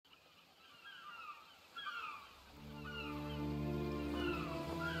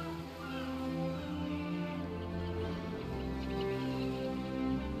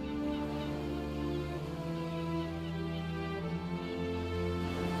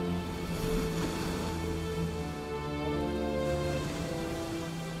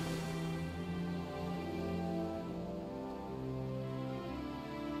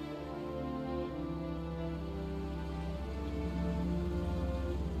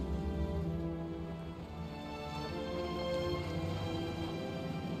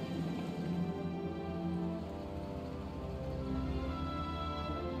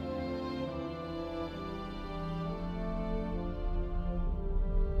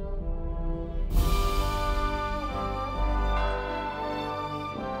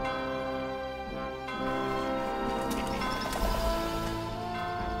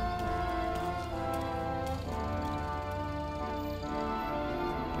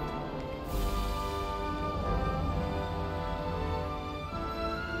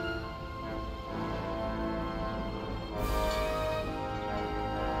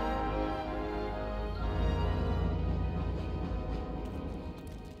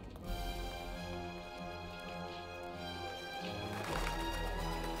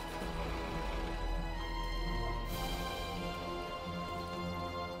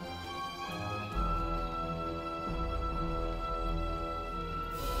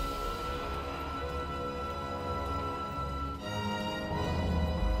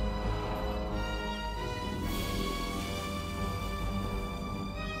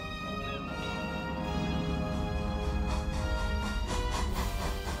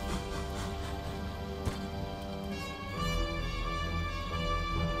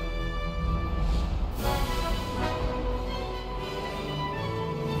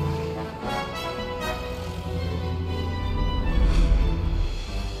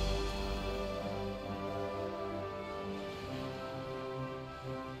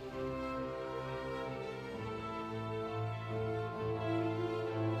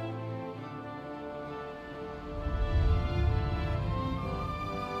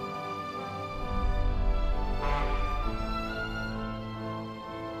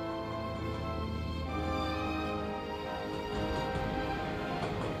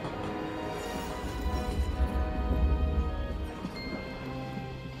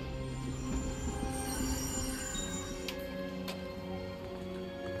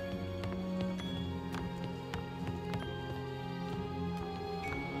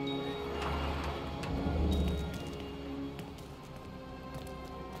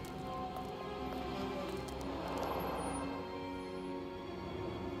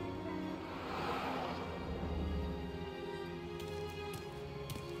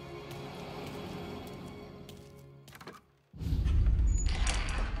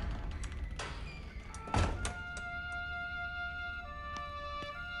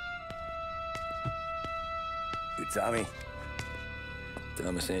Tommy.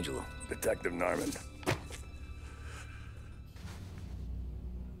 Thomas Angelo. Detective Norman.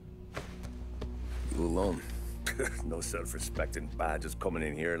 You alone? No self-respecting badges coming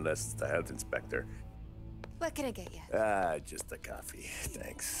in here unless it's the health inspector. What can I get you? Just a coffee,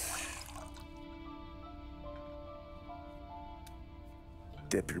 thanks.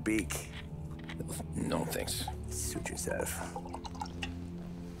 Dip your beak. No, thanks. Suit yourself.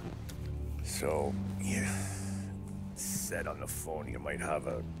 So, you said on the phone you might have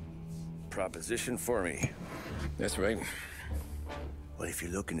a proposition for me. That's right. Well, if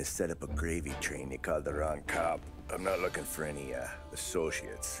you're looking to set up a gravy train, you called the wrong cop. I'm not looking for any,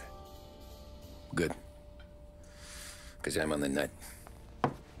 associates. Good. Because I'm on the nut.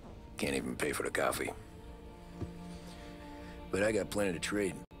 Can't even pay for the coffee. But I got plenty to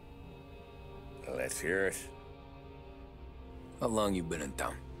trade. Let's hear it. How long you been in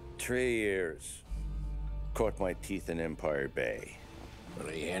town? 3 years. Caught my teeth in Empire Bay. Well,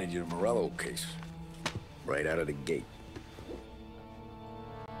 they handed you the Morello case. Right out of the gate.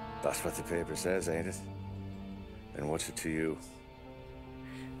 That's what the paper says, ain't it? And what's it to you?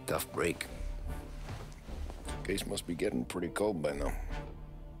 Tough break. Case must be getting pretty cold by now.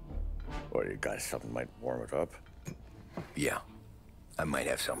 Or you got something might warm it up? Yeah, I might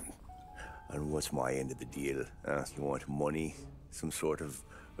have something. And what's my end of the deal? You want money? Some sort of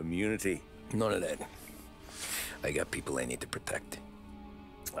immunity? None of that. I got people I need to protect.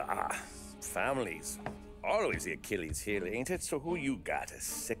 Families. Always the Achilles heel, ain't it? So who you got? A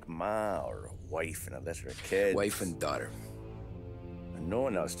sick ma or a wife and a litter of kids? Wife and daughter. And no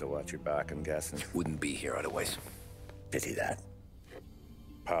one else to watch your back, I'm guessing. Wouldn't be here otherwise. Pity that.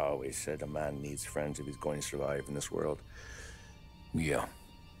 Pa always said a man needs friends if he's going to survive in this world. Yeah.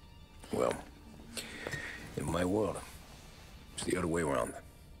 Well, in my world, it's the other way around.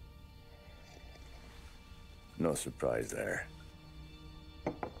 No surprise there.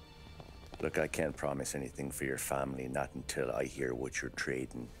 Look, I can't promise anything for your family, not until I hear what you're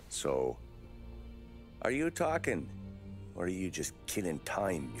trading. So, are you talking? Or are you just killing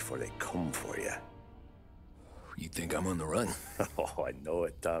time before they come for you? You think I'm on the run? Oh, I know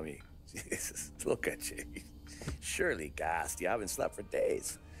it, Tommy. Jesus, look at you. Surely gassed. You haven't slept for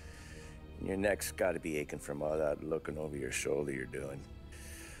days. And your neck's got to be aching from all that looking over your shoulder you're doing.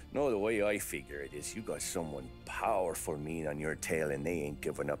 No, the way I figure it is you got someone powerful mean on your tail and they ain't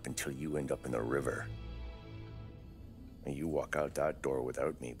giving up until you end up in the river. And you walk out that door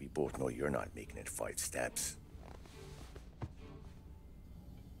without me, we both know you're not making it 5 steps.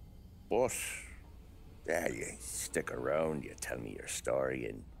 But, yeah, you stick around, you tell me your story,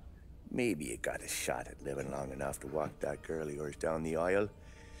 and maybe you got a shot at living long enough to walk that girl of yours down the aisle.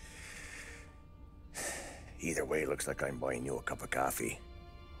 Either way, looks like I'm buying you a cup of coffee.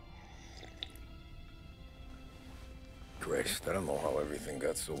 Christ, I don't know how everything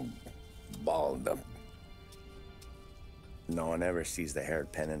got so balled up. No one ever sees the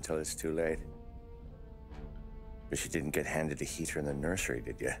haired pen until it's too late. But you didn't get handed a heater in the nursery,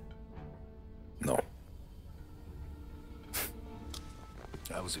 did you? No.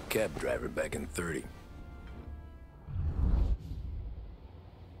 I was a cab driver back in '30.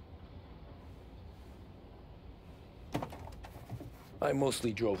 I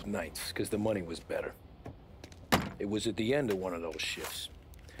mostly drove nights, because the money was better. It was at the end of one of those shifts,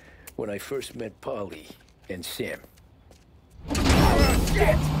 when I first met Polly and Sam. Oh,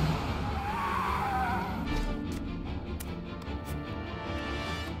 shit!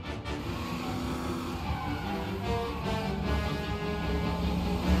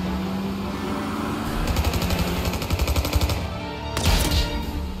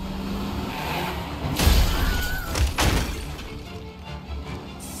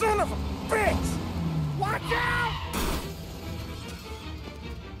 Son of a bitch! Watch out!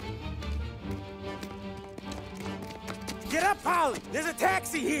 Get up, Polly! There's a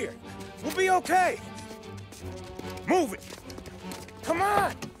taxi here! We'll be okay! Move it! Come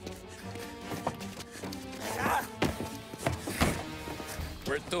on!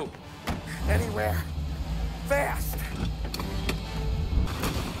 Where to? Anywhere. Fast!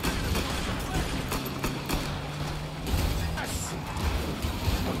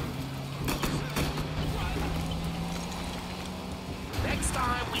 Next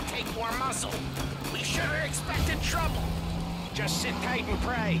time we take more muscle. We should have expected trouble. Just sit tight and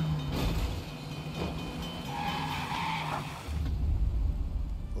pray.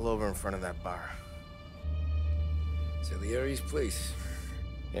 Pull over in front of that bar. Salieri's place.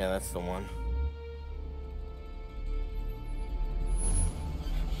 Yeah, that's the one.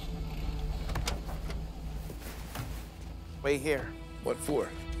 Wait here. What for?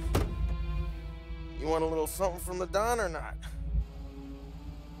 You want a little something from the Don or not?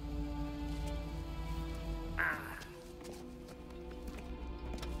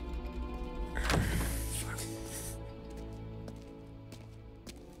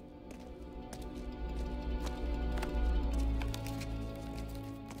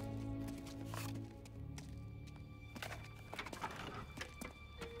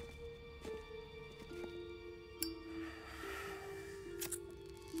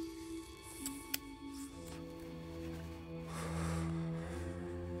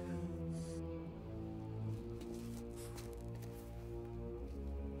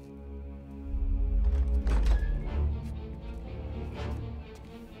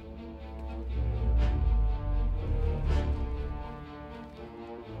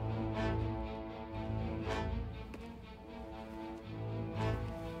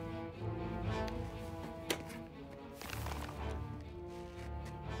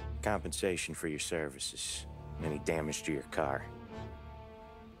 Compensation for your services. Any damage to your car.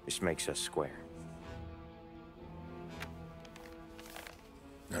 This makes us square.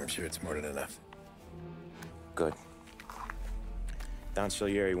 I'm sure it's more than enough. Good. Don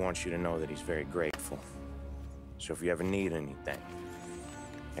Salieri wants you to know that he's very grateful. So if you ever need anything,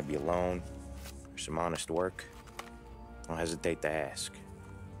 maybe a loan or some honest work, don't hesitate to ask.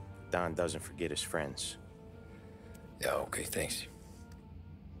 Don doesn't forget his friends. Yeah, okay, thanks.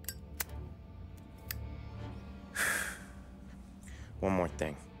 One more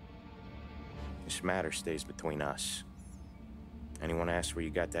thing. This matter stays between us. Anyone asks where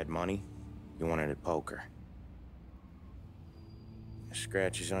you got that money, you won it at poker. The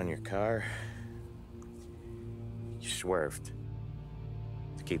scratches on your car, you swerved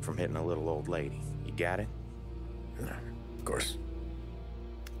to keep from hitting a little old lady. You got it? Of course.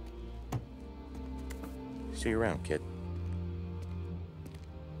 See you around, kid.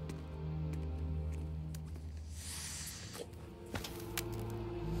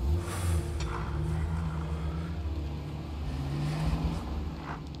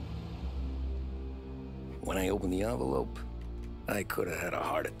 When I opened the envelope, I could have had a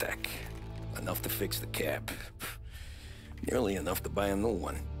heart attack. Enough to fix the cap. Nearly enough to buy a new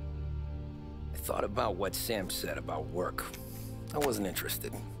one. I thought about what Sam said about work. I wasn't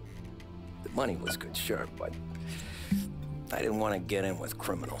interested. The money was good, sure, but I didn't want to get in with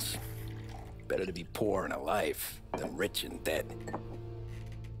criminals. Better to be poor and alive than rich and dead.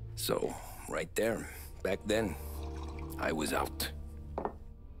 So, right there, back then, I was out.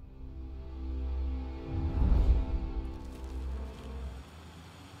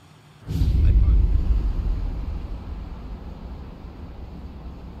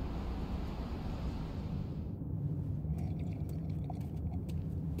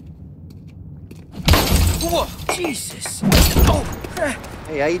 Whoa, Jesus! Oh.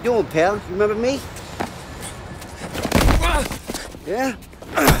 Hey, how you doing, pal? You remember me? Yeah?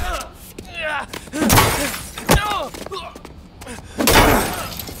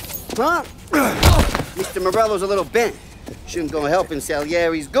 Huh? Mr. Morello's a little bent. Shouldn't go helping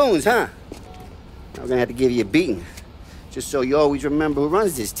Salieri's goons, huh? I'm gonna have to give you a beating. Just so you always remember who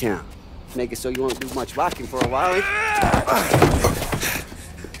runs this town. Make it so you won't do much rocking for a while.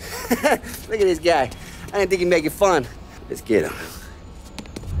 Look at this guy. I didn't think he'd make it fun. Let's get him.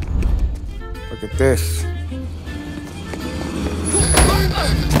 Look at this.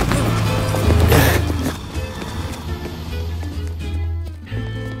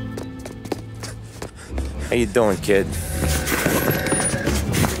 How you doing, kid?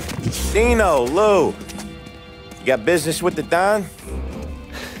 Dino, Lou. You got business with the Don?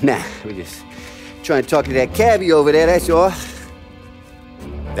 Nah, we're just trying to talk to that cabbie over there, that's all.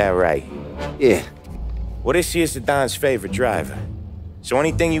 That right. Yeah. Well, this here's the Don's favorite driver. So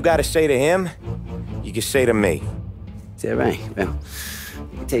anything you gotta say to him, you can say to me. Is that right? Well,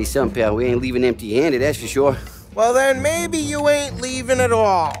 I can tell you something, pal. We ain't leaving empty-handed, that's for sure. Well, then maybe you ain't leaving at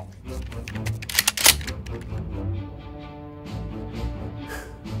all.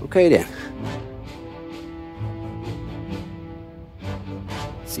 Okay, then.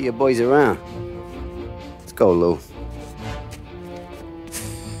 See your boys around. Let's go, Lou.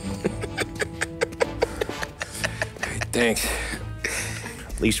 Thanks.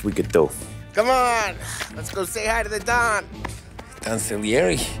 Least we could do. Come on, let's go say hi to the Don. Don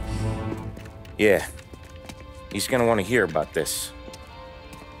Salieri? Yeah. He's gonna want to hear about this.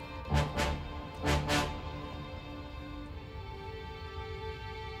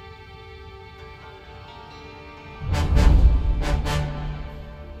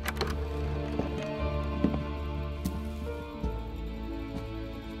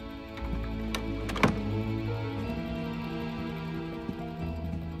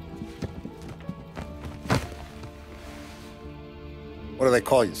 What do they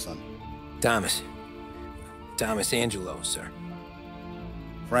call you, son? Thomas. Thomas Angelo, sir.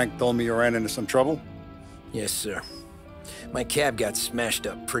 Frank told me you ran into some trouble? Yes, sir. My cab got smashed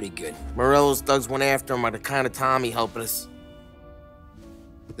up pretty good. Morello's thugs went after him on account of Tommy helping us.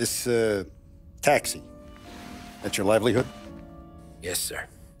 This, taxi, that's your livelihood? Yes, sir.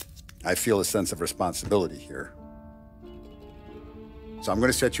 I feel a sense of responsibility here. So I'm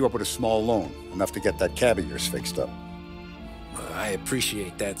gonna set you up with a small loan, enough to get that cab of yours fixed up. I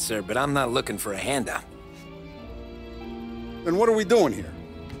appreciate that, sir, but I'm not looking for a handout. Then what are we doing here?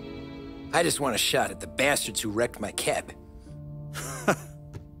 I just want a shot at the bastards who wrecked my cab.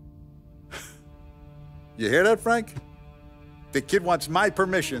 You hear that, Frank? The kid wants my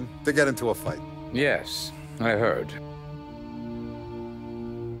permission to get into a fight. Yes, I heard.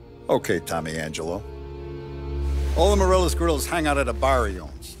 Okay, Tommy Angelo. All the Morella's girls hang out at a bar he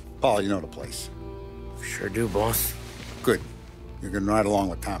owns. Paul, you know the place. Sure do, boss. Good. You're gonna ride along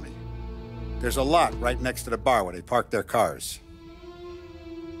with Tommy. There's a lot right next to the bar where they park their cars.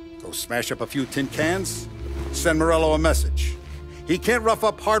 Go smash up a few tin cans, send Morello a message. He can't rough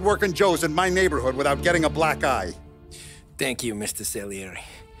up hard-working Joes in my neighborhood without getting a black eye. Thank you, Mr. Salieri.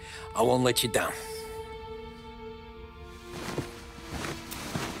 I won't let you down.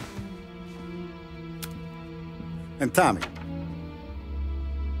 And Tommy,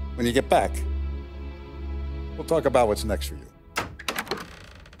 when you get back, we'll talk about what's next for you.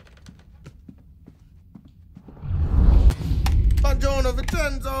 Buongiorno,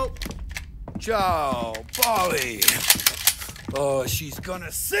 Vincenzo. Ciao, Polly. Oh, she's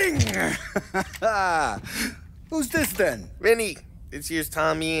gonna sing. Who's this then? Vinny, this here's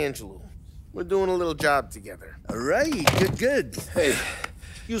Tommy Angelo. We're doing a little job together. All right, good. Hey,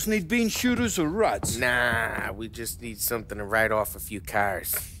 you need bean shooters or rods? Nah, we just need something to write off a few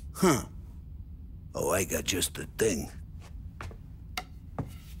cars. Huh. Oh, I got just the thing.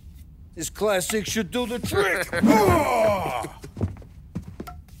 This classic should do the trick. Oh!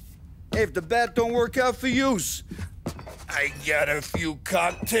 If the bat don't work out for yous, I got a few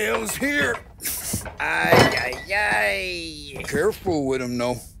cocktails here. Ay, ay, ay. Careful with them,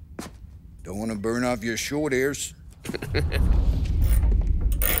 though. Don't want to burn off your short hairs.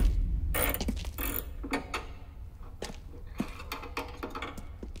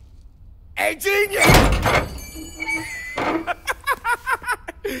 Hey, genius!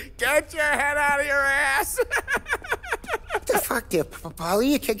 Get your head out of your ass! What the fuck there,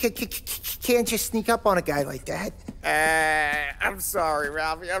 Polly? You can't just sneak up on a guy like that. I'm sorry,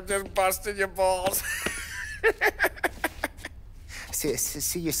 Ralphie. I'm just busting your balls.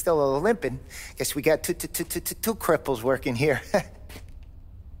 See, you're still limping. Guess we got two cripples working here.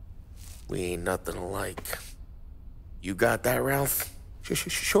 We ain't nothing alike. You got that, Ralph?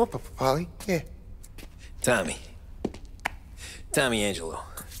 Sure, Polly. Yeah. Tommy Angelo.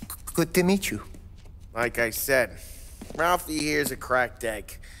 Good to meet you. Like I said, Ralphie here's a cracked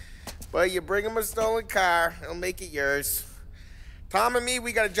egg. But you bring him a stolen car, he'll make it yours. Tom and me,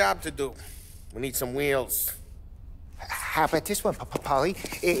 we got a job to do. We need some wheels. How about this one, Polly?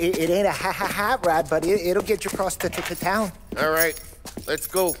 It ain't a hot rod, but it'll get you across to town. All right, let's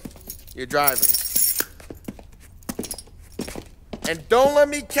go. You're driving. And don't let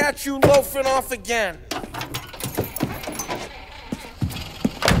me catch you loafing off again.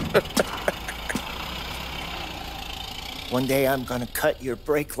 One day I'm gonna cut your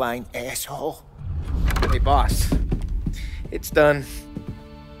brake line, asshole. Hey, boss. It's done.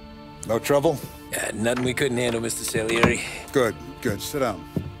 No trouble? Nothing we couldn't handle, Mr. Salieri. Good. Sit down.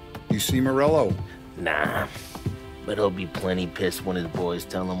 You see Morello? Nah, but he'll be plenty pissed when his boys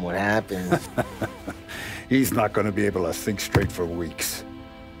tell him what happened. He's not going to be able to think straight for weeks.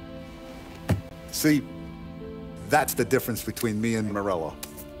 See, that's the difference between me and Morello.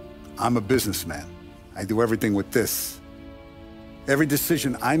 I'm a businessman. I do everything with this. Every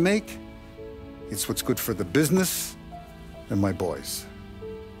decision I make, it's what's good for the business and my boys.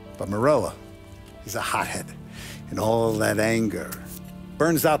 But Morello, he's a hothead. And all that anger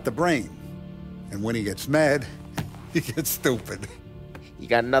burns out the brain. And when he gets mad, he gets stupid. You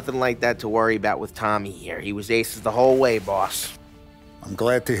got nothing like that to worry about with Tommy here. He was aces the whole way, boss. I'm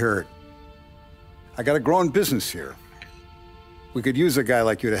glad to hear it. I got a growing business here. We could use a guy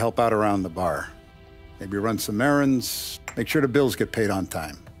like you to help out around the bar. Maybe run some errands, make sure the bills get paid on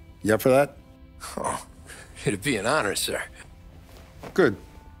time. You up for that? Oh, it'd be an honor, sir. Good.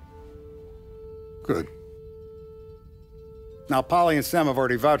 Now, Polly and Sam have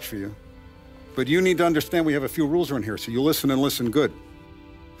already vouched for you. But you need to understand we have a few rules around here, so you listen and listen good.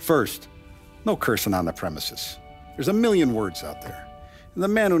 First, no cursing on the premises. There's a million words out there. And the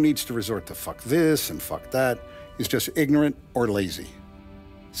man who needs to resort to fuck this and fuck that is just ignorant or lazy.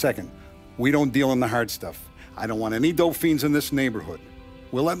 Second, we don't deal in the hard stuff. I don't want any dope fiends in this neighborhood.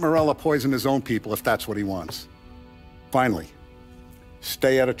 We'll let Morello poison his own people if that's what he wants. Finally,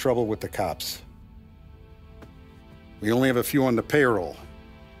 stay out of trouble with the cops. We only have a few on the payroll.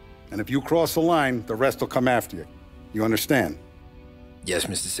 And if you cross the line, the rest will come after you. You understand? Yes,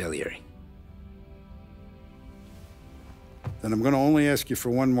 Mr. Salieri. Then I'm gonna only ask you for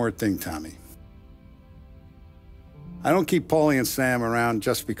one more thing, Tommy. I don't keep Paulie and Sam around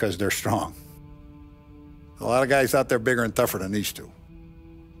just because they're strong. A lot of guys out there bigger and tougher than these two.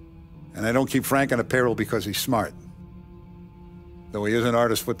 And I don't keep Frank on the payroll because he's smart. Though he is an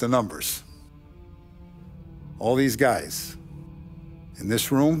artist with the numbers. All these guys in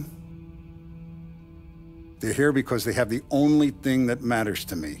this room, they're here because they have the only thing that matters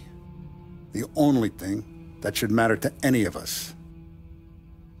to me. The only thing that should matter to any of us.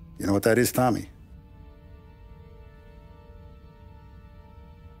 You know what that is, Tommy?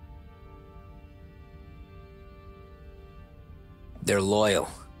 They're loyal.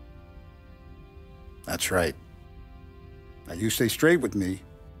 That's right. Now you stay straight with me,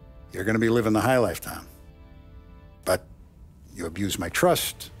 you're gonna be living the high life, Tom. But you abuse my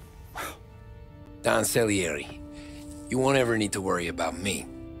trust. Don Salieri, you won't ever need to worry about me.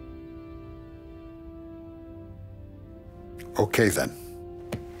 Okay, then.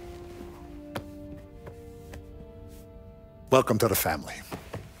 Welcome to the family.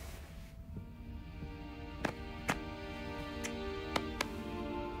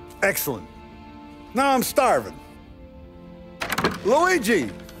 Excellent. Now I'm starving. Luigi,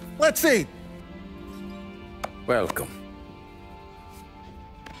 let's eat. Welcome.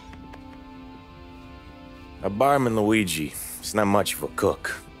 Our barman Luigi is not much of a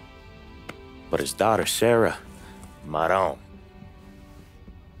cook. But his daughter Sarah, Maron.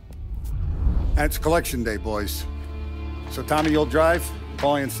 And it's collection day, boys. So Tommy, you'll drive.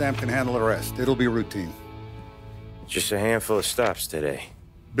 Paulie and Sam can handle the rest. It'll be routine. Just a handful of stops today.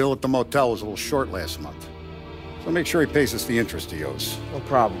 Bill at the motel was a little short last month. So make sure he pays us the interest he owes. No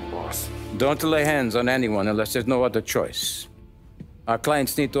problem, boss. Don't lay hands on anyone unless there's no other choice. Our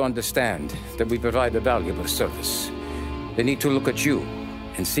clients need to understand that we provide a valuable service. They need to look at you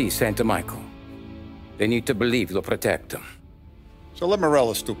and see Santa Michael. They need to believe you'll protect them. So let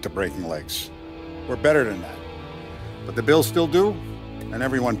Morello stoop to breaking legs. We're better than that. But the bills still due, and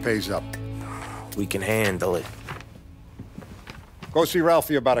everyone pays up. We can handle it. Go see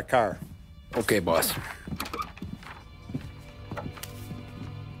Ralphie about a car. Okay, boss.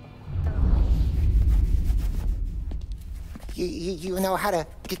 You know how to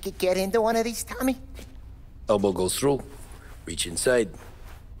get into one of these, Tommy? Elbow goes through. Reach inside.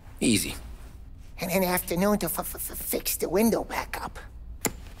 Easy. And an afternoon to fix the window back up.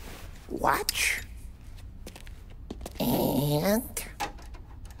 Watch. And...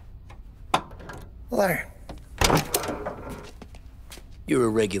 learn. You're a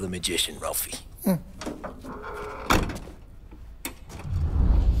regular magician, Ralphie.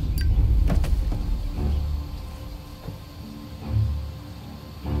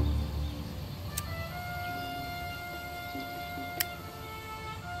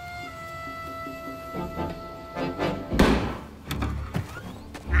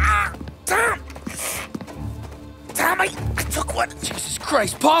 Tommy, I took one. Jesus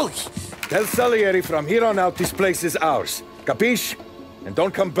Christ, Paulie! Tell Salieri from here on out this place is ours. Capiche? And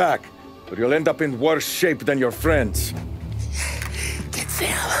don't come back, or you'll end up in worse shape than your friends. Get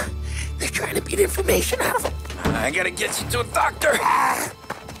Sam. They're trying to beat information out of him. I gotta get you to a doctor.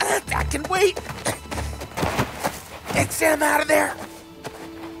 I can wait. Get Sam out of there.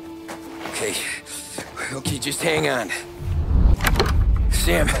 Okay. Okay, just hang on.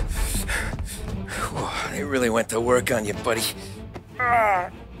 Sam. They really went to work on you, buddy.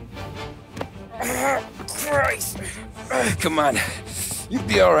 Christ. Come on. You'll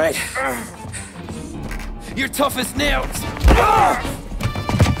be all right. You're tough as nails.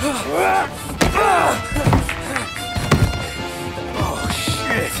 Oh,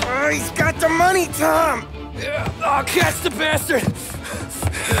 shit. He's got the money, Tom. Oh, catch the bastard.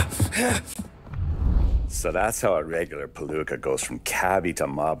 So that's how a regular palooka goes from cabbie to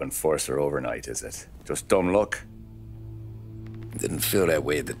mob enforcer overnight, is it? Just dumb luck? Didn't feel that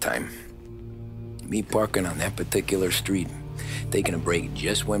way at the time. Me parking on that particular street, taking a break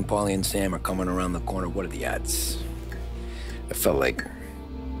just when Paulie and Sam are coming around the corner, what are the odds? I felt like,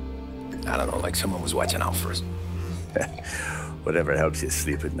 I don't know, like someone was watching out for us. Whatever helps you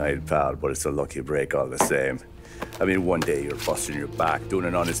sleep at night, pal, but it's a lucky break all the same. I mean, one day you're busting your back, doing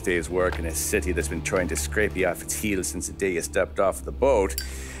an honest day's work in a city that's been trying to scrape you off its heels since the day you stepped off the boat,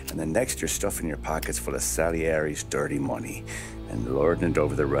 and the next you're stuffing your pockets full of Salieri's dirty money. and lording it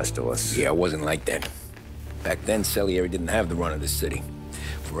over the rest of us. Yeah, it wasn't like that. Back then, Salieri didn't have the run of the city.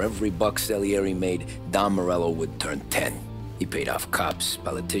 For every buck Salieri made, Don Morello would turn 10. He paid off cops,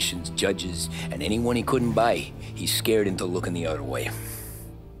 politicians, judges, and anyone he couldn't buy, he scared into looking the other way.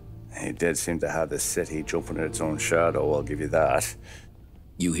 He did seem to have the city jumping in its own shadow, I'll give you that.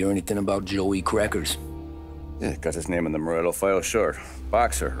 You hear anything about Joey Crackers? Yeah, got his name in the Morello file, sure.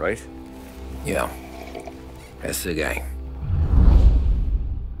 Boxer, right? Yeah, that's the guy.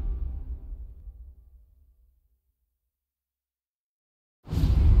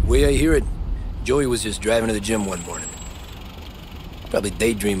 Way I hear it, Joey was just driving to the gym one morning. Probably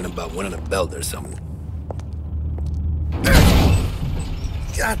daydreaming about winning a belt or something.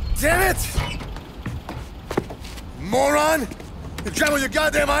 God damn it! Moron! You're driving with your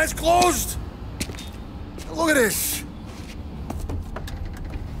goddamn eyes closed! Look at this!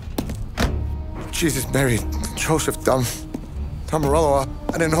 Jesus, Mary, Joseph, Tom Morello,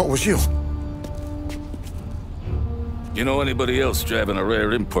 I didn't know it was you. You know anybody else driving a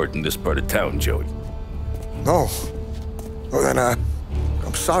rare import in this part of town, Joey? No. Well, then,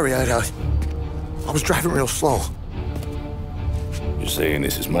 I'm sorry, I was driving real slow. You're saying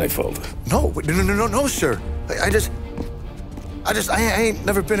this is my fault? No, no, sir. I ain't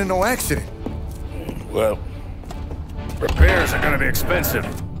never been in no accident. Well, repairs are gonna be expensive.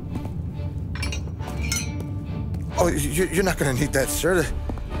 Oh, you're not gonna need that, sir. The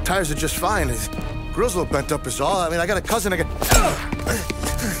tires are just fine. The grill's a little bent up is all. I mean, I got a cousin I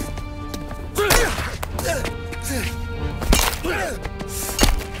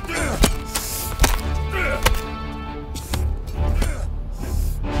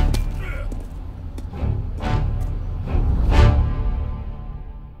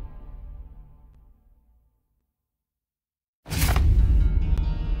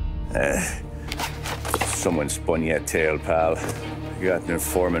Someone spun you a tail, pal. You got an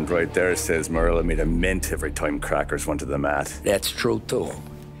informant right there says Morello made a mint every time Crackers went to the mat. That's true, too.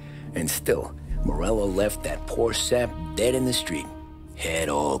 And still, Morello left that poor sap dead in the street. Head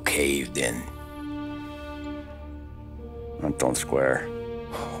all caved in. That don't square.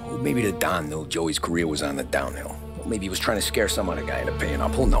 Well, maybe the Don knew Joey's career was on the downhill. Or maybe he was trying to scare some other guy into paying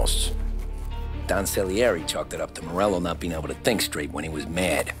up. Who knows? Don Salieri chalked it up to Morello not being able to think straight when he was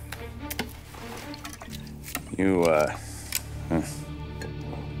mad. You,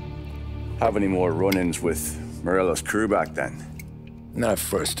 have any more run-ins with Morello's crew back then? Not at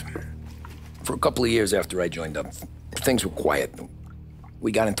first. For a couple of years after I joined up, things were quiet.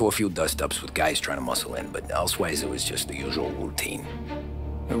 We got into a few dust-ups with guys trying to muscle in, but elsewise it was just the usual routine.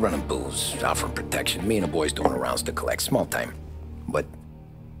 We're running booze, offering protection, me and the boys doing rounds to collect, small time. But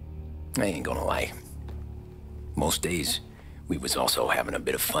I ain't gonna lie. Most days, we was also having a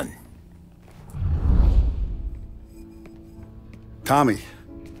bit of fun. Tommy,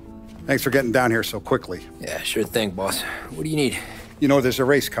 thanks for getting down here so quickly. Yeah, sure thing, boss. What do you need? You know, there's a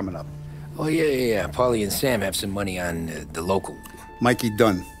race coming up. Oh, yeah. Paulie and Sam have some money on the local. Mikey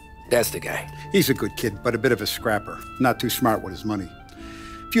Dunn. That's the guy. He's a good kid, but a bit of a scrapper. Not too smart with his money.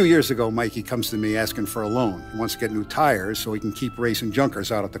 A few years ago, Mikey comes to me asking for a loan. He wants to get new tires so he can keep racing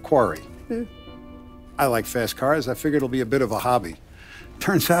junkers out at the quarry. I like fast cars. I figured it'll be a bit of a hobby.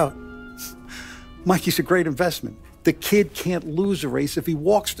 Turns out, Mikey's a great investment. The kid can't lose a race if he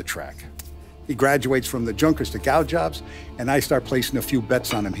walks the track. He graduates from the junkers to gal jobs, and I start placing a few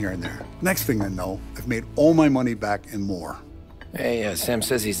bets on him here and there. Next thing I know, I've made all my money back and more. Hey, Sam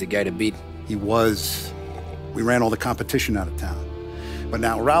says he's the guy to beat. He was. We ran all the competition out of town. But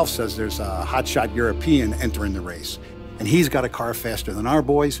now Ralph says there's a hotshot European entering the race, and he's got a car faster than our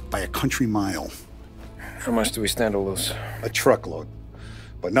boys by a country mile. How much do we stand to lose? A truckload.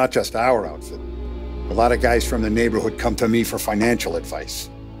 But not just our outfit. A lot of guys from the neighborhood come to me for financial advice.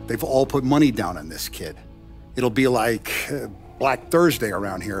 They've all put money down on this kid. It'll be like Black Thursday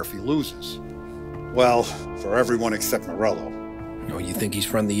around here if he loses. Well, for everyone except Morello. Oh, you think he's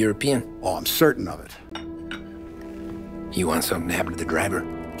from the European? Oh, I'm certain of it. You want something to happen to the driver?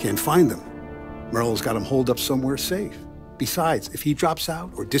 Can't find him. Morello's got him holed up somewhere safe. Besides, if he drops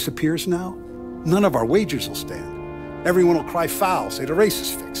out or disappears now, none of our wagers will stand. Everyone will cry foul, say the race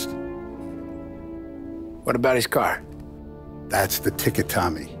is fixed. What about his car? That's the ticket,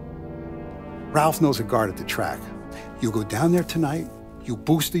 Tommy. Ralph knows a guard at the track. You go down there tonight, you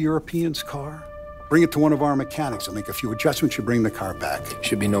boost the European's car, bring it to one of our mechanics, he'll make a few adjustments, you bring the car back.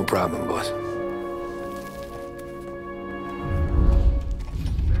 Should be no problem, boss.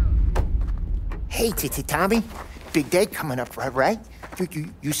 Hey, Tommy. Big day coming up, right?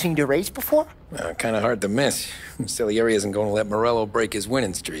 You seen the race before? Kind of hard to miss. Salieri isn't going to let Morello break his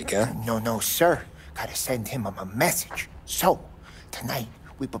winning streak, huh? No, sir. Gotta send him a message. So, Tonight,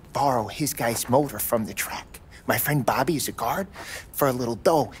 we borrow his guy's motor from the track. My friend Bobby is a guard. For a little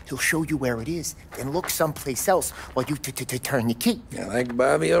dough, he'll show you where it is, then look someplace else while you turn the key. I like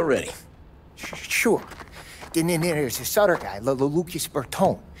Bobby already. Sure. Then there's this other guy, Lucas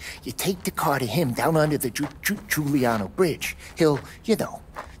Bertone. You take the car to him down under the Giuliano Bridge. He'll, you know,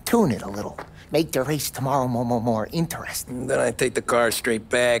 tune it a little. Make the race tomorrow more interesting. Then I take the car straight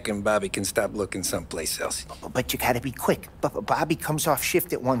back and Bobby can stop looking someplace else. But you gotta be quick. Bobby comes off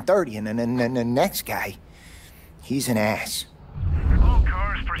shift at 1:30, and then the next guy, he's an ass. All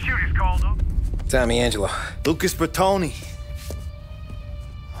cars, pursuit is called up. Tommy Angelo. Lucas Bertone.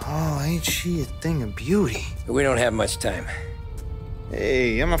 Oh, ain't she a thing of beauty? We don't have much time.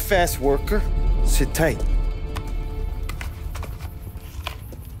 Hey, I'm a fast worker. Sit tight.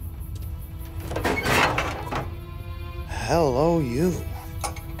 Hello, you.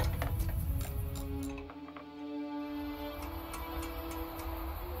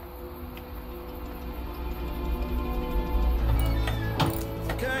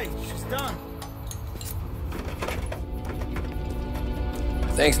 Okay, she's done.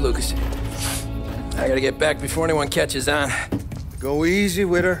 Thanks, Lucas. I gotta get back before anyone catches on. Go easy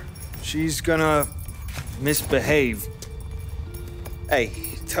with her. She's gonna misbehave. Hey,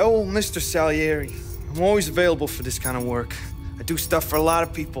 tell Mr. Salieri I'm always available for this kind of work. I do stuff for a lot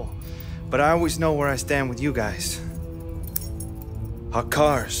of people, but I always know where I stand with you guys. Hot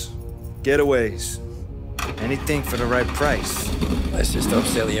cars, getaways, anything for the right price. Let's just hope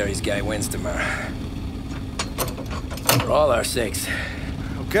Salieri's guy wins tomorrow. For all our sakes.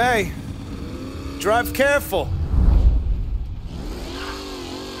 Okay. Drive careful.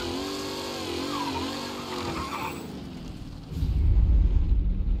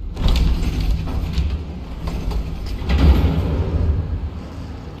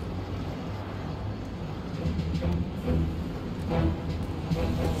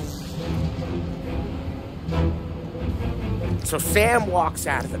 So Sam walks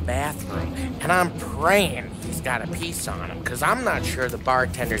out of the bathroom, and I'm praying he's got a piece on him, because I'm not sure the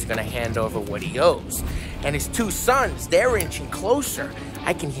bartender's gonna hand over what he owes. And his two sons, they're inching closer.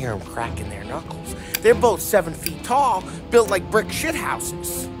 I can hear them cracking their knuckles. They're both 7 feet tall, built like brick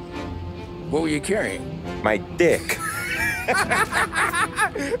shithouses. What were you carrying? My dick.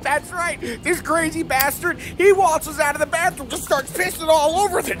 That's right. This crazy bastard, he waltzes out of the bathroom, just starts pissing all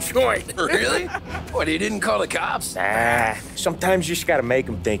over the joint. Really? What, he didn't call the cops? Sometimes you just gotta make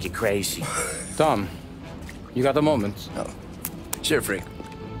them think you're crazy. Tom, you got a moment? Oh, sure, Frank.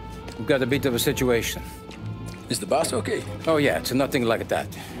 We've got a bit of a situation. Is the boss okay? Oh, yeah, it's nothing like that.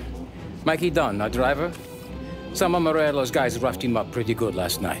 Mikey Dunn, our driver. Some of Morello's guys roughed him up pretty good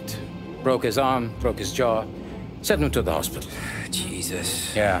last night. Broke his arm, broke his jaw. Sent him to the hospital.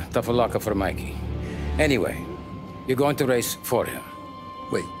 Jesus. Yeah, tough luck for Mikey. Anyway, you're going to race for him.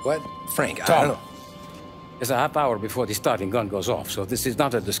 Wait, what? Frank, Tom, I don't know. It's a half hour before the starting gun goes off, so this is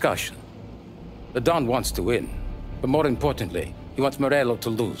not a discussion. The Don wants to win, but more importantly, he wants Morello to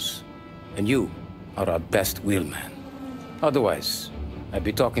lose. And you are our best wheelman. Otherwise, I'd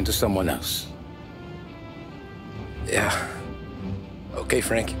be talking to someone else. Yeah. Okay,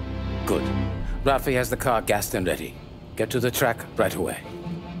 Frank. Good. Rafi has the car gassed and ready. Get to the track right away.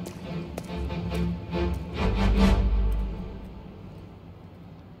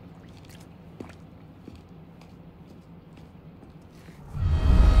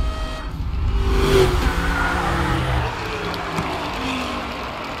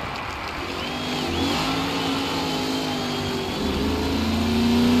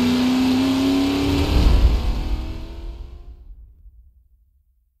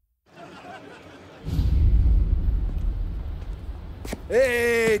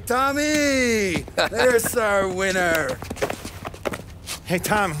 Hey, Tommy! There's our winner. Hey,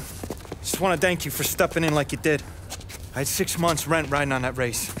 Tom. Just want to thank you for stepping in like you did. I had 6 months rent riding on that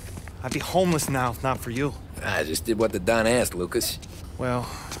race. I'd be homeless now if not for you. I just did what the Don asked, Lucas. Well,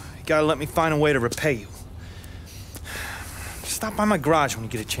 you gotta let me find a way to repay you. Stop by my garage when you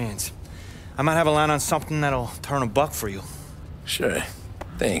get a chance. I might have a line on something that'll turn $1 for you. Sure.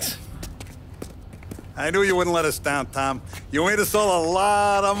 Thanks. I knew you wouldn't let us down, Tom. You made us all a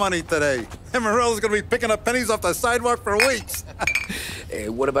lot of money today. And Morello's gonna be picking up pennies off the sidewalk for weeks. Hey,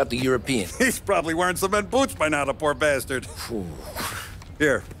 what about the European? He's probably wearing cement boots by now, the poor bastard.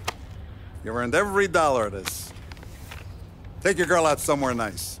 Here. You earned every dollar of this. Take your girl out somewhere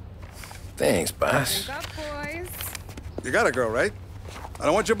nice. Thanks, boss. Drink up, boys. You got a girl, right? I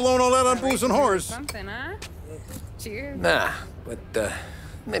don't want you blowing all that on booze and whores. Something, huh? Cheers. Nah, but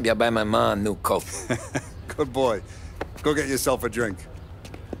maybe I'll buy my mom a new coat. Good boy. Go get yourself a drink.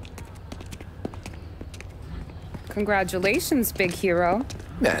 Congratulations, big hero.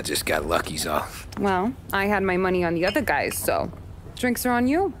 Nah, I just got lucky's all. Well, I had my money on the other guys, so drinks are on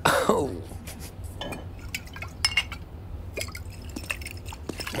you. Oh.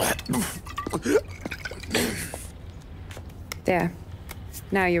 There.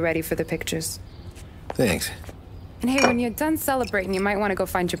 Now you're ready for the pictures. Thanks. And hey, when you're done celebrating, you might want to go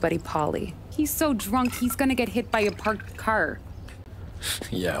find your buddy Paulie. He's so drunk, he's gonna get hit by a parked car.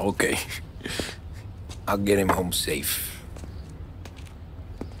 Yeah, okay. I'll get him home safe.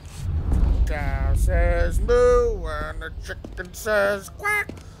 Cow says moo and the chicken says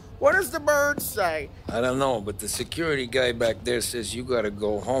quack. What does the bird say? I don't know, but the security guy back there says you gotta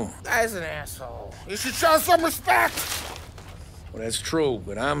go home. Guy's an asshole. You should show some respect. Well, that's true,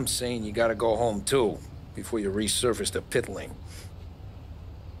 but I'm saying you gotta go home too, before you resurface the pit lane.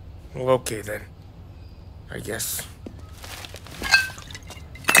 Well, okay then. I guess.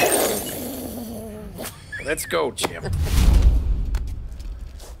 Let's go, Jim.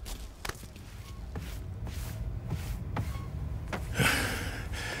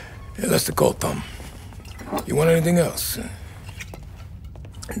 Yeah, that's the call, Tom. You want anything else?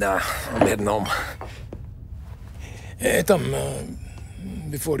 Nah, I'm heading home. Hey, Tom,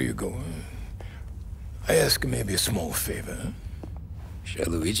 before you go, I ask maybe a small favor. Sure,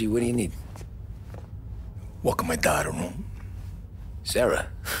 Luigi, what do you need? Walk my daughter home. Sarah?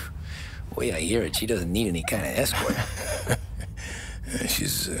 The way I hear it, she doesn't need any kind of escort.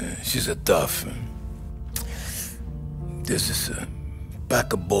 She's a tough. There's this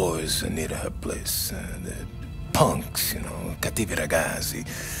pack of boys near her place. The punks, you know, cattivi ragazzi.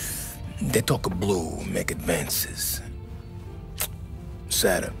 They talk blue, make advances.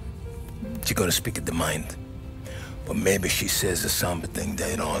 Sarah, she gonna speak at the mind. But maybe she says something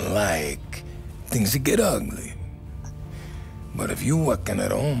they don't like. Things get ugly. But if you walking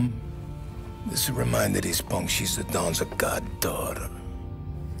at home, this will remind these punks she's the Don's goddaughter.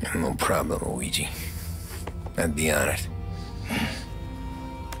 No problem, Luigi. I'd be honored.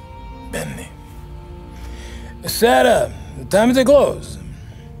 Benny. Sarah, time to close.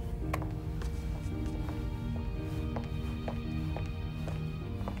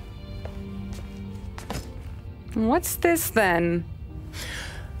 What's this then?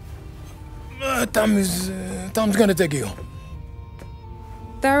 Tom's gonna take you home.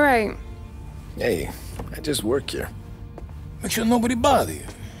 All right. Hey, I just work here. Make sure nobody bother you.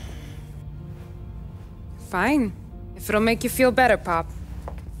 Fine. If it'll make you feel better, Pop.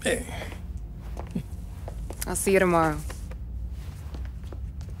 Hey. I'll see you tomorrow.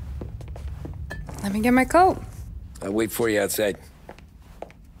 Let me get my coat. I'll wait for you outside.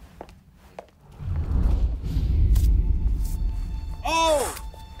 Oh!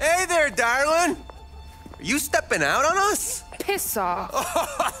 Hey there, darling! Are you stepping out on us? Piss off.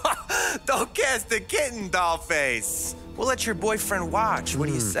 Don't cast the kitten, dollface. We'll let your boyfriend watch. What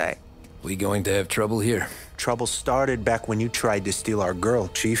do you say? We going to have trouble here? Trouble started back when you tried to steal our girl,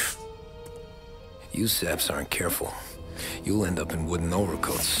 Chief. You saps aren't careful. You'll end up in wooden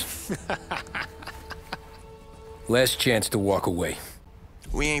overcoats. Last chance to walk away.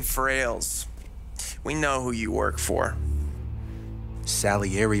 We ain't frails. We know who you work for.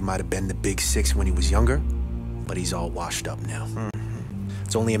 Salieri might have been the big six when he was younger, but he's all washed up now.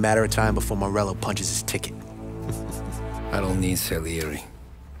 It's only a matter of time before Morello punches his ticket. I don't need Salieri.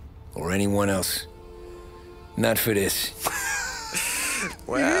 Or anyone else. Not for this.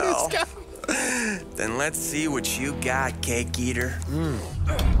 Well, then let's see what you got, cake eater.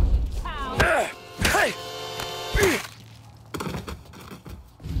 Hey!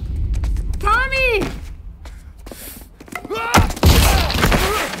 Tommy!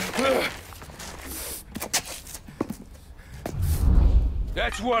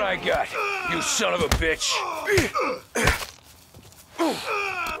 That's what I got, you son of a bitch. Hey!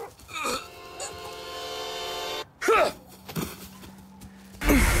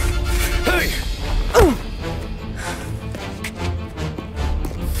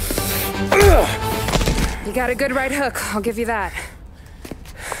 You got a good right hook, I'll give you that.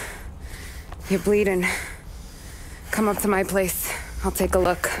 You're bleeding. Come up to my place. I'll take a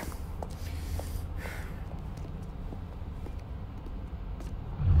look.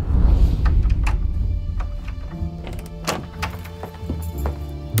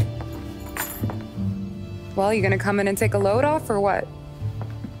 Well, you gonna come in and take a load off, or what?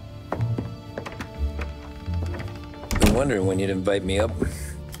 Been wondering when you'd invite me up.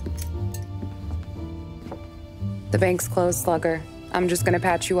 The bank's closed, Slugger. I'm just gonna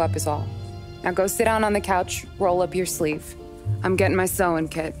patch you up is all. Now go sit down on the couch, roll up your sleeve. I'm getting my sewing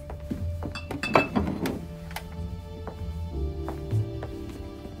kit.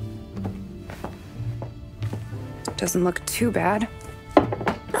 Doesn't look too bad.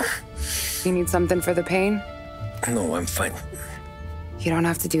 You need something for the pain? No, I'm fine. You don't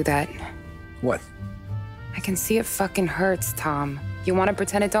have to do that. What? I can see it fucking hurts, Tom. You want to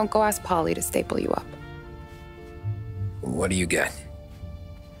pretend it don't? Go ask Polly to staple you up. What do you got?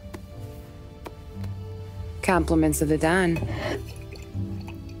 Compliments of the Don.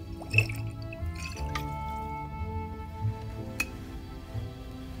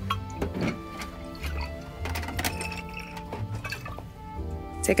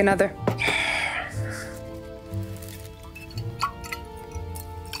 Take another.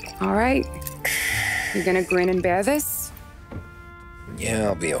 All right. You gonna grin and bear this? Yeah,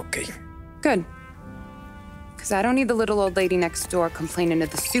 I'll be okay. Good. Because I don't need the little old lady next door complaining to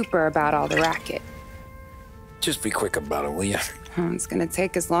the super about all the racket. Just be quick about it, will ya? It's gonna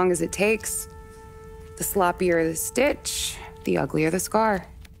take as long as it takes. The sloppier the stitch, the uglier the scar.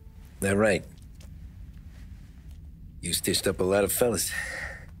 That right. You stitched up a lot of fellas.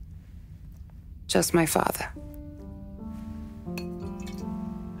 Just my father.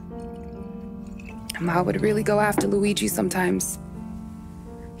 Ma would really go after Luigi sometimes.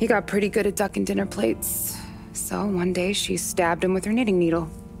 He got pretty good at ducking dinner plates. So one day she stabbed him with her knitting needle.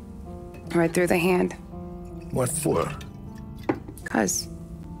 Right through the hand. What for? 'Cause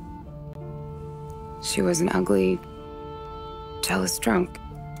she was an ugly, jealous drunk.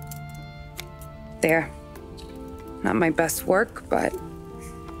 There. Not my best work, but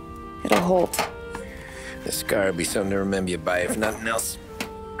it'll hold. The scar will be something to remember you by, if nothing else.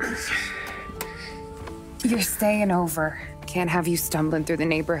 You're staying over. Can't have you stumbling through the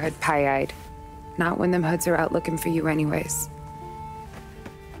neighborhood pie-eyed. Not when them hoods are out looking for you anyways.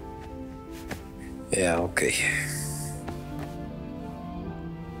 Yeah, okay.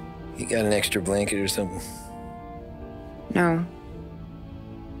 You got an extra blanket or something? No.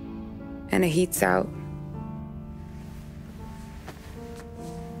 And the heat's out.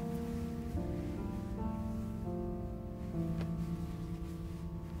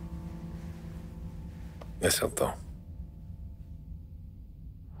 This'll do.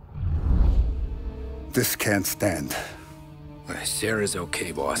 This can't stand. Sarah's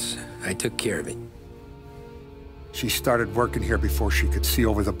okay, boss. I took care of it. She started working here before she could see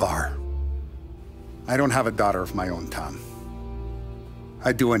over the bar. I don't have a daughter of my own, Tom.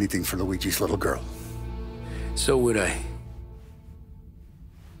 I'd do anything for Luigi's little girl. So would I.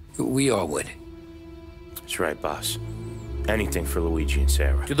 We all would. That's right, boss. Anything for Luigi and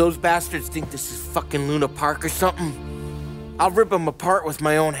Sarah. Do those bastards think this is fucking Luna Park or something? I'll rip them apart with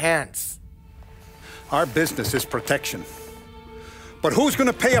my own hands. Our business is protection. But who's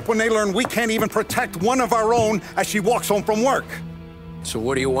gonna pay up when they learn we can't even protect one of our own as she walks home from work? So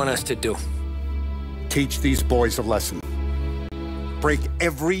what do you want us to do? Teach these boys a lesson. Break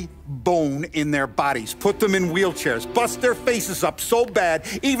every bone in their bodies. Put them in wheelchairs. Bust their faces up so bad,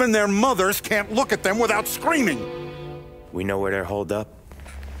 even their mothers can't look at them without screaming. We know where they're holed up?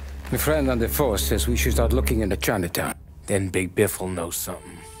 My friend on the force says we should start looking into Chinatown. Then Big Biff will know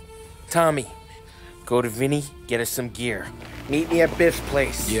something. Tommy, go to Vinny, get us some gear. Meet me at Biff's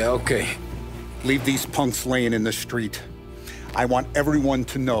place. Yeah, okay. Leave these punks laying in the street. I want everyone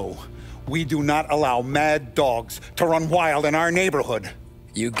to know we do not allow mad dogs to run wild in our neighborhood.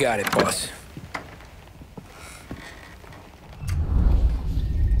 You got it, boss.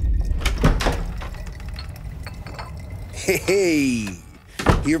 Hey,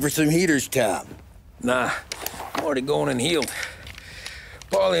 here for some heaters, Tom? Nah, I'm already going and healed.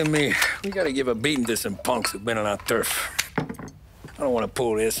 Paulie and me, we gotta give a beating to some punks who've been on our turf. I don't want to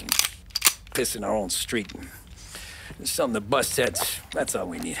pull this and piss in our own street. There's something to bust heads. That's all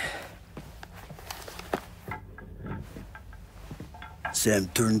we need. Sam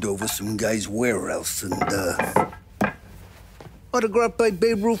turned over some guy's warehouse and, autographed by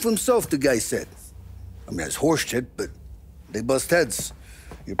Babe Ruth himself, the guy said. I mean, it's horse shit, but they bust heads.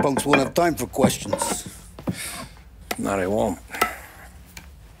 Your punks won't have time for questions. No, they won't.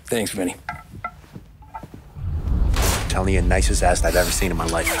 Thanks, Vinny. Telling you, nicest ass I've ever seen in my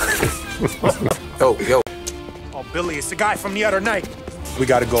life. Yo. Oh, Billy, it's the guy from the other night. We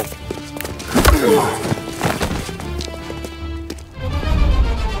gotta go.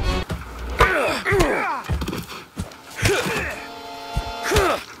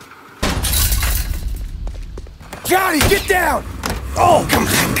 Johnny, get down! Oh, come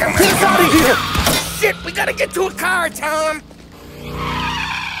on. Get us out of here! Shit, we gotta get to a car, Tom!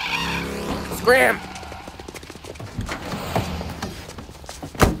 Scram!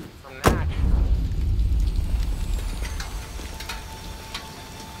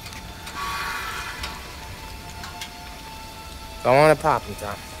 Don't want to pop him,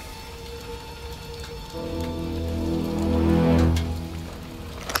 Tom.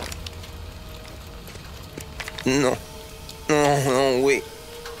 No. No, wait.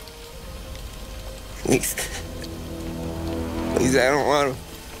 Please. Please, I don't want to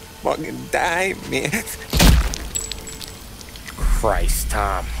fucking die, man. Christ,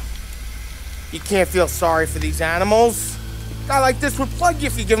 Tom. You can't feel sorry for these animals. A guy like this would plug you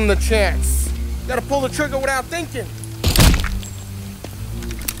if you give him the chance. You gotta pull the trigger without thinking.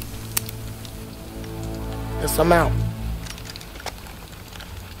 Guess I'm out.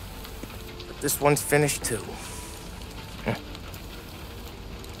 But this one's finished too.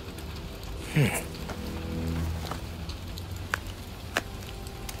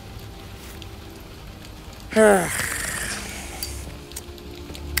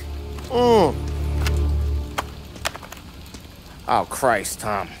 Oh, Christ,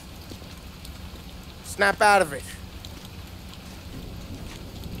 Tom. Snap out of it.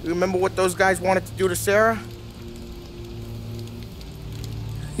 You remember what those guys wanted to do to Sarah?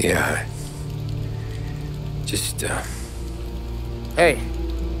 Yeah. Just, Hey.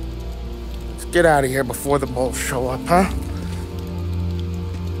 Let's get out of here before the bulls show up, huh?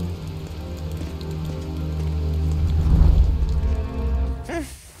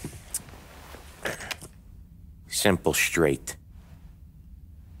 Simple, straight.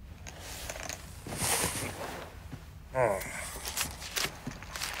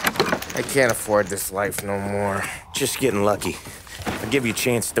 I can't afford this life no more. Just getting lucky. I'll give you a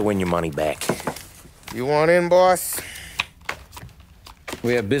chance to win your money back. You want in, boss?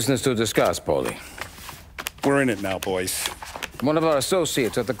 We have business to discuss, Paulie. We're in it now, boys. One of our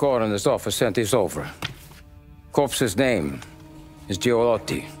associates at the coroner's office sent this over. Corpse's name is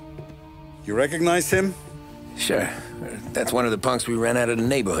Giolotti. You recognize him? Sure. That's one of the punks we ran out of the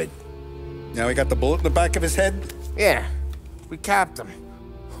neighborhood. Now he got the bullet in the back of his head? Yeah. We capped him.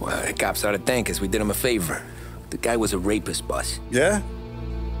 Well, the cops ought to thank us. We did him a favor. The guy was a rapist, boss. Yeah?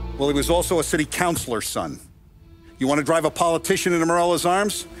 Well, he was also a city councilor's son. You want to drive a politician into Morella's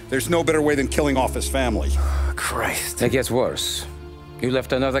arms? There's no better way than killing off his family. Christ. It gets worse. You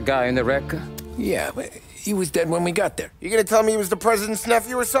left another guy in the wreck? Yeah, but he was dead when we got there. You gonna tell me he was the president's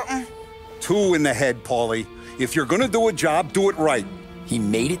nephew or something? 2 in the head, Paulie. If you're gonna do a job, do it right. He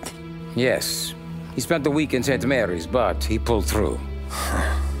made it? Yes. He spent the week in St. Mary's, but he pulled through.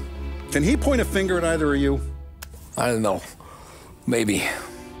 Can he point a finger at either of you? I don't know. Maybe.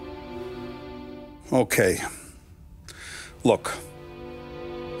 Okay. Look.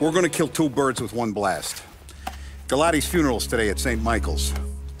 We're gonna kill 2 birds with 1 blast. Galati's funeral's today at St. Michael's.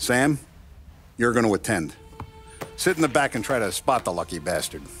 Sam, you're gonna attend. Sit in the back and try to spot the lucky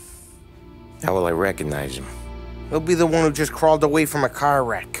bastard. How will I recognize him? He'll be the one who just crawled away from a car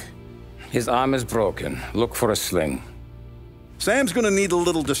wreck. His arm is broken. Look for a sling. Sam's gonna need a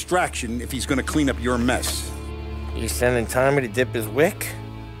little distraction if he's gonna clean up your mess. You sending Tommy to dip his wick?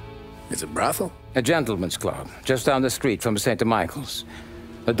 It's a brothel? A gentleman's club, just down the street from St. Michael's.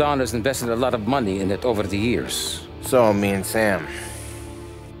 The Don has invested a lot of money in it over the years. So, me and Sam.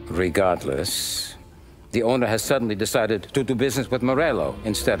 Regardless, the owner has suddenly decided to do business with Morello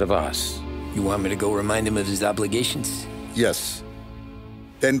instead of us. You want me to go remind him of his obligations? Yes.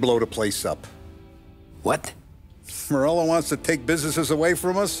 Then blow the place up. What? Morello wants to take businesses away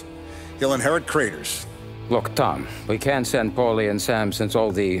from us? He'll inherit craters. Look, Tom, we can't send Paulie and Sam since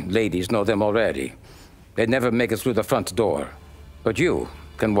all the ladies know them already. They'd never make it through the front door. But you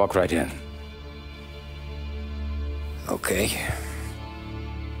can walk right in. Okay.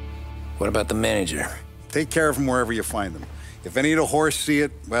 What about the manager? Take care of him wherever you find him. If any of the whores see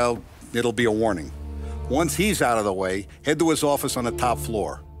it, well, it'll be a warning. Once he's out of the way, head to his office on the top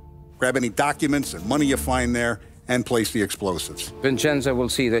floor. Grab any documents and money you find there, and place the explosives. Vincenzo will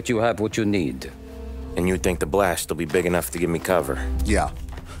see that you have what you need. And you think the blast will be big enough to give me cover? Yeah.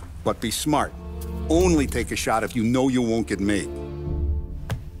 But be smart. Only take a shot if you know you won't get made.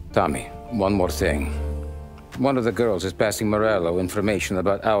 Tommy, one more thing. One of the girls is passing Morello information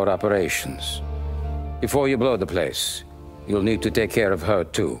about our operations. Before you blow the place, you'll need to take care of her,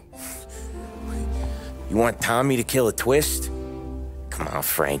 too. You want Tommy to kill a twist? Come on,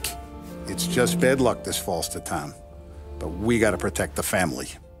 Frank. It's just bad luck this falls to Tom. But we gotta protect the family.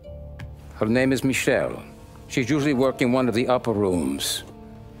 Her name is Michelle. She's usually working one of the upper rooms.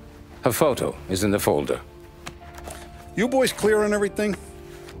 Her photo is in the folder. You boys clear on everything?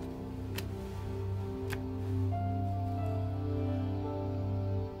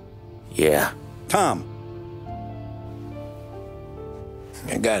 Yeah. Tom.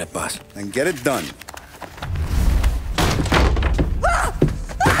 I got it, boss. Then get it done.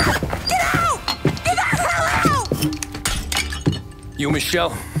 You, Michelle?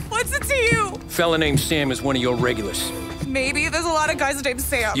 What's it to you? Fella named Sam is one of your regulars. Maybe there's a lot of guys named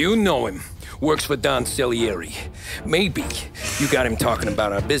Sam. You know him. Works for Don Salieri. Maybe you got him talking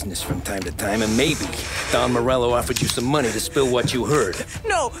about our business from time to time, and maybe Don Morello offered you some money to spill what you heard.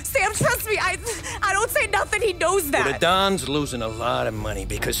 No, Sam, trust me. I don't say nothing. He knows that. Well, the Don's losing a lot of money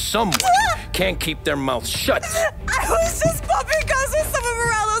because someone can't keep their mouth shut. I was just bumping guns with some of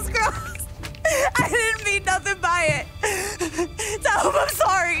Morello's girls. I didn't mean nothing by it. Tell him I'm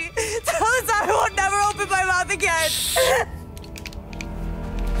sorry. Tell him I won't never open my mouth again.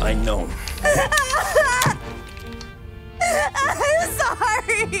 I know. I'm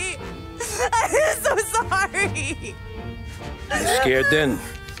sorry. I'm so sorry. You scared then?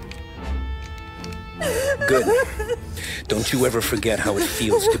 Good. Don't you ever forget how it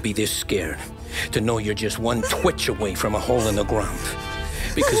feels to be this scared. To know you're just one twitch away from a hole in the ground.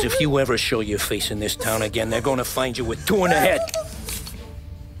 Because if you ever show your face in this town again, they're gonna find you with two in the head.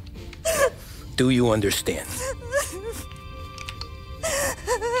 Do you understand?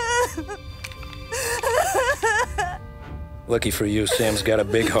 Lucky for you, Sam's got a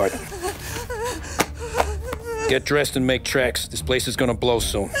big heart. Get dressed and make tracks. This place is gonna blow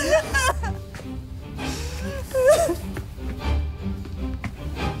soon.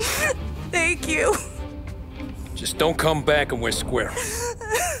 Thank you. Just don't come back and we're square.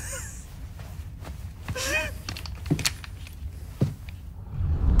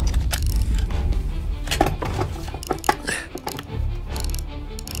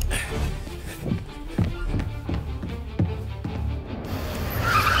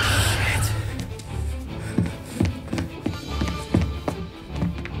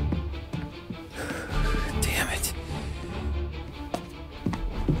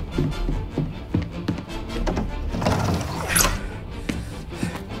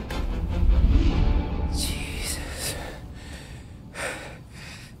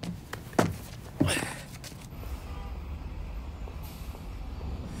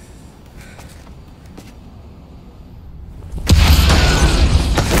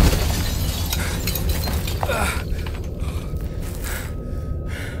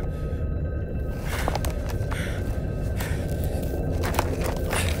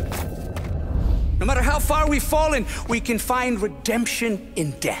 No matter how far we've fallen, we can find redemption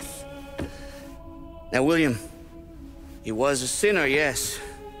in death. Now, William, he was a sinner, yes.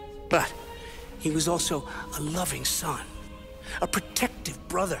 But he was also a loving son, a protective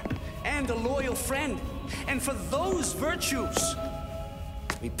brother, and a loyal friend. And for those virtues,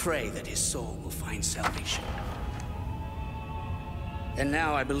 we pray that his soul will find salvation. And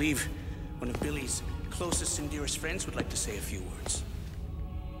now I believe one of Billy's closest and dearest friends would like to say a few words.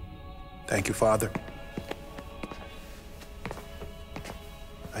 Thank you, Father.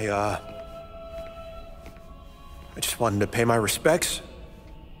 I just wanted to pay my respects.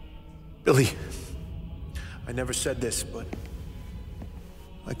 Billy, I never said this, but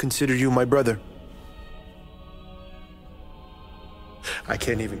I consider you my brother. I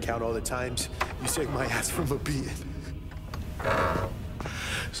can't even count all the times you saved my ass from a beating.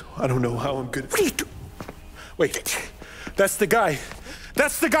 So I don't know how I'm gonna... What are you doing? Wait, that's the guy.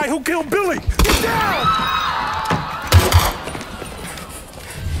 That's the guy who killed Billy! Get down!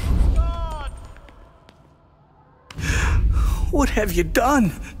 What have you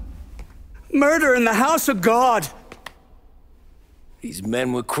done? Murder in the house of God! These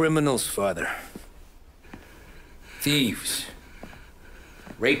men were criminals, Father. Thieves.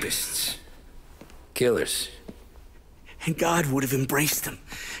 Rapists. Killers. And God would have embraced them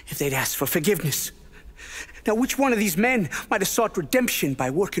if they'd asked for forgiveness. Now, which one of these men might have sought redemption by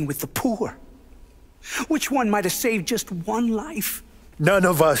working with the poor? Which one might have saved just one life? None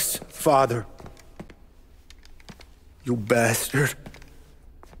of us, Father. You bastard.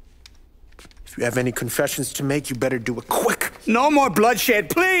 If you have any confessions to make, you better do it quick. No more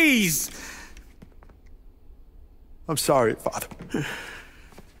bloodshed, please! I'm sorry, Father.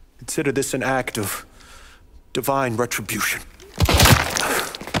 Consider this an act of divine retribution.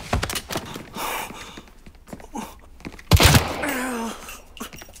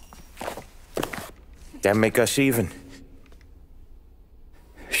 That make us even?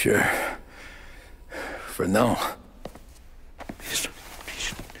 Sure. For now.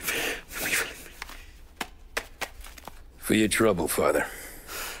 For your trouble, Father.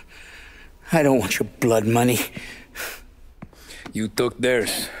 I don't want your blood money. You took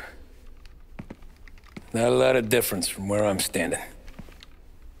theirs. Not a lot of difference from where I'm standing.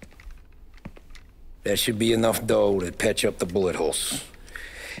 That should be enough dough to patch up the bullet holes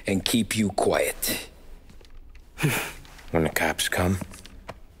and keep you quiet. When the cops come,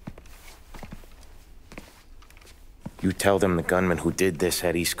 you tell them the gunman who did this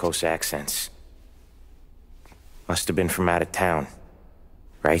had East Coast accents. Must have been from out of town,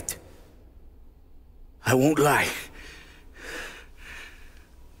 right? I won't lie.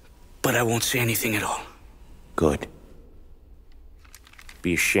 But I won't say anything at all. Good.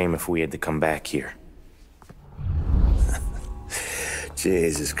 Be a shame if we had to come back here.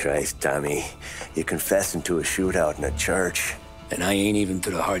 Jesus Christ, Tommy. You're confessing to a shootout in a church. And I ain't even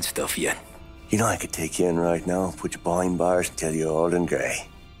to the hard stuff yet. You know I could take you in right now, put you behind bars until you're old and gray.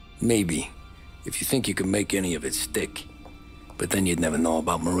 Maybe, if you think you can make any of it stick. But then you'd never know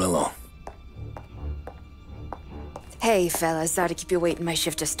about Morello. Hey, fellas, sorry to keep you waiting. My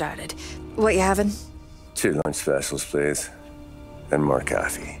shift just started. What you having? 2 lunch specials, please. And more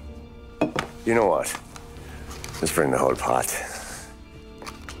coffee. You know what? Let's bring the whole pot.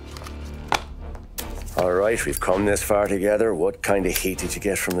 All right, we've come this far together. What kind of heat did you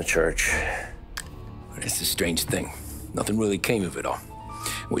get from the church? It's a strange thing. Nothing really came of it all.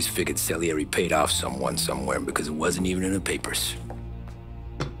 Always figured Salieri paid off someone somewhere because it wasn't even in the papers.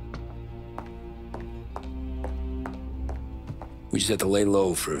 We just had to lay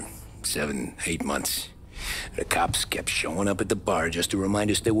low for 7, 8 months. The cops kept showing up at the bar just to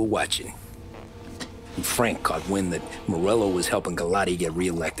remind us they were watching. And Frank caught wind that Morello was helping Galati get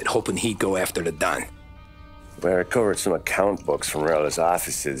reelected, hoping he'd go after the Don. Well, I recovered some account books from Morello's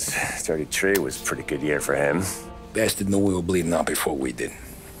offices. 33 was a pretty good year for him. Bastard knew we were bleeding out before we did.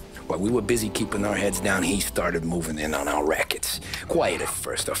 While we were busy keeping our heads down, he started moving in on our rackets. Quiet at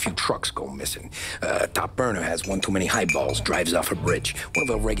first, a few trucks go missing. Top burner has one too many highballs, drives off a bridge. One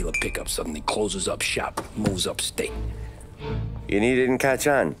of our regular pickups suddenly closes up shop, moves upstate. And he didn't catch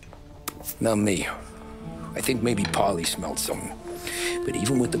on? Not me. I think maybe Paulie smelled something. But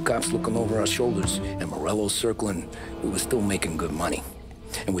even with the cops looking over our shoulders and Morello circling, we were still making good money.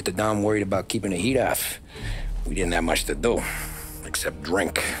 And with the Don worried about keeping the heat off, we didn't have much to do. Except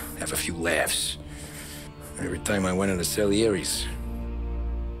drink, have a few laughs. Every time I went into Salieri's,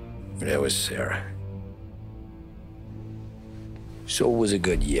 there was Sarah. So it was a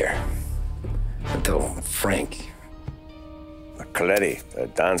good year. Until Frank. Coletti,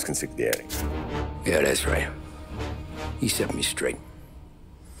 Don's consigliere. Yeah, that's right. He set me straight.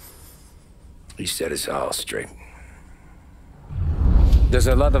 He set us all straight. There's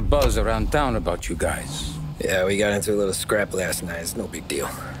a lot of buzz around town about you guys. Yeah, we got into a little scrap last night. It's no big deal.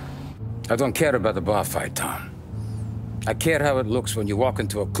 I don't care about the bar fight, Tom. I care how it looks when you walk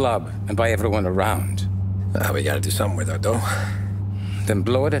into a club and buy everyone around. We gotta do something with our dough. Then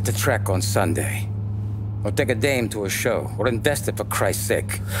blow it at the track on Sunday. Or take a dame to a show. Or invest it, for Christ's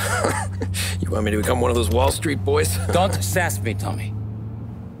sake. You want me to become one of those Wall Street boys? Don't sass me, Tommy.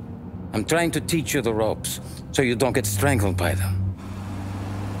 I'm trying to teach you the ropes, so you don't get strangled by them.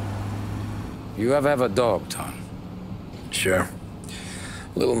 You ever have a dog, Tom? Sure.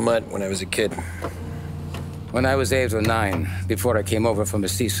 Little mutt when I was a kid. When I was 8 or 9, before I came over from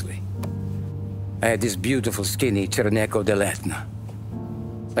Sicily, I had this beautiful, skinny Cerneco dell'Etna.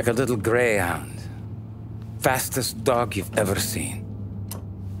 Like a little greyhound. Fastest dog you've ever seen.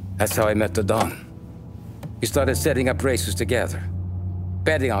 That's how I met the Don. We started setting up races together,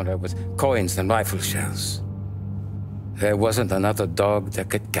 betting on her with coins and rifle shells. There wasn't another dog that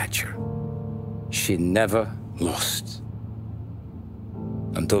could catch her. She never lost.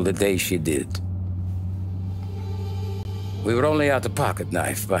 Until the day she did. We were only out a pocket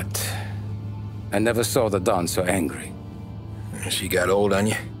knife, but I never saw the Don so angry. She got old on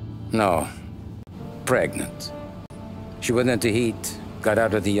you? No. Pregnant. She went into heat, got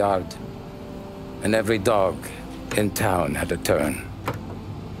out of the yard, and every dog in town had a turn.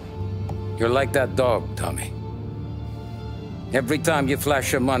 You're like that dog, Tommy. Every time you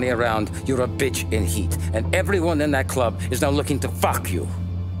flash your money around, you're a bitch in heat, and everyone in that club is now looking to fuck you.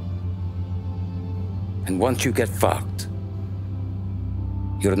 And once you get fucked,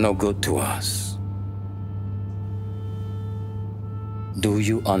 you're no good to us. Do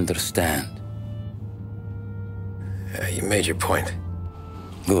you understand? You made your point.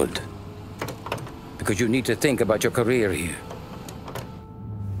 Good. Because you need to think about your career here.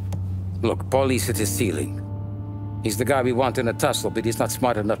 Look, Paulie's hit his ceiling. He's the guy we want in a tussle, but he's not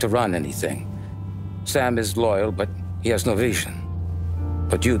smart enough to run anything. Sam is loyal, but he has no vision.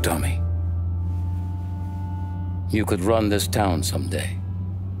 But you, Tommy, you could run this town someday.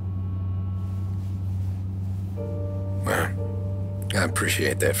 Well, I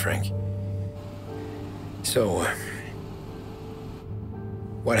appreciate that, Frank. So,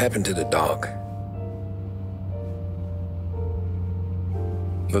 what happened to the dog?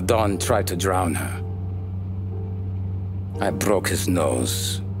 The Don tried to drown her. I broke his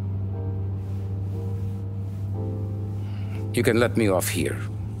nose. You can let me off here.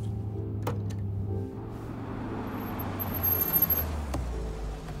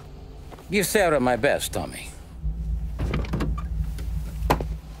 Give Sarah my best, Tommy.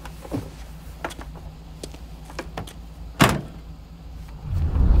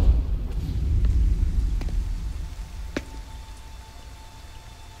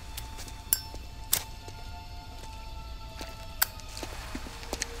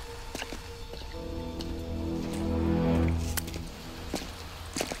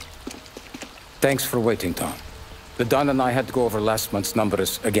 Thanks for waiting, Tom. The Don and I had to go over last month's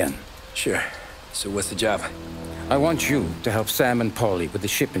numbers again. Sure. So what's the job? I want you to help Sam and Paulie with the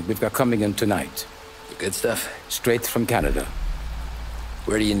shipment we've got coming in tonight. The good stuff? Straight from Canada.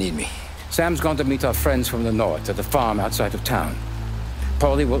 Where do you need me? Sam's going to meet our friends from the north at the farm outside of town.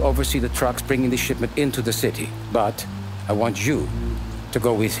 Paulie will oversee the trucks bringing the shipment into the city, but I want you to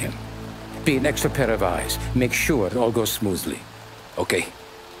go with him. Be an extra pair of eyes. Make sure it all goes smoothly. Okay.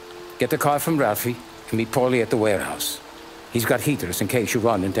 Get the car from Ralphie and meet Paulie at the warehouse. He's got heaters in case you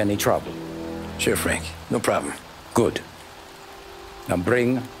run into any trouble. Sure, Frank. No problem. Good. Now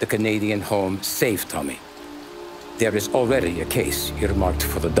bring the Canadian home safe, Tommy. There is already a case earmarked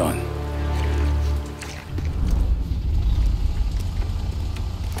for the Don.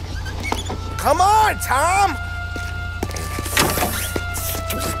 Come on, Tom!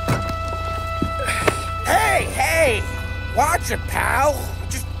 Hey! Watch it, pal!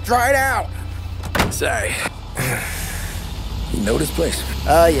 Just dry it out. Sorry. You know this place?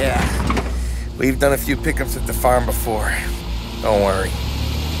 Oh, yeah. We've done a few pickups at the farm before. Don't worry.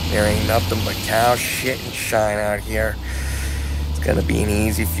 There ain't nothing but cow shit and shine out here. It's gonna be an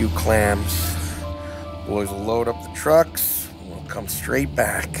easy few clams. Boys will load up the trucks, and we'll come straight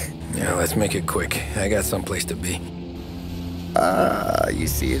back. Yeah, let's make it quick. I got someplace to be. You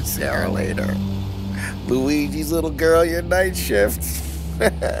see it, Sarah, later. Luigi's little girl, your night shift.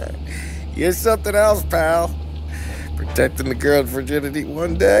 You're something else, pal. Protecting the girl's virginity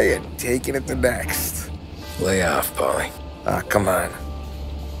one day and taking it the next. Lay off, Paulie. Ah, come on.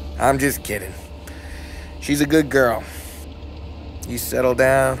 I'm just kidding. She's a good girl. You settle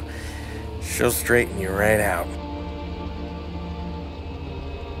down, she'll straighten you right out.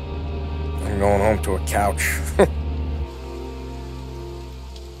 I'm going home to a couch.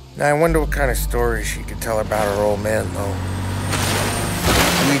 Now, I wonder what kind of stories she could tell about her old man, though.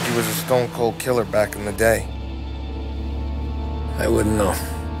 Luigi was a stone-cold killer back in the day. I wouldn't know.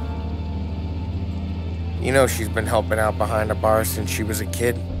 You know she's been helping out behind the bar since she was a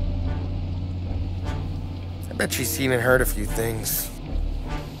kid. I bet she's seen and heard a few things.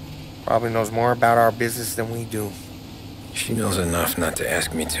 Probably knows more about our business than we do. She knows enough not to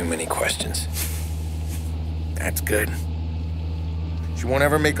ask me too many questions. That's good. She won't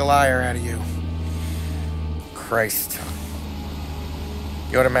ever make a liar out of you. Christ.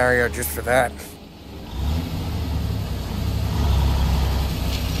 You ought to marry her just for that.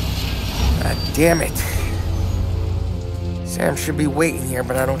 God damn it. Sam should be waiting here,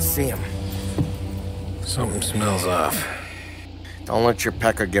 but I don't see him. Something smells off. Don't let your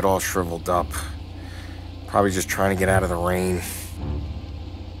pecker get all shriveled up. Probably just trying to get out of the rain.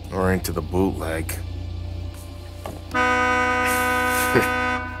 Or into the bootleg.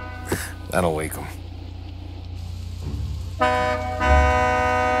 That'll wake him.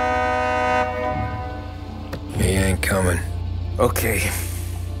 He ain't coming. Okay.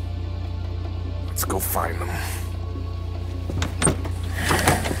 Let's go find them.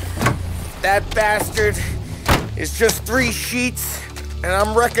 That bastard is just 3 sheets, and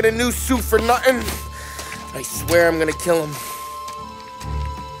I'm wrecking a new suit for nothing. I swear I'm gonna kill him.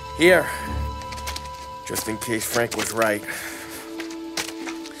 Here. Just in case Frank was right.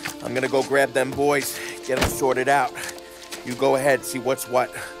 I'm gonna go grab them boys, get them sorted out. You go ahead, see what's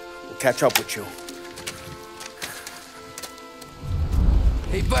what. We'll catch up with you.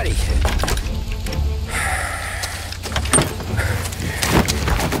 Hey, buddy.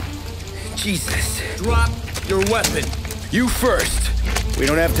 Jesus. Drop your weapon. You first. We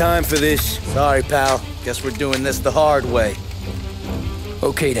don't have time for this. Sorry, pal. Guess we're doing this the hard way.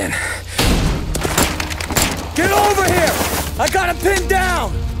 Okay, then. Get over here! I got him pinned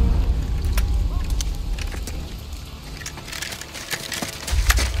down!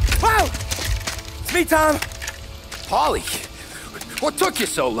 Wow! It's me, Tom. Paulie, what took you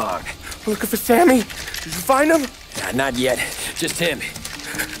so long? Looking for Sammy. Did you find him? Nah, not yet. Just him.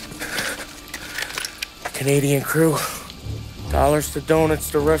 Canadian crew. Dollars to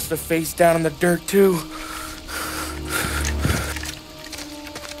donuts, the rest of the face down in the dirt, too.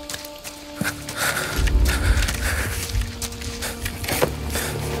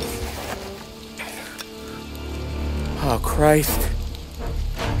 Oh, Christ.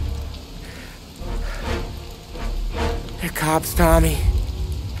 They're cops, Tommy.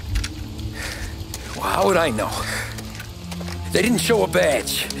 How would I know? They didn't show a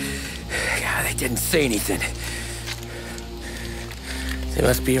badge. God, they didn't say anything. They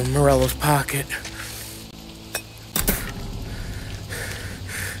must be in Morello's pocket.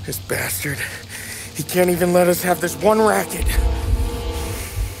 This bastard. He can't even let us have this one racket.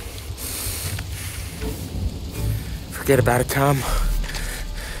 Forget about it, Tom.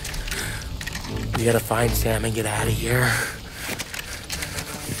 We gotta find Sam and get out of here.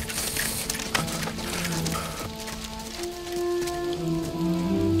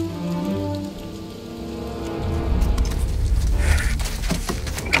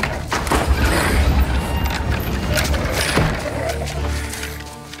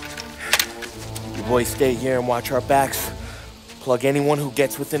 You boys stay here and watch our backs. Plug anyone who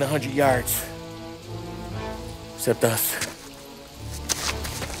gets within 100 yards. Except us.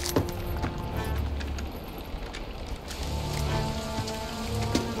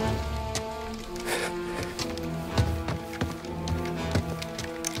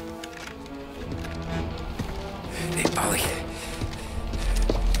 Hey, Polly.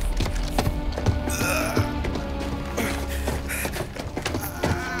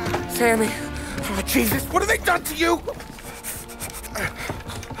 Sammy. Oh, Jesus, what have they done to you?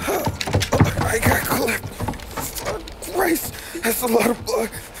 I got clipped. Oh, Christ, that's a lot of blood.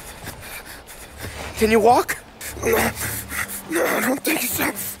 Can you walk? No, I don't think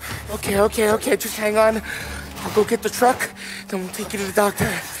so. Okay, just hang on. I'll go get the truck, then we'll take you to the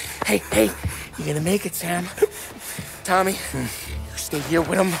doctor. Hey, you're gonna make it, Sam. Tommy, you stay here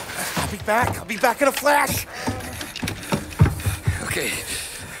with him. I'll be back in a flash. Okay.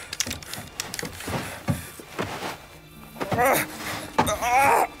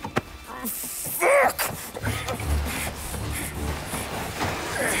 Fuck!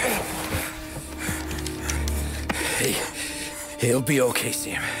 Hey, it'll be okay,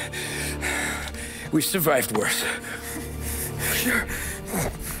 Sam. We've survived worse.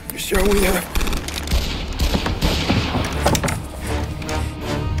 Sure we have.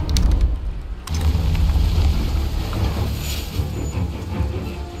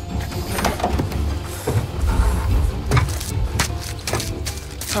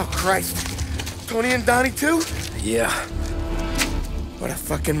 Oh, Christ. Tony and Donnie, too? Yeah. What a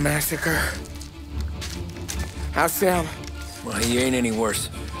fucking massacre. How's Sam? Well, he ain't any worse.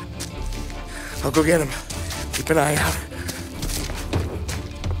 I'll go get him. Keep an eye out.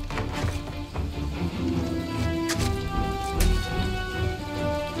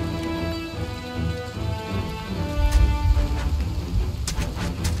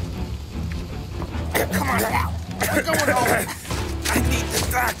 Come on now. We're going home. I need the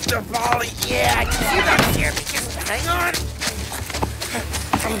doctor, Polly. Yeah, I can see that here. Just hang on.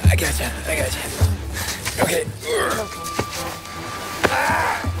 I gotcha. Okay.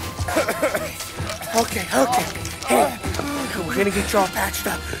 Okay. Hey, we're gonna get you all patched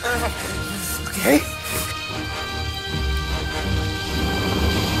up. Okay?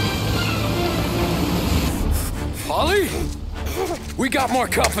 Polly? We got more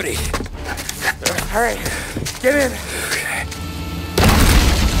company. All right, get in. Okay.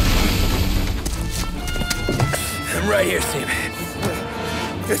 I'm right here, Sam.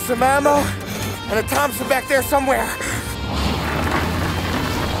 There's some ammo and a Thompson back there somewhere.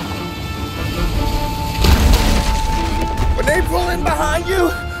 When they pull in behind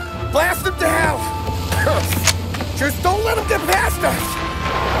you, blast them to hell. Just don't let them get past us.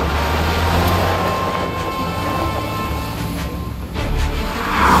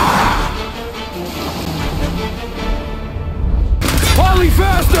 Polly,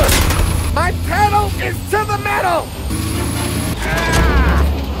 faster! My pedal is to the metal!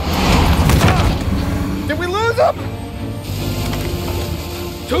 Did we lose them?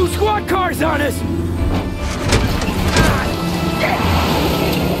 2 squad cars on us!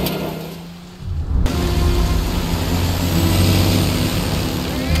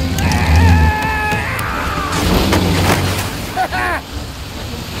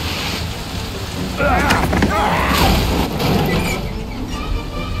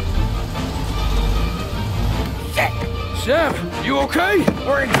 Sam, you okay?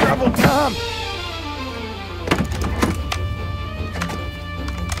 We're in trouble, Tom.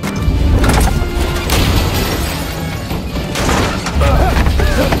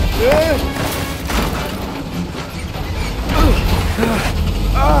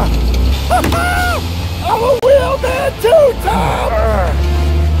 I'm a wheelman too, Tom!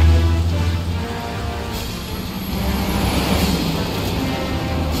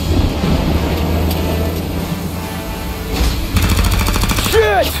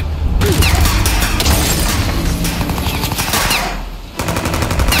 Shit!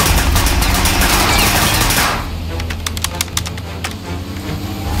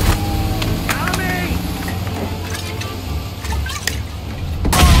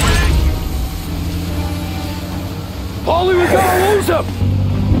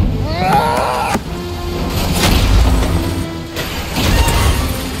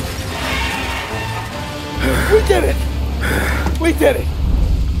 We did it! We did it!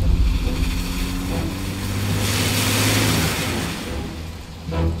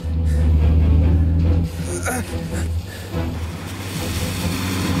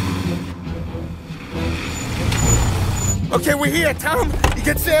 Okay, we're here, Tom. You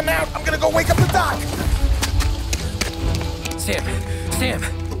get Sam out. I'm gonna go wake up the doc. Sam!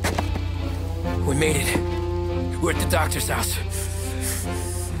 We made it. We're at the doctor's house.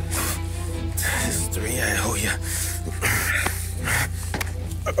 This is 3, I owe you.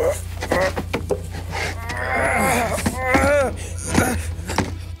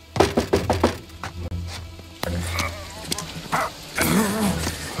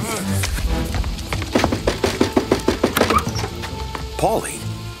 Paulie,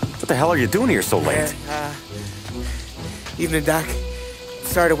 what the hell are you doing here so late? Evening, Doc.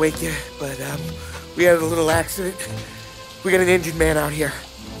 Sorry to wake you, but we had a little accident. We got an injured man out here.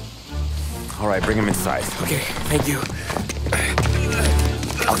 All right, bring him inside. Okay, thank you.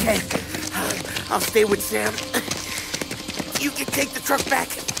 Okay, I'll stay with Sam. You can take the truck back.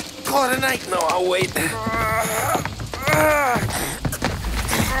 Call it a night. No, I'll wait.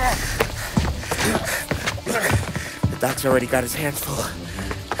 The doc's already got his hands full.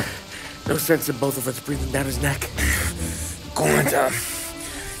 No sense in both of us breathing down his neck. Go on, Tom.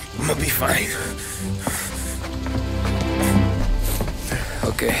 I'm gonna be fine.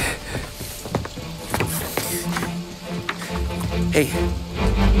 Okay. Hey,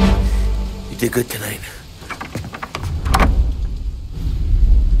 you did good tonight.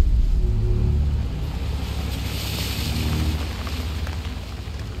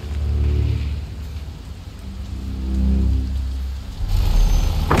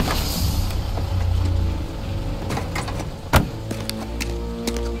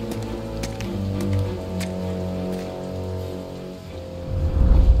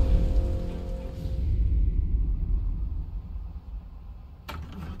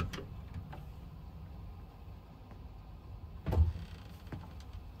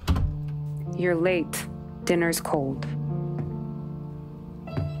 You're late. Dinner's cold.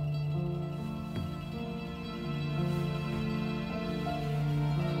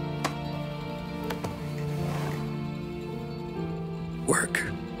 Work.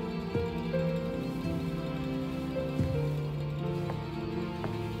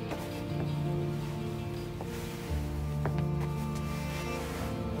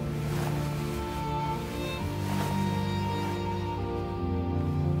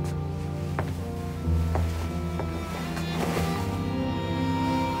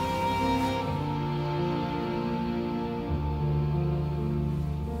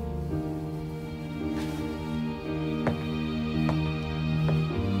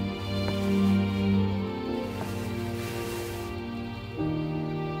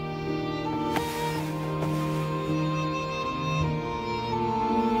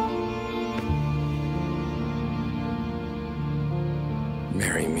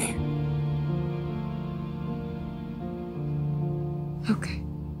 Marry me. Okay.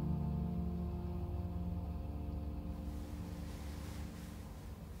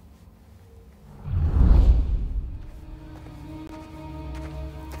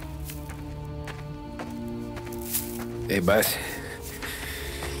 Hey, boss.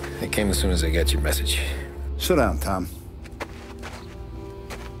 I came as soon as I got your message. Sit down, Tom.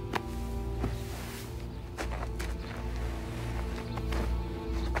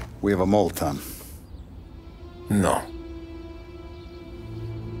 We have a mole, Tom. No.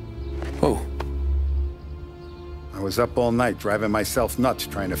 Who? I was up all night driving myself nuts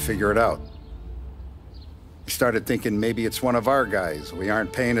trying to figure it out. I started thinking maybe it's one of our guys. We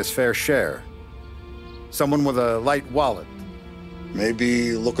aren't paying his fair share. Someone with a light wallet.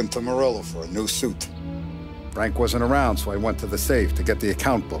 Maybe looking to Morello for a new suit. Frank wasn't around, so I went to the safe to get the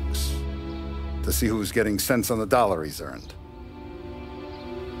account books. To see who's getting cents on the dollar he's earned.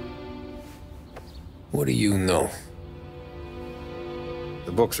 What do you know?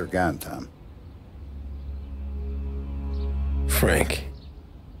 The books are gone, Tom. Frank.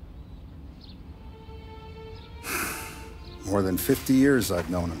 More than 50 years I've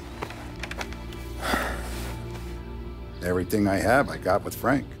known him. Everything I have, I got with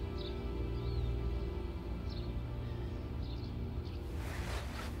Frank.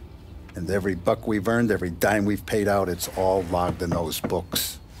 And every buck we've earned, every dime we've paid out, it's all logged in those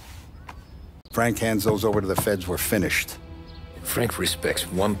books. Frank hands those over to the feds, we're finished. Frank respects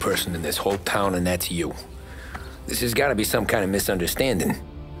one person in this whole town, and that's you. This has got to be some kind of misunderstanding.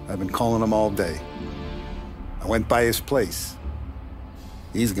 I've been calling him all day. I went by his place.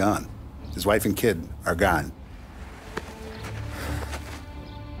 He's gone. His wife and kid are gone.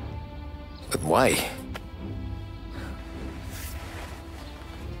 But why?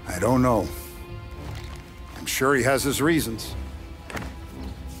 don't know. I'm sure he has his reasons.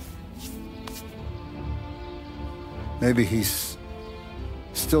 Maybe he's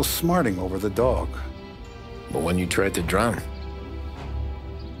still smarting over the dog. The one you tried to drown?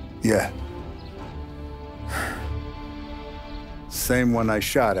 Yeah. Same one I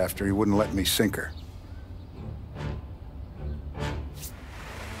shot after he wouldn't let me sink her.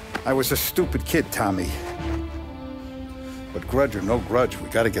 I was a stupid kid, Tommy. But grudge or no grudge, we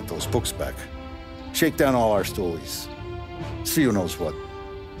gotta get those books back. Shake down all our stoolies. See who knows what.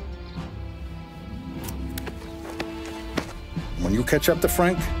 When you catch up to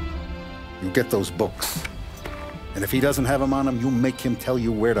Frank, you get those books. And if he doesn't have them on him, you make him tell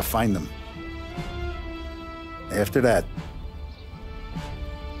you where to find them. After that,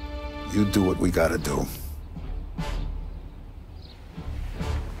 you do what we gotta do.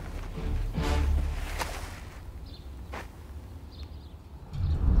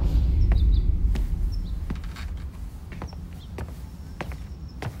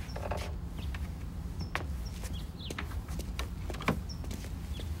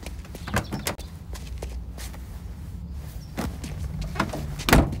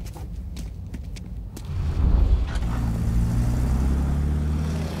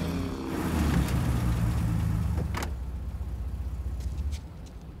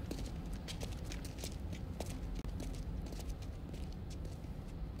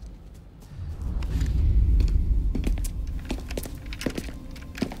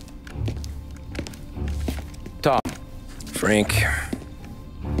 Tom. Frank.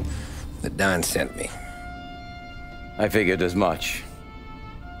 The Don sent me. I figured as much.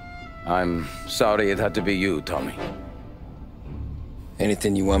 I'm sorry it had to be you, Tommy.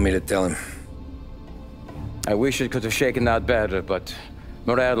 Anything you want me to tell him? I wish it could have shaken out better, but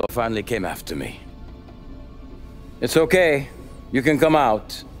Morello finally came after me. It's okay. You can come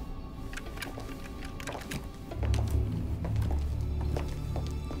out.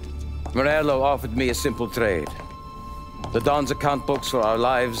 Morello offered me a simple trade. The Don's account books for our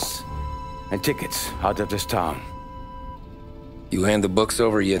lives and tickets out of this town. You hand the books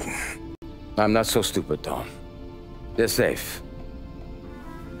over yet? I'm not so stupid, Tom. They're safe.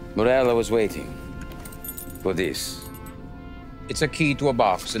 Morello was waiting for this. It's a key to a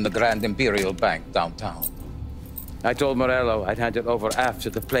box in the Grand Imperial Bank downtown. I told Morello I'd hand it over after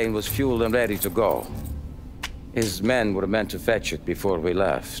the plane was fueled and ready to go. His men were meant to fetch it before we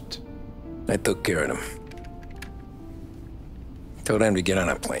left. I took care of them. Told them to get on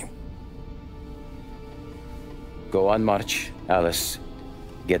a plane. Go on, March. Alice,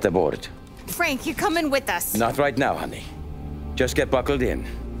 get aboard. Frank, you're coming with us. Not right now, honey. Just get buckled in.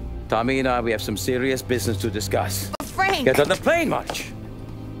 Tommy and I, we have some serious business to discuss. Frank! Get on the plane, March!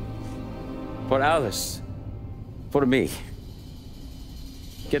 For Alice. For me.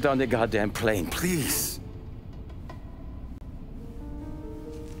 Get on the goddamn plane, please.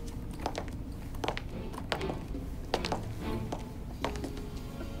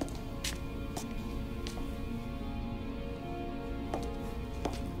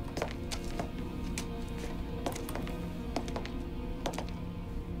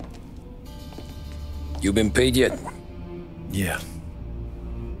 You been paid yet? Yeah.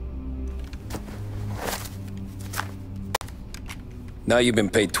 Now you've been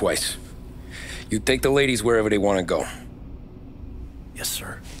paid twice. You take the ladies wherever they want to go. Yes,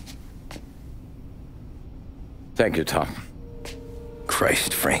 sir. Thank you, Tom.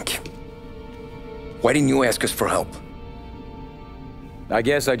 Christ, Frank. Why didn't you ask us for help? I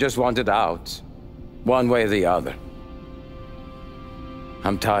guess I just wanted out. One way or the other.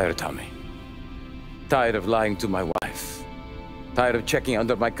 I'm tired, Tommy. Tired of lying to my wife. Tired of checking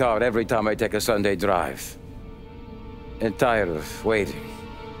under my car every time I take a Sunday drive. And tired of waiting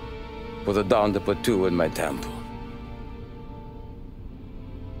for the Dawn to put two in my temple.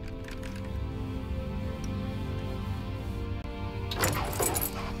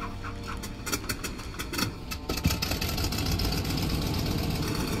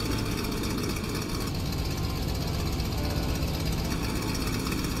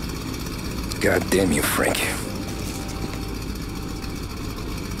 God damn you, Frank.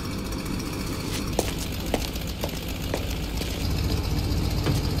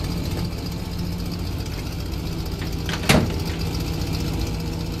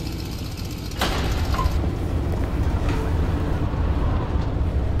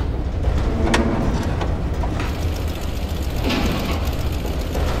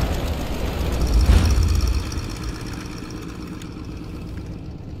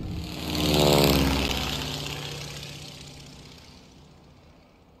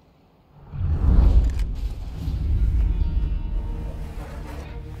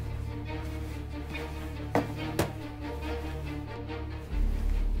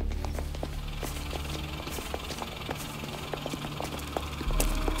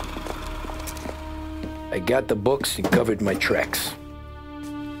 I got the books and covered my tracks.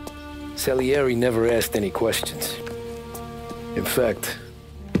 Salieri never asked any questions. In fact,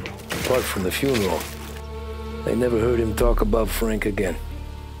 apart from the funeral, I never heard him talk about Frank again.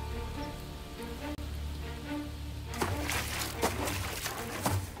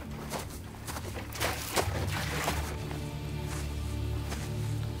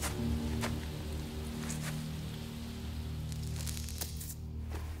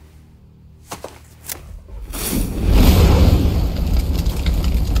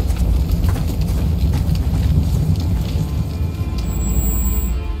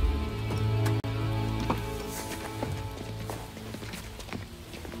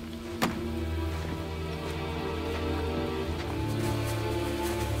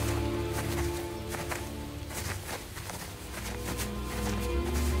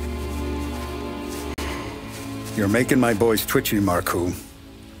 You're making my boys twitchy, Marcoux.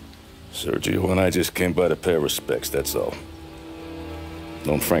 Sergio and I just came by to pay respects, that's all.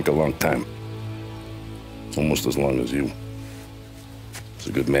 Known Frank a long time. Almost as long as you. He's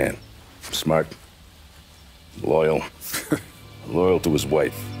a good man. Smart. Loyal. Loyal to his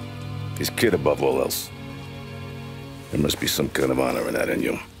wife. His kid above all else. There must be some kind of honor in that in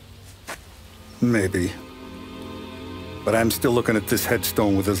you. Maybe. But I'm still looking at this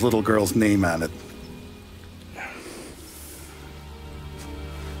headstone with his little girl's name on it.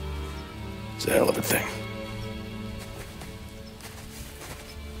 It's a hell of a thing.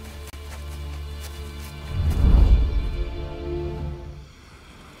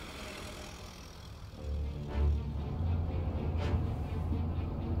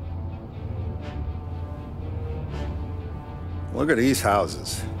 Look at these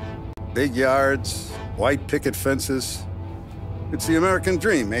houses. Big yards, white picket fences. It's the American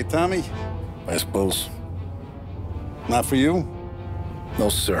dream, eh, Tommy? I suppose. Not for you? No,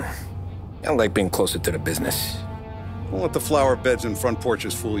 sir. I like being closer to the business. Don't let the flower beds and front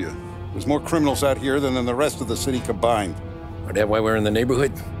porches fool you. There's more criminals out here than in the rest of the city combined. Is that why we're in the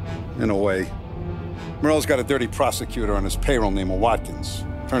neighborhood? In a way. Morell's got a dirty prosecutor on his payroll named Watkins.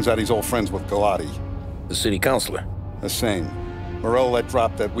 Turns out he's old friends with Galati. The city councilor? The same. Morell let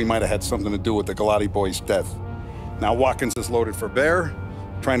drop that we might have had something to do with the Galati boy's death. Now Watkins is loaded for bear,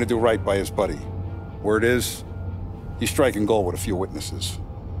 trying to do right by his buddy. Word is, he's striking gold with a few witnesses.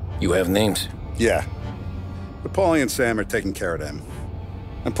 You have names? Yeah. But Paulie and Sam are taking care of them.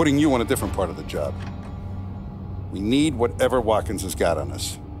 I'm putting you on a different part of the job. We need whatever Watkins has got on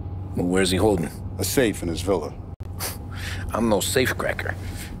us. Well, where's he holding? A safe in his villa. I'm no safecracker.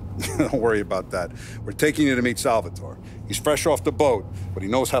 Don't worry about that. We're taking you to meet Salvatore. He's fresh off the boat, but he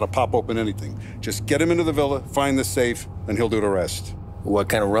knows how to pop open anything. Just get him into the villa, find the safe, and he'll do the rest. What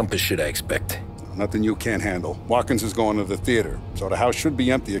kind of rumpus should I expect? Nothing you can't handle. Watkins is going to the theater, so the house should be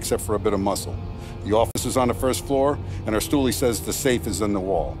empty except for a bit of muscle. The office is on the first floor, and our stoolie says the safe is in the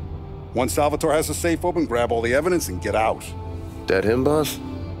wall. Once Salvatore has the safe open, grab all the evidence and get out. That him, boss?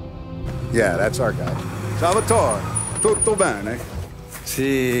 Yeah, that's our guy. Salvatore, tutto bene?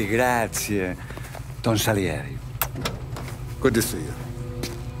 Sì, grazie, Don Salieri. Good to see you.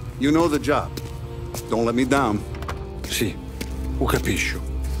 You know the job. Don't let me down. Sì, ho capisco.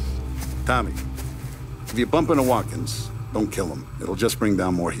 Tommy, if you bump into Watkins, don't kill him. It'll just bring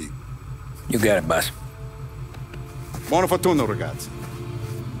down more heat. You got it, boss. Buona fortuna, ragazzi.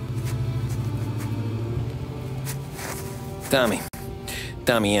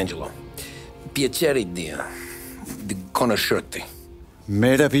 Tommy Angelo. Piacere di conoscerti.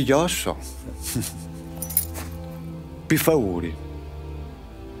 Meraviglioso. Per favore.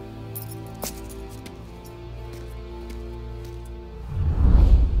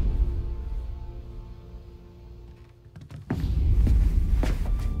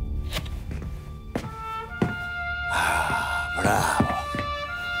 Bravo.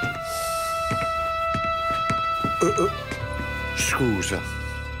 Scusa.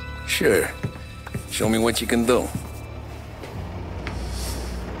 Sure. Show me what you can do.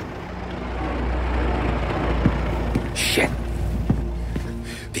 Shit.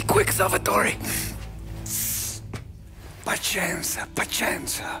 Be quick, Salvatore. Pazienza,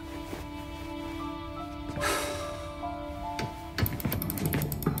 pazienza.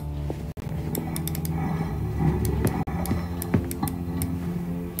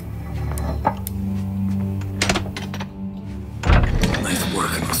 Nice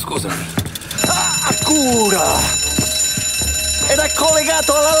work, scusami. Cura! Ed è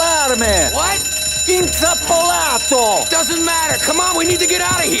collegato all'allarme! What? Intrappolato! Doesn't matter. Come on, we need to get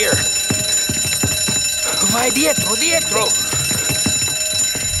out of here. Vai dietro, dietro.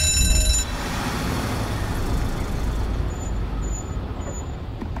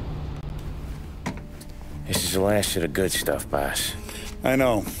 is the last of the good stuff, boss. I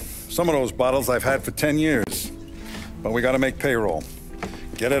know. Some of those bottles I've had for 10 years. But we gotta make payroll.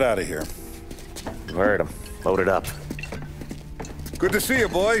 Get it out of here. You heard him. Load it up. Good to see you,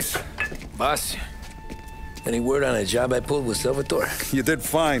 boys. Boss, any word on a job I pulled with Salvatore? You did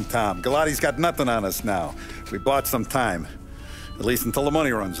fine, Tom. Galati's got nothing on us now. We bought some time. At least until the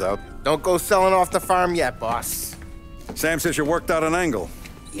money runs out. Don't go selling off the farm yet, boss. Sam says you worked out an angle.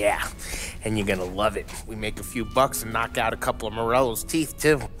 Yeah, and you're gonna love it. We make a few bucks and knock out a couple of Morello's teeth,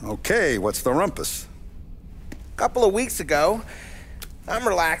 too. Okay, what's the rumpus? A couple of weeks ago, I'm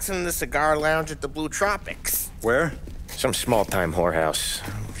relaxing in the cigar lounge at the Blue Tropics. Where? Some small-time whorehouse.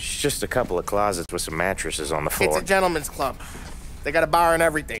 It's just a couple of closets with some mattresses on the floor. It's a gentleman's club. They got a bar and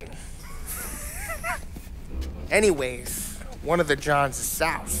everything. Anyways, one of the Johns is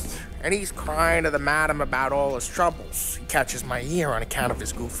soused, and he's crying to the madam about all his troubles. He catches my ear on account of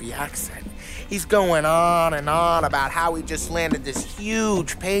his goofy accent. He's going on and on about how he just landed this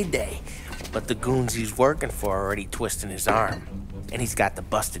huge payday, but the goons he's working for are already twisting his arm, and he's got the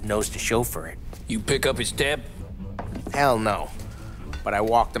busted nose to show for it. You pick up his tab? Hell no. But I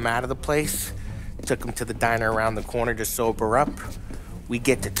walked him out of the place, took him to the diner around the corner to sober up. We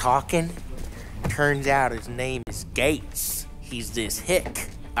get to talking. Turns out his name is Gates. He's this hick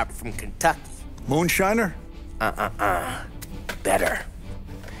up from Kentucky. Moonshiner? Better.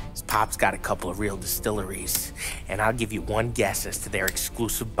 His pop's got a couple of real distilleries, and I'll give you one guess as to their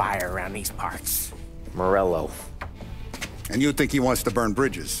exclusive buyer around these parts. Morello. And you think he wants to burn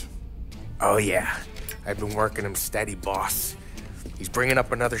bridges? Oh yeah. I've been working him steady, boss. He's bringing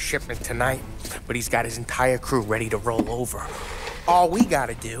up another shipment tonight, but he's got his entire crew ready to roll over. All we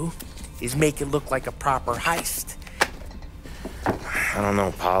gotta do is make it look like a proper heist. I don't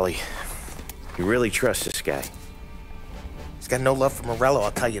know, Polly. You really trust this guy? He's got no love for Morello,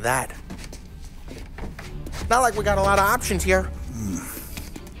 I'll tell you that. Not like we got a lot of options here.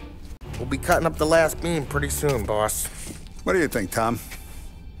 We'll be cutting up the last beam pretty soon, boss. What do you think, Tom?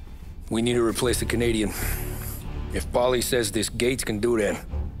 We need to replace the Canadian. If Polly says this Gates can do that,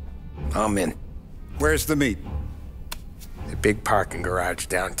 I'm in. Where's the meet? The big parking garage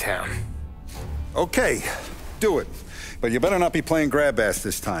downtown. Okay, do it. But you better not be playing grab ass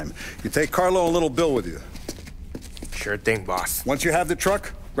this time. You take Carlo and Little Bill with you. Sure thing, boss. Once you have the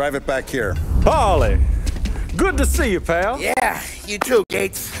truck, drive it back here. Polly, good to see you, pal. Yeah, you too,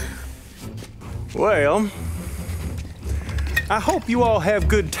 Gates. Well, I hope you all have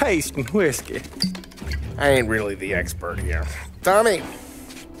good taste in whiskey. I ain't really the expert here. Tommy.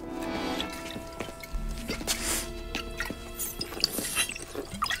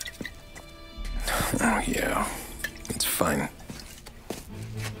 Oh, yeah. It's fine.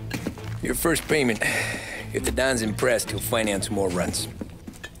 Your first payment. If the Don's impressed, he'll finance more runs.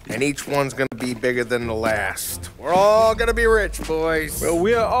 And each one's gonna be bigger than the last. We're all gonna be rich, boys. Well,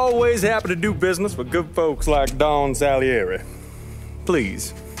 we are always happy to do business with good folks like Don Salieri.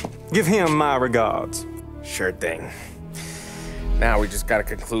 Please, give him my regards. Sure thing. Now we just gotta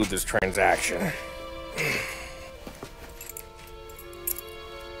conclude this transaction.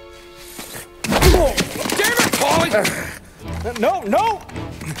 Oh, damn it, Polly! No!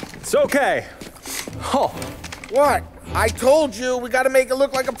 It's okay. Oh. What? I told you we gotta make it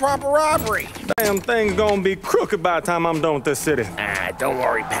look like a proper robbery. Damn thing's gonna be crooked by the time I'm done with this city. Ah, don't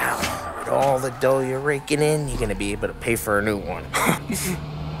worry, pal. With all the dough you're raking in, you're gonna be able to pay for a new one.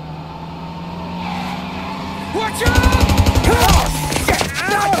 Watch out! Oh, shit!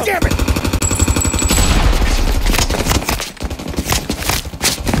 God damn it!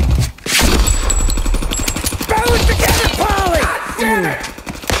 Balance together, Polly! Damn it!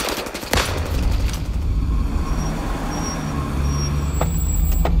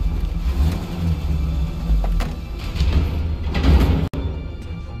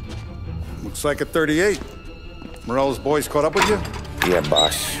 Looks like a 38. Morello's boys caught up with you? Yeah,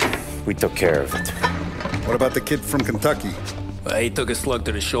 boss. We took care of it. What about the kid from Kentucky? He took a slug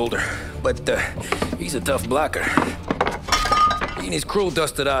to the shoulder, but he's a tough blocker. He and his crew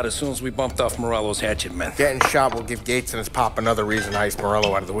dusted out as soon as we bumped off Morello's hatchet men. Getting shot will give Gates and his pop another reason to ice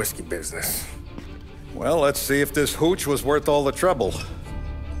Morello out of the whiskey business. Well, let's see if this hooch was worth all the trouble.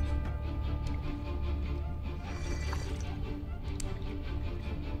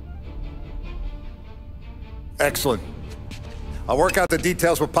 Excellent. I'll work out the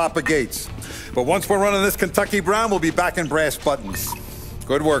details with Papa Gates. But once we're running this Kentucky Brown, we'll be back in brass buttons.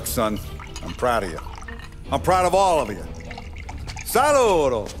 Good work, son. I'm proud of you. I'm proud of all of you.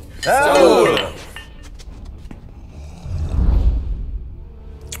 Saludo! Saludo!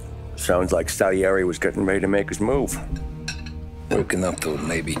 Sounds like Salieri was getting ready to make his move. Working up to it,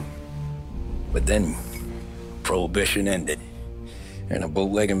 maybe. But then, Prohibition ended, and the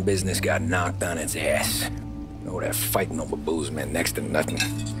bootlegging business got knocked on its ass. That fighting over booze meant next to nothing.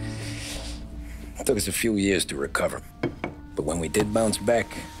 It took us a few years to recover, but when we did bounce back,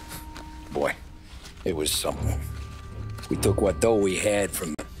 boy, it was something. We took what dough we had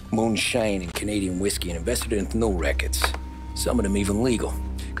from moonshine and Canadian whiskey and invested it into new rackets. Some of them even legal.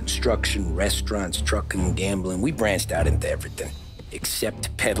 Construction, restaurants, trucking, gambling. We branched out into everything,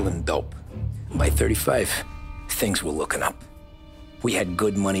 except peddling dope. By 35, things were looking up. We had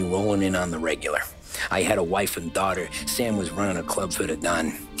good money rolling in on the regular. I had a wife and daughter. Sam was running a club for the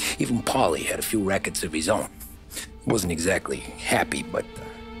Don. Even Paulie had a few rackets of his own. Wasn't exactly happy, but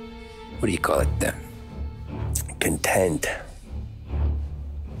what do you call it? Content.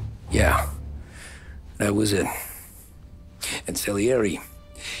 Yeah, that was it. And Salieri,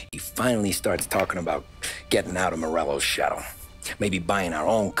 he finally starts talking about getting out of Morello's shadow. Maybe buying our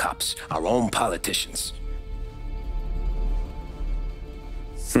own cops, our own politicians.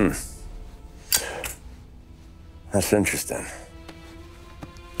 That's interesting.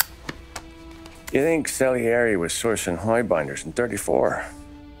 You think Salieri was sourcing highbinders in 34?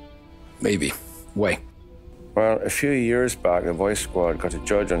 Maybe. Why? Well, a few years back, the Vice Squad got a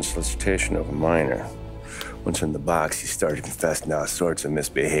judge on solicitation of a minor. Once in the box, he started confessing all sorts of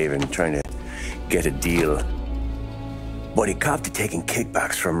misbehaving, trying to get a deal. But he copped to taking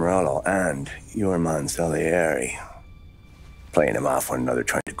kickbacks from Morello and your man Salieri. Playing him off one another,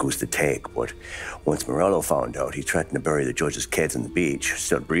 trying to goose the take. But once Morello found out, he threatened to bury the judge's kids on the beach.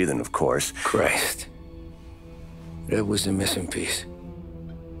 Still breathing, of course. Christ. That was the missing piece.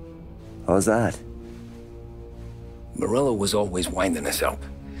 How's that? Morello was always winding us up.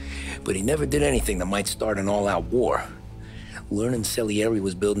 But he never did anything that might start an all-out war. Learning Salieri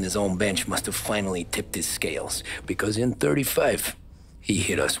was building his own bench must have finally tipped his scales. Because in 35, he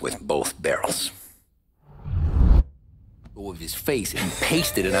hit us with both barrels. Of his face and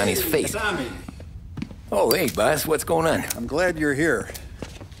pasted it on his face. Tommy. Oh, hey, boss, what's going on? I'm glad you're here.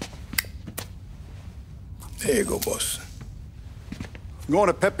 There you go, boss. I'm going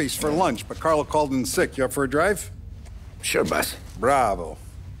to Pepe's for lunch, but Carlo called in sick. You up for a drive? Sure, boss. Bravo.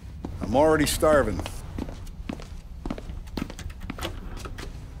 I'm already starving.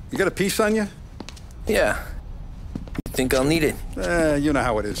 You got a piece on you? Yeah. You think I'll need it? You know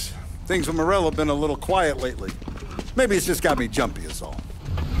how it is. Things with Morello have been a little quiet lately. Maybe it's just got me jumpy is all.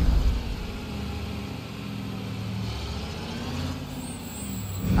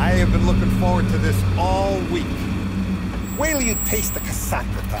 I have been looking forward to this all week. Wait till you taste the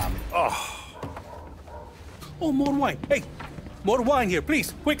casaca, Tommy. Oh, more wine. Hey, more wine here,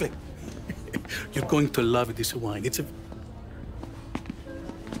 please, quickly. You're going to love this wine. It's a...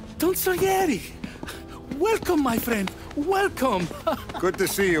 Don Salieri. Welcome, my friend. Welcome. Good to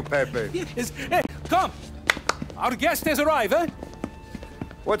see you, Pepe. Yes. Hey, come. Our guest has arrived, eh?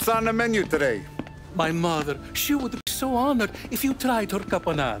 What's on the menu today? My mother. She would be so honored if you tried her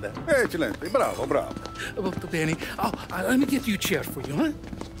caponata. Excelente. Bravo, bravo. Molto bene. Oh, let me get you a chair for you, huh?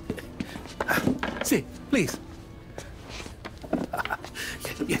 See, please.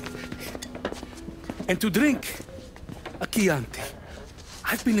 And to drink, a Chianti.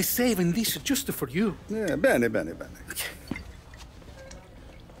 I've been saving this just for you. Yeah, bene, bene, bene.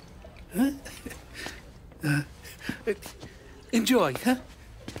 Huh? Enjoy, huh?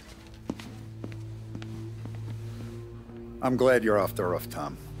 I'm glad you're off the roof,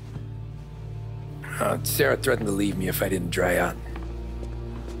 Tom. Sarah threatened to leave me if I didn't dry out.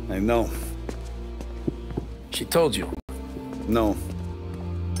 I know. She told you? No.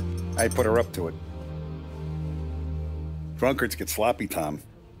 I put her up to it. Drunkards get sloppy, Tom.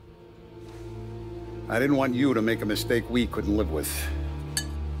 I didn't want you to make a mistake we couldn't live with.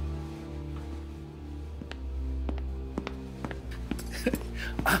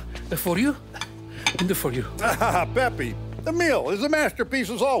 For you, and for you. Pepe, the meal is a masterpiece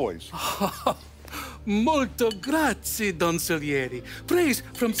as always. Molto grazie, Don Salieri. Praise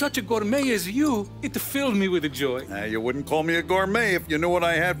from such a gourmet as you, it filled me with joy. You wouldn't call me a gourmet if you knew what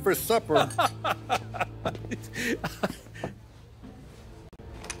I had for supper.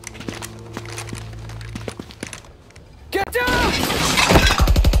 Get down!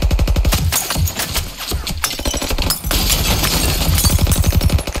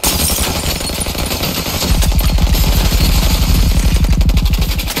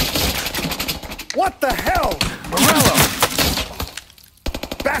 What the hell? Morello!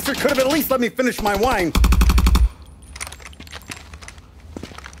 Bastard could have at least let me finish my wine.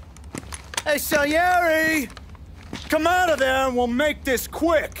 Hey, Salieri! Come out of there and we'll make this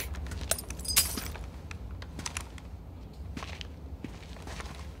quick.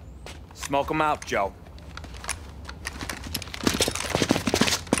 Smoke him out, Joe.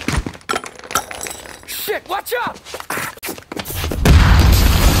 shit! Watch out!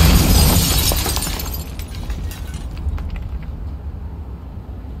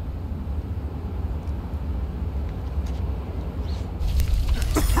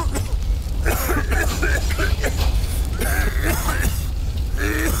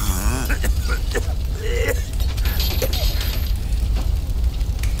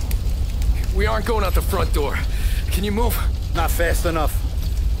 We aren't going out the front door. Can you move? Not fast enough.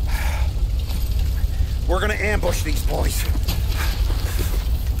 We're gonna ambush these boys.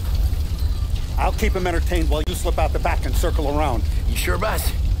 I'll keep them entertained while you slip out the back and circle around. You sure,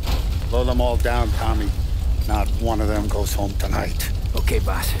 boss? Blow them all down, Tommy. Not one of them goes home tonight. Okay,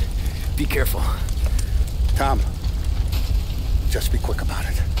 boss. Be careful. Tom, just be quick about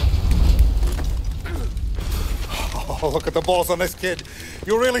it. Oh, look at the balls on this kid.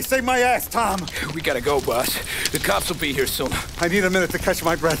 You really saved my ass, Tom. We gotta go, boss. The cops will be here soon. I need a minute to catch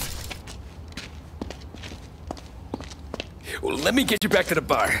my breath. Well, let me get you back to the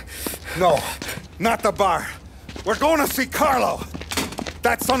bar. No, not the bar. We're going to see Carlo.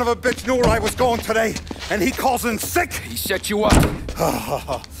 That son of a bitch knew where I was going today, and he calls in sick. He set you up.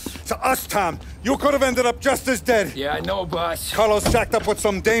 To us, Tom, you could have ended up just as dead. Yeah, I know, boss. Carlo's shacked up with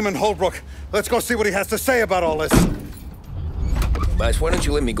some dame in Holbrook. Let's go see what he has to say about all this. Boss, why don't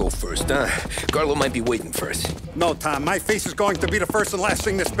you let me go first, huh? Carlo might be waiting for us. No, Tom, my face is going to be the first and last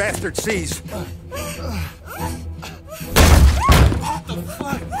thing this bastard sees.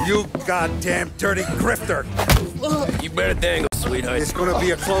 You goddamn dirty grifter. You better dangle, sweetheart. It's gonna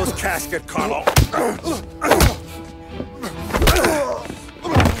be a closed casket, Carlo.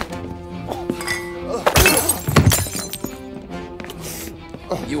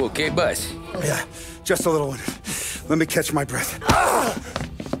 You okay, boss? Yeah, just a little one. Let me catch my breath.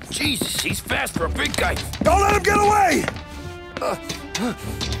 Jesus, he's fast for a big guy. Don't let him get away!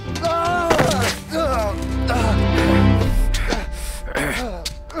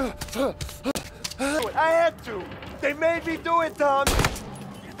 I had to. They made me do it, Tom.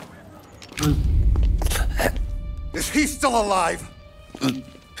 Is he still alive?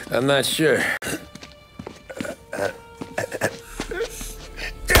 I'm not sure.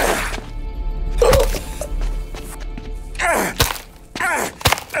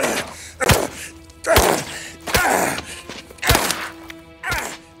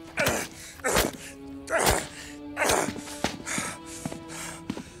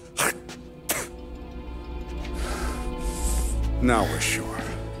 Now we're sure.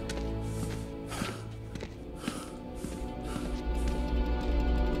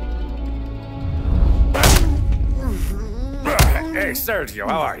 Hey, Sergio,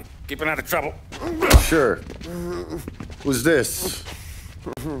 how are you? Keeping out of trouble? Sure. Who's this?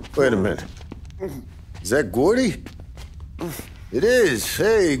 Wait a minute. Is that Gordy? It is.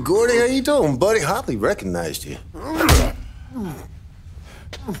 Hey, Gordy, how you doing, buddy? Hardly recognized you.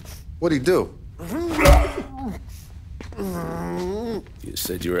 What'd he do? You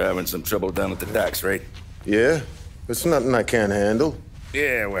said you were having some trouble down at the docks, right? Yeah? It's nothing I can't handle.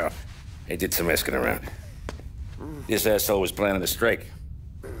 Yeah, well, I did some asking around. This asshole was planning a strike.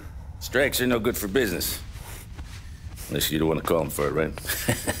 Strikes are no good for business. Unless you don't want to call him for it, right?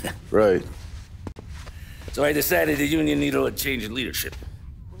 Right. So I decided the union needed a change in leadership.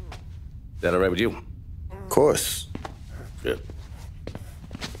 Is that all right with you? Of course. Good.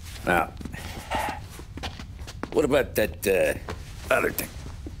 Now, what about that, other thing?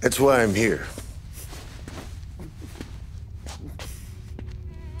 That's why I'm here.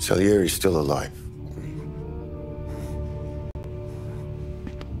 Salieri's still alive.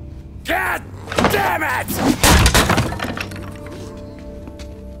 God damn it!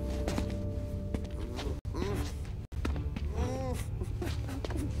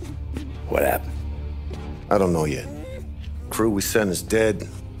 What happened? I don't know yet. Crew we sent is dead.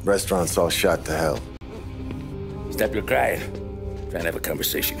 Restaurant's all shot to hell. Stop your crying. Trying to have a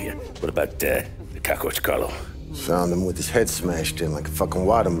conversation here. What about, the cockroach Carlo? Found him with his head smashed in like a fucking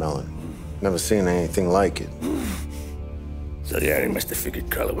watermelon. Never seen anything like it. So yeah, he must have figured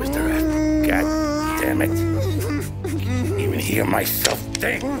Carlo was the rat. God damn it. Can't even hear myself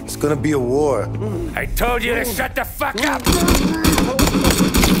think. It's gonna be a war. I told you to shut the fuck up!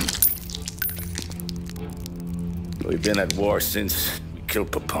 We've been at war since we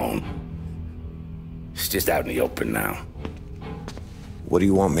killed Capone. It's just out in the open now. What do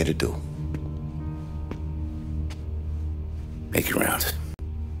you want me to do? Make your rounds.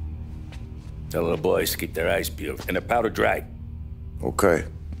 Tell the boys to keep their eyes peeled and their powder dry. Okay.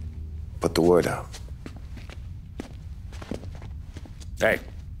 Put the word out. Hey.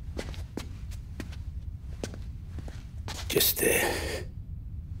 Just,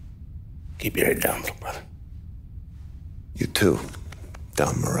 Keep your head down, little brother. You too,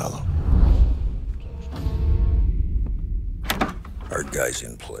 Don Morello. Our guy's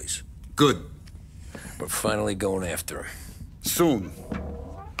in place. Good. We're finally going after him. Soon.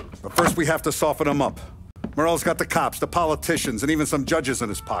 But first we have to soften him up. Morello's got the cops, the politicians, and even some judges in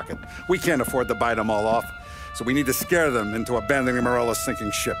his pocket. We can't afford to bite them all off, so we need to scare them into abandoning Morello's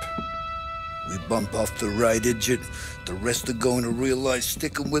sinking ship. We bump off the right idiot, the rest are going to realize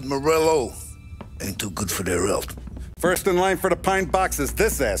sticking with Morello ain't too good for their health. First in line for the pine box is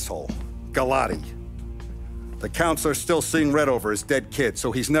this asshole, Galati. The counselor's still seeing red over his dead kid,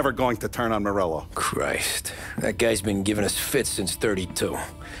 so he's never going to turn on Morello. Christ, that guy's been giving us fits since 32.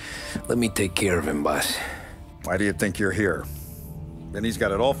 Let me take care of him, boss. Why do you think you're here? And he's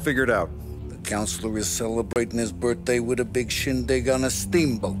got it all figured out. The counselor is celebrating his birthday with a big shindig on a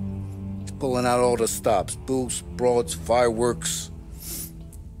steamboat. He's pulling out all the stops, booze, broads, fireworks.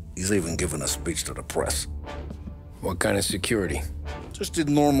 He's even giving a speech to the press. What kind of security? Just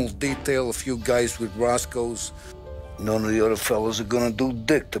in normal detail, a few guys with Roscoe's. None of the other fellas are gonna do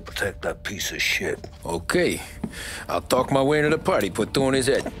dick to protect that piece of shit. Okay. I'll talk my way into the party, put two in his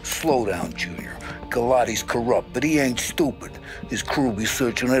head. Slow down, Junior. Galati's corrupt, but he ain't stupid. His crew be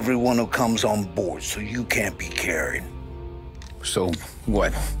searching everyone who comes on board, so you can't be carried. So,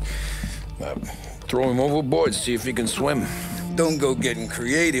 what? Throw him overboard, see if he can swim. Don't go getting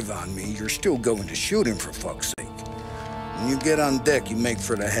creative on me. You're still going to shoot him, for fuck's sake. When you get on deck, you make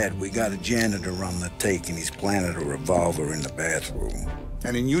for the head. We got a janitor on the take, and he's planted a revolver in the bathroom.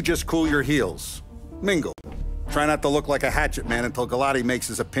 And then you just cool your heels. Mingle. Try not to look like a hatchet man until Galati makes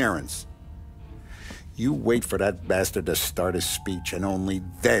his appearance. You wait for that bastard to start his speech, and only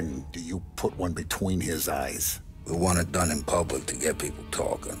then do you put one between his eyes. We want it done in public to get people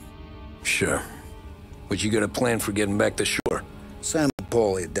talking. Sure. But you got a plan for getting back to shore? Sam and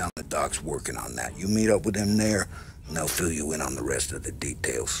Paulie are down the docks working on that. You meet up with them there, and they'll fill you in on the rest of the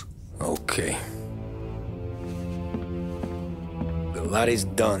details. Okay. Galati's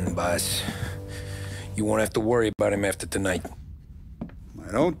done, boss. You won't have to worry about him after tonight.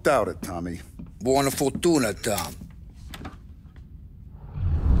 I don't doubt it, Tommy. Buona fortuna, Tom.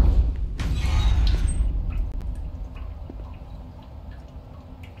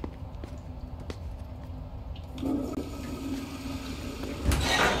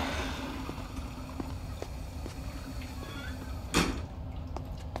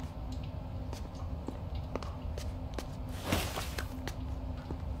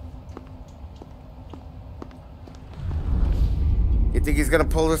 You think he's gonna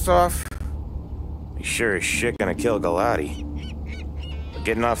pull this off? He's sure as shit gonna kill Galati. But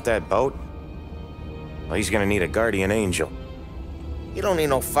getting off that boat? Well, he's gonna need a guardian angel. He don't need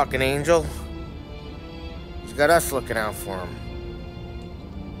no fucking angel. He's got us looking out for him.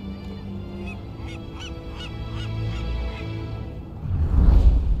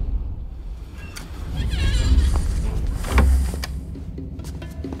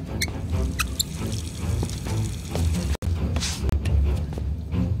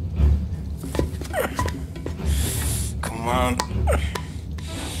 Come on.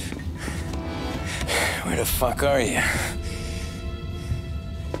 Where the fuck are you?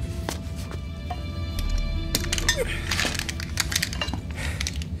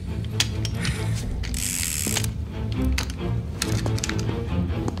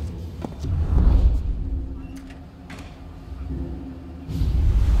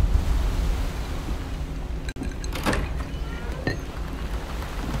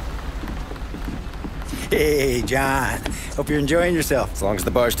 Hey, John. Hope you're enjoying yourself. As long as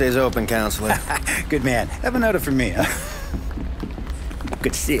the bar stays open, counselor. Good man. Have a note from me, huh?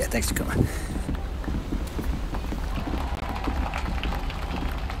 Good to see you. Thanks for coming.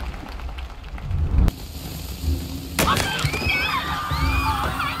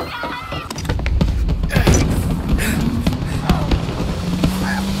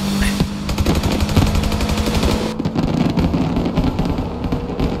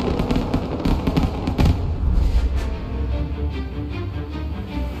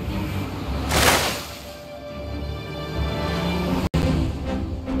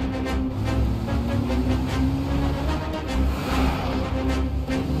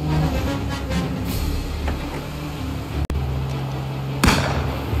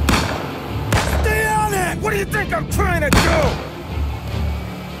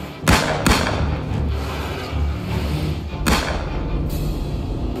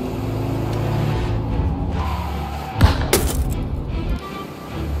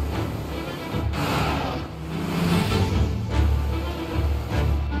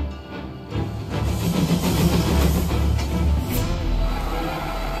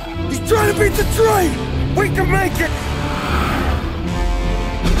 Trying to beat the train! We can make it!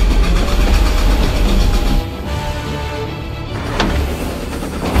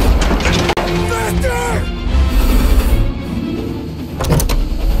 Faster!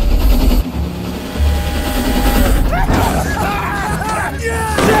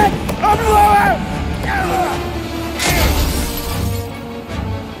 Shit! I'm lower!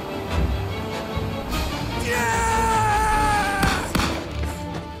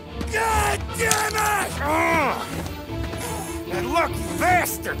 God damn it! That lucky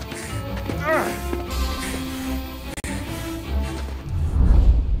bastard!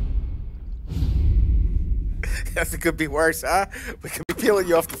 Guess it could be worse, huh? We could be peeling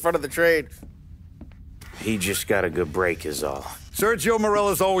you off the front of the train. He just got a good break is all. Sergio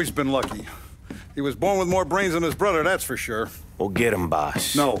Morella's always been lucky. He was born with more brains than his brother, that's for sure. We'll get him,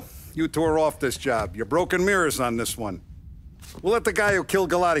 boss. No, you two are off this job. You're broken mirrors on this one. We'll let the guy who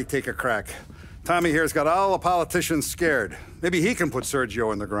killed Galati take a crack. Tommy here's got all the politicians scared. Maybe he can put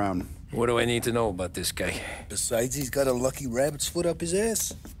Sergio in the ground. What do I need to know about this guy? Besides, he's got a lucky rabbit's foot up his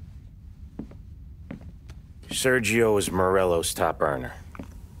ass. Sergio is Morello's top earner.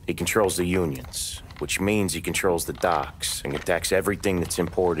 He controls the unions, which means he controls the docks and attacks everything that's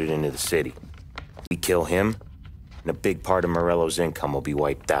imported into the city. We kill him, and a big part of Morello's income will be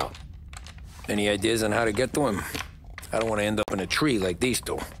wiped out. Any ideas on how to get to him? I don't want to end up in a tree like these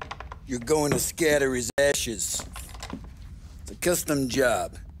two. You're going to scatter his ashes. It's a custom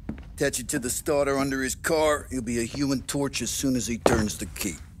job. Attach it to the starter under his car. He'll be a human torch as soon as he turns the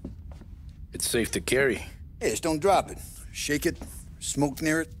key. It's safe to carry. Yeah, just don't drop it. Shake it, smoke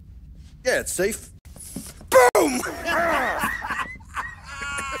near it. Yeah, it's safe. Boom!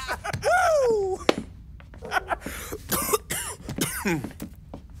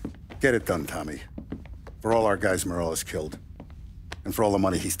 Get it done, Tommy. For all our guys Morella's killed. And for all the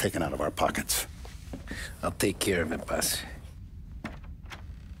money he's taken out of our pockets. I'll take care of it, boss.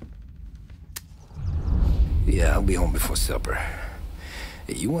 Yeah, I'll be home before supper.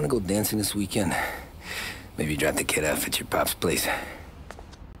 Hey, you want to go dancing this weekend? Maybe drop the kid off at your pop's place.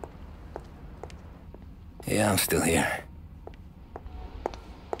 Yeah, I'm still here.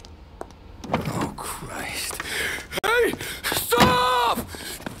 Oh, Christ. Hey! Stop!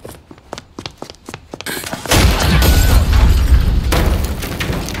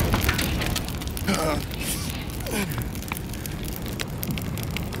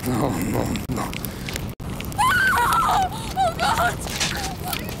 No, no, no. Oh, God!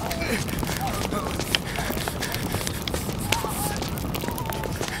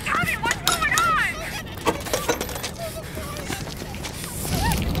 Tommy, what's going on?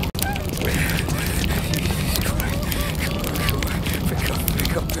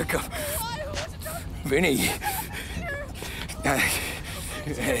 Pick up. Vinny.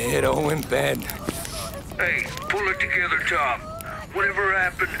 It all went bad. Hey, pull it together, Tom. Whatever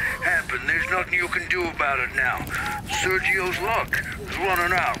happened, happened. There's nothing you can do about it now. Sergio's luck is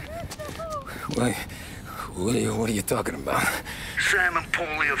running out. What are you talking about? Sam and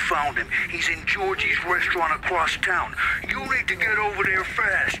Paulie have found him. He's in Georgie's restaurant across town. You need to get over there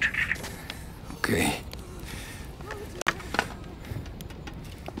fast. Okay.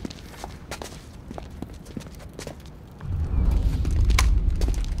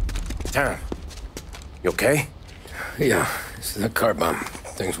 Tom, you okay? Yeah, it's a car bomb.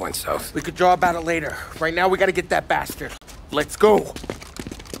 Things went south. We could draw about it later. Right now, we gotta get that bastard. Let's go.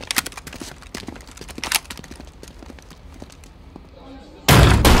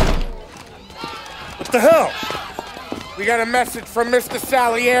 What the hell? We got a message from Mr.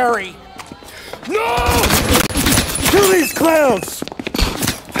 Salieri. No! Kill these clowns!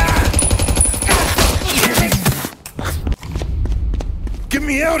 Get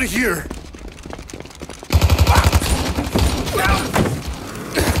me out of here!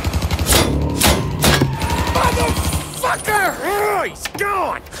 Motherfucker! Oh, he's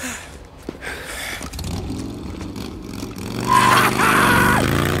gone!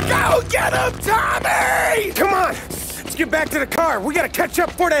 Go get him, Tommy! Come on! Let's get back to the car. We gotta catch up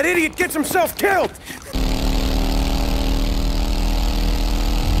before that idiot gets himself killed!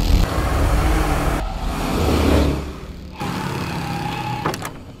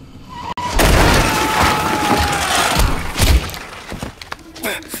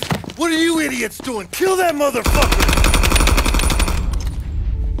 What are you idiots doing? Kill that motherfucker!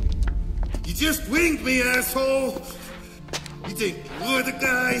 You just winged me, asshole! You think you're the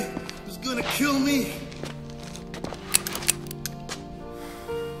guy who's gonna kill me?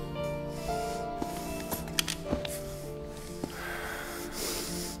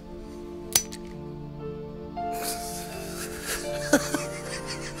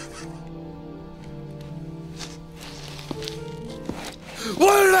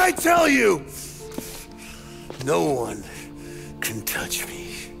 I tell you? No one can touch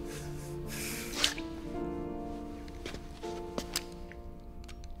me.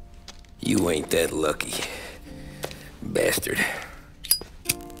 You ain't that lucky, bastard.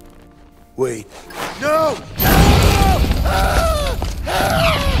 Wait. No! No!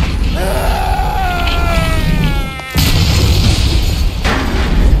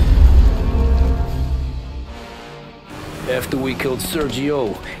 After we killed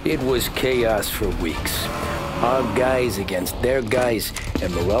Sergio, it was chaos for weeks. Our guys against their guys,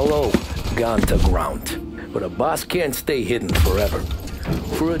 and Morello gone to ground. But a boss can't stay hidden forever.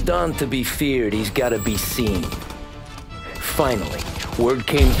 For a Don to be feared, he's gotta be seen. Finally, word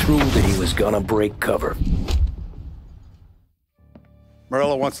came through that he was gonna break cover.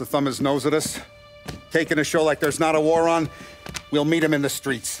 Morello wants to thumb his nose at us. Taking a show like there's not a war on, we'll meet him in the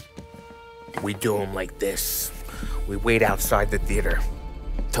streets. We do him like this. We wait outside the theater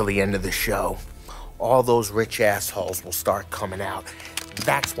till the end of the show. All those rich assholes will start coming out.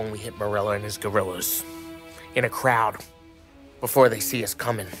 That's when we hit Morello and his guerrillas. In a crowd. Before they see us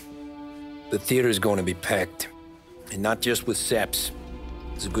coming. The theater's going to be packed. And not just with saps.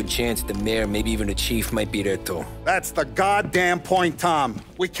 There's a good chance the mayor, maybe even the chief, might be there too. That's the goddamn point, Tom.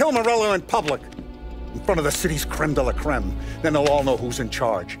 We kill Morello in public. In front of the city's creme de la creme. Then they'll all know who's in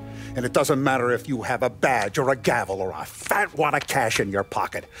charge. And it doesn't matter if you have a badge or a gavel or a fat wad of cash in your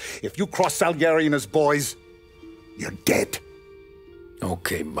pocket. If you cross Salieri and his boys, you're dead.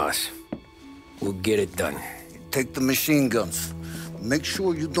 Okay, boss. We'll get it done. Take the machine guns. Make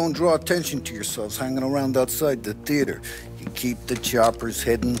sure you don't draw attention to yourselves hanging around outside the theater. You keep the choppers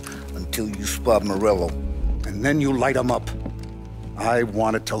hidden until you spot Morello. And then you light them up. I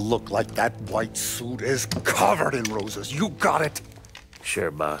want it to look like that white suit is covered in roses. You got it?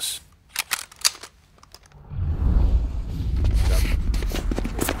 Sure, boss.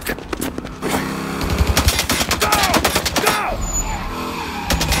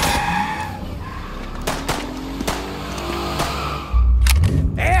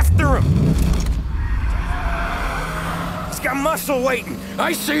 After him! He's got muscle waiting.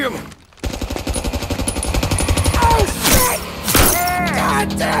 I see him. Oh, shit! God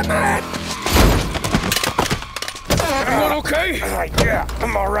damn it! Everyone okay? Yeah,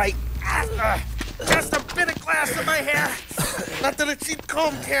 I'm all right. Just a bit of glass in my hair. Nothing a cheap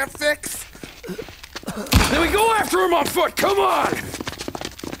comb can't fix. Then we go after him on foot. Come on!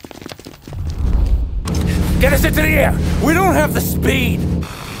 Get us into the air. We don't have the speed.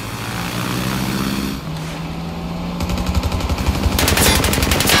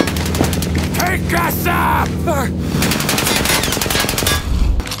 Take us up!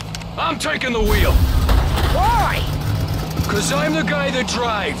 I'm taking the wheel. Why? 'Cause I'm the guy that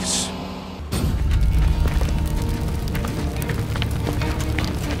drives.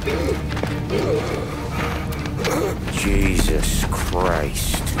 Jesus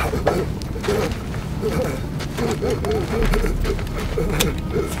Christ.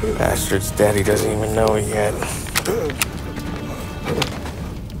 Bastard's daddy doesn't even know it yet.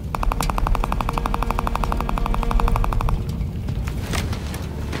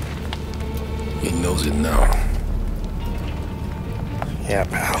 He knows it now. Yeah,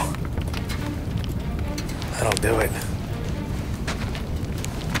 pal. That'll do it.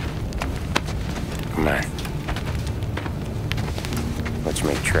 Come on. Let's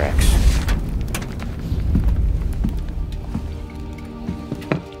make tracks.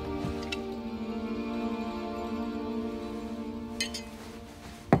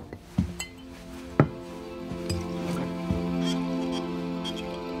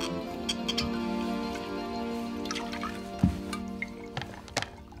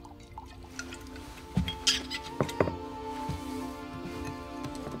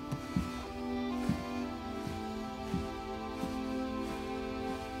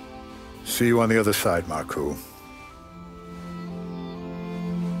 See you on the other side, Marku.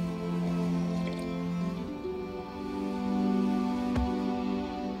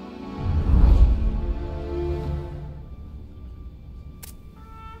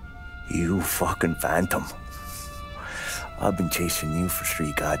 You fucking phantom. I've been chasing you for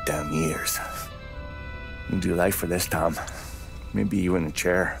 3 goddamn years. You do life for this, Tom. Maybe you in a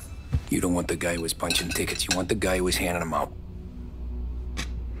chair. You don't want the guy who was punching tickets. You want the guy who was handing them out.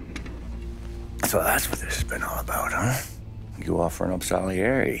 So that's what this has been all about, huh? You offering up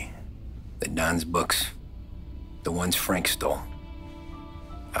Salieri. The Don's books. The ones Frank stole.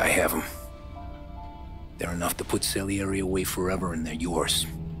 I have them. They're enough to put Salieri away forever, and they're yours.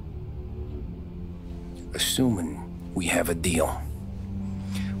 Assuming we have a deal.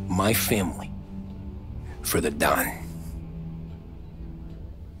 My family for the Don.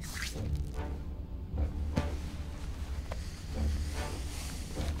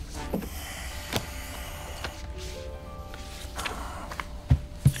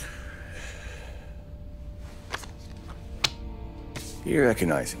 You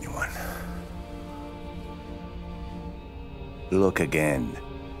recognize anyone? Look again.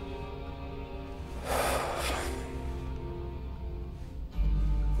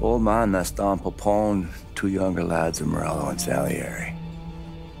 Old man, that's Don Popone, two younger lads of Morello and Salieri.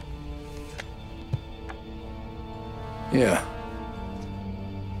 Yeah.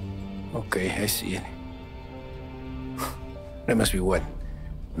 Okay, I see it. That must be what,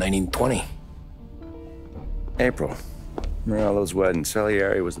 1920? April. Morello's wedding.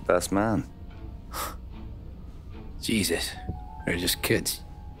 Salieri was the best man. Jesus, they're just kids.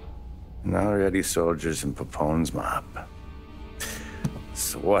 And already soldiers in Popone's mob.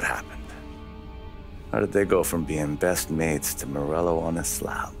 So what happened? How did they go from being best mates to Morello on a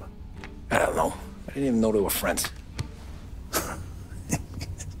slab? I don't know. I didn't even know they were friends.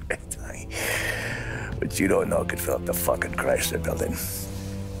 But you don't know could fill up the fucking Chrysler building.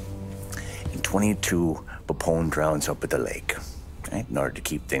 In 22, Popone drowns up at the lake. Right? In order to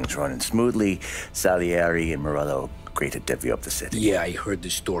keep things running smoothly, Salieri and Morello agreed to divvy up the city. Yeah, I heard the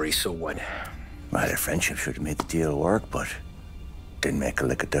story, so what? Well, their friendship should have made the deal work, but didn't make a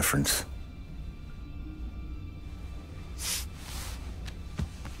lick of difference.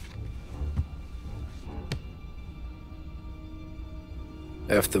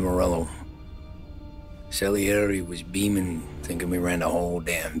 After Morello, Salieri was beaming, thinking we ran the whole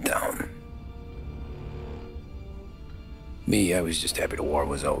damn town. Me, I was just happy the war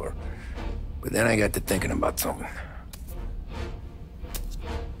was over. But then I got to thinking about something.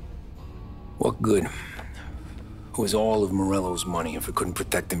 What good was all of Morello's money if it couldn't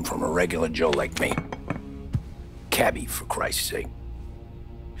protect him from a regular Joe like me? Cabbie, for Christ's sake.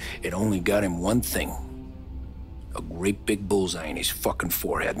 It only got him one thing. A great big bullseye in his fucking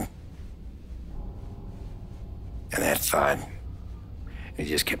forehead. And that thought, it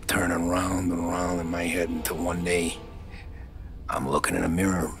just kept turning round and round in my head until one day, I'm looking in a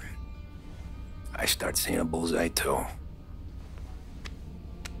mirror. I start seeing a bullseye too.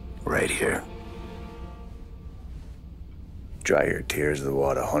 Right here. Dry your tears of the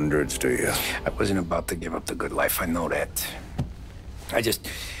water hundreds, do you? I wasn't about to give up the good life, I know that. I just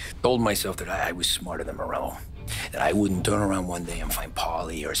told myself that I was smarter than Morello. That I wouldn't turn around one day and find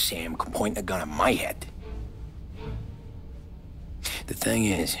Paulie or Sam pointing a gun at my head. The thing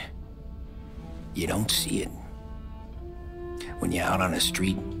is, you don't see it. When you're out on the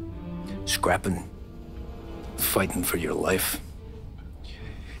street, scrapping, fighting for your life,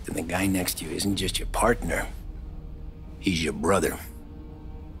 then the guy next to you isn't just your partner, he's your brother.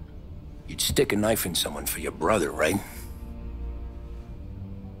 You'd stick a knife in someone for your brother, right?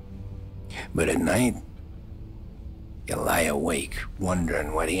 But at night, you lie awake,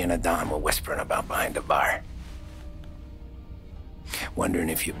 wondering what he and Adam were whispering about behind the bar. Wondering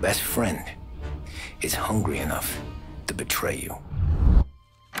if your best friend is hungry enough to betray you.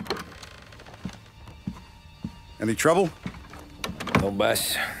 Any trouble? No,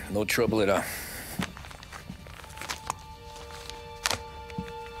 boss. No trouble at all.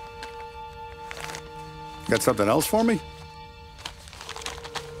 Got something else for me?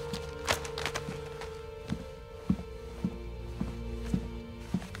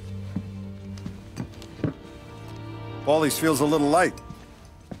 Paulie's feels a little light.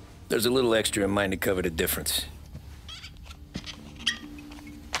 There's a little extra in mine to cover the difference.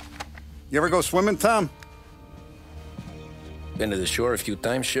 You ever go swimming, Tom? Been to the shore a few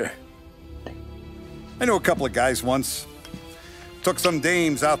times, sure. I knew a couple of guys once. Took some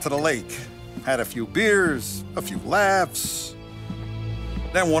dames out to the lake. Had a few beers, a few laughs.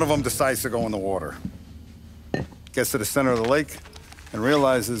 Then one of them decides to go in the water. Gets to the center of the lake and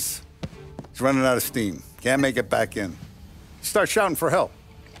realizes he's running out of steam. Can't make it back in. He starts shouting for help.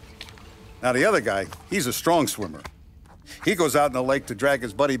 Now the other guy, he's a strong swimmer. He goes out in the lake to drag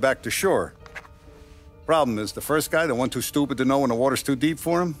his buddy back to shore. Problem is, the first guy, the one too stupid to know when the water's too deep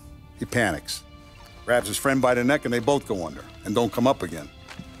for him, he panics. Grabs his friend by the neck and they both go under and don't come up again.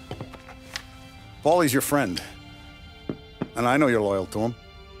 Paulie's your friend. And I know you're loyal to him.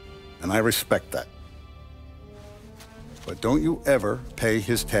 And I respect that. But don't you ever pay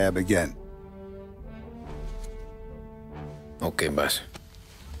his tab again. Okay, boss.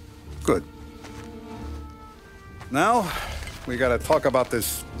 Good. Now, we gotta talk about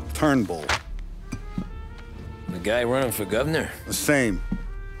this Turnbull. The guy running for governor? The same.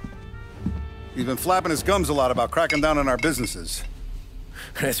 He's been flapping his gums a lot about cracking down on our businesses.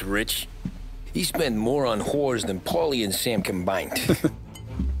 That's rich. He spent more on whores than Paulie and Sam combined.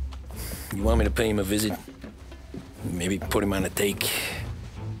 You want me to pay him a visit? Maybe put him on a take?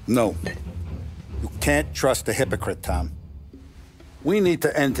 No. You can't trust a hypocrite, Tom. We need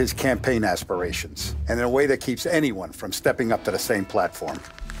to end his campaign aspirations, and in a way that keeps anyone from stepping up to the same platform.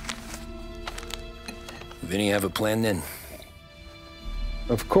 Vinny have a plan then?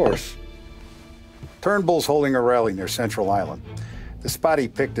 Of course. Turnbull's holding a rally near Central Island. The spot he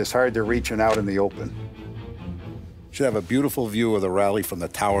picked is hard to reach and out in the open. Should have a beautiful view of the rally from the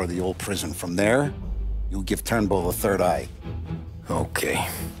tower of the old prison. From there, you'll give Turnbull a third eye. Okay.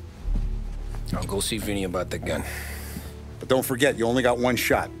 I'll go see Vinny about the gun. But don't forget, you only got one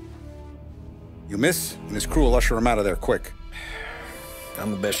shot. You miss, and his crew will usher him out of there quick.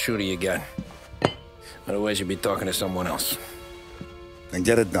 I'm the best shooter you got. Otherwise, you'd be talking to someone else. Then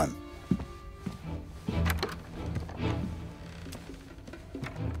get it done.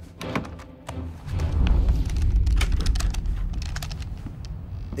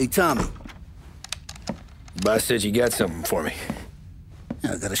 Hey, Tommy. Boss said you got something for me.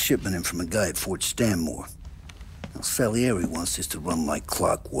 Yeah, I got a shipment in from a guy at Fort Stanmore. Now, Salieri wants this to run like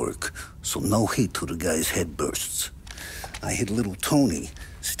clockwork, so no heat till the guy's head bursts. I hit little Tony,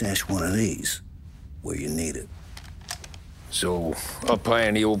 stash one of these where you need it. So, up high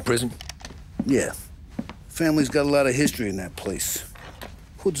in the old prison? Yeah. Family's got a lot of history in that place.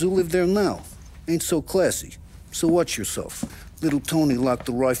 Hoods who live there now. Ain't so classy. So watch yourself. Little Tony locked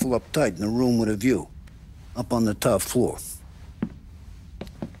the rifle up tight in a room with a view. Up on the top floor.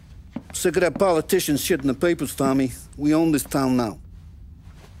 Sick of that politician shit in the papers, Tommy. We own this town now.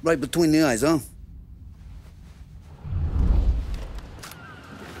 Right between the eyes, huh?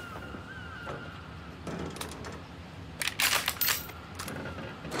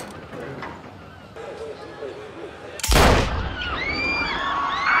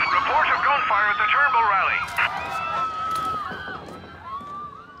 Reports of gunfire at the Turnbull rally.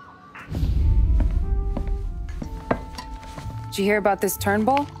 Did you hear about this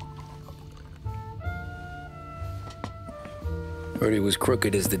Turnbull? Heard he was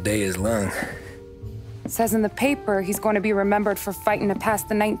crooked as the day is long. Says in the paper he's going to be remembered for fighting to pass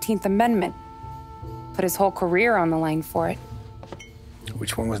the 19th Amendment. Put his whole career on the line for it.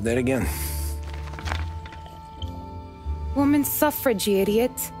 Which one was that again? Women's suffrage, you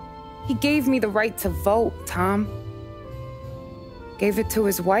idiot. He gave me the right to vote, Tom. Gave it to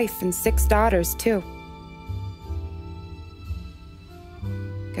his wife and 6 daughters, too.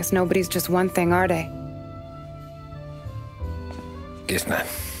 Guess nobody's just one thing, are they? Guess not.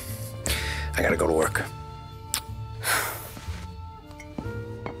 I gotta go to work.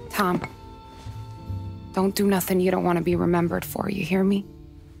 Tom, don't do nothing you don't want to be remembered for, you hear me?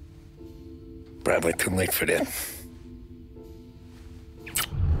 Probably too late for that.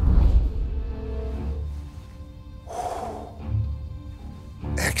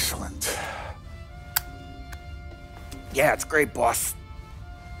 Excellent. Yeah, it's great, boss.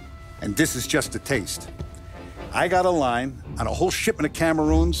 And this is just a taste. I got a line on a whole shipment of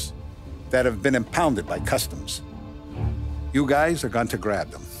Cameroons that have been impounded by customs. You guys are going to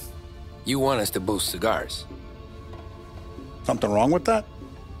grab them. You want us to boost cigars? Something wrong with that?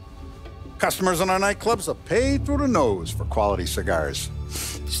 Customers in our nightclubs are paid through the nose for quality cigars.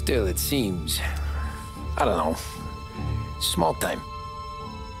 Still, it seems, I don't know, small time.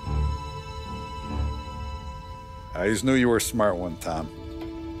 I just knew you were a smart one, Tom.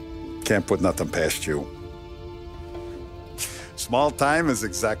 Can't put nothing past you. Small time is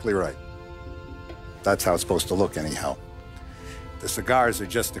exactly right. That's how it's supposed to look anyhow. The cigars are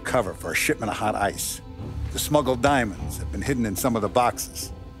just a cover for a shipment of hot ice. The smuggled diamonds have been hidden in some of the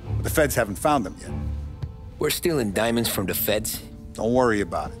boxes, but the feds haven't found them yet. We're stealing diamonds from the feds? Don't worry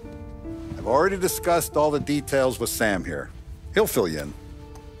about it. I've already discussed all the details with Sam here. He'll fill you in.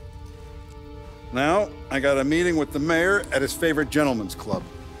 Now, I got a meeting with the mayor at his favorite gentleman's club.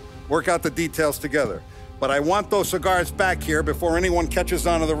 Work out the details together. But I want those cigars back here before anyone catches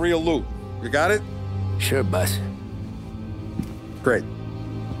on to the real loot. You got it? Sure, boss. Great.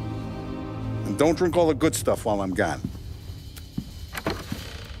 And don't drink all the good stuff while I'm gone.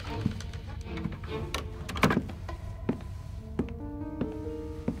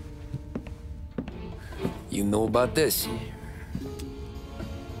 You know about this?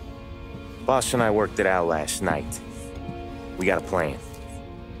 Boss and I worked it out last night. We got a plan.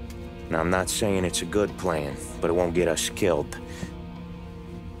 Now, I'm not saying it's a good plan, but it won't get us killed.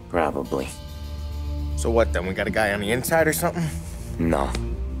 Probably. So what then? We got a guy on the inside or something? No.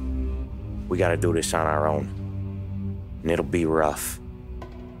 We gotta do this on our own. And it'll be rough.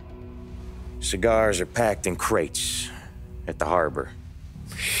 Cigars are packed in crates at the harbor.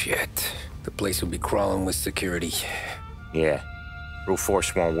 Shit. The place will be crawling with security. Yeah. Brute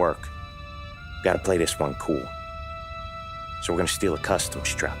force won't work. Gotta play this one cool. So we're gonna steal a customs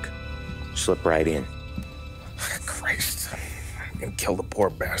truck. Slip right in. Christ. And kill the poor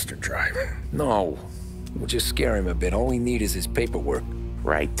bastard driver. No. We'll just scare him a bit. All we need is his paperwork.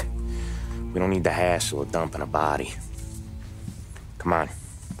 Right. We don't need the hassle of dumping a body. Come on.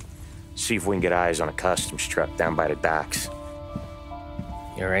 See if we can get eyes on a customs truck down by the docks.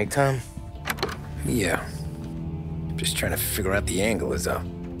 You all right, Tom? Yeah. Just trying to figure out the angle is up.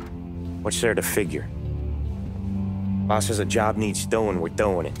 What's there to figure? Boss says a job needs doing, we're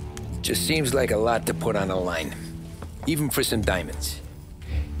doing it. Just seems like a lot to put on the line. Even for some diamonds.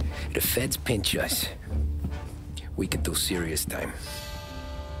 If the feds pinch us, we could do serious time.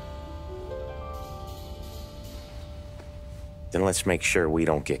 Then let's make sure we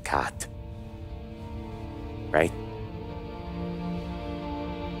don't get caught. Right?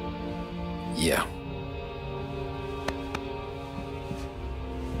 Yeah.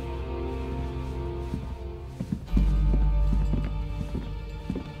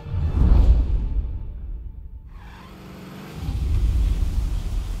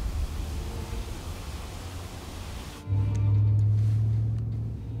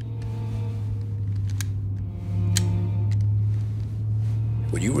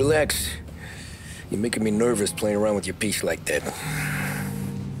 Would you relax? You're making me nervous playing around with your piece like that.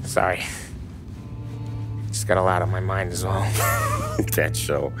 Sorry. Just got a lot on my mind is all. That's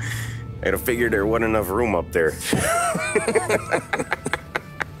so. I'd have figured there wasn't enough room up there.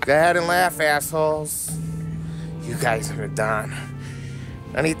 Go ahead and laugh, assholes. You guys are done.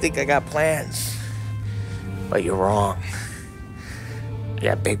 I don't think I got plans. But you're wrong. I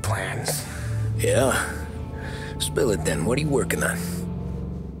got big plans. Yeah? Spill it then. What are you working on?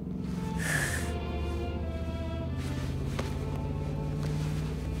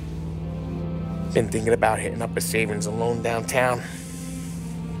 Been thinking about hitting up a savings and loan downtown.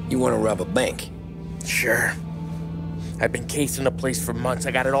 You want to rob a bank? Sure. I've been casing the place for months.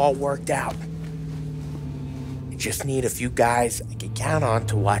 I got it all worked out. I just need a few guys I can count on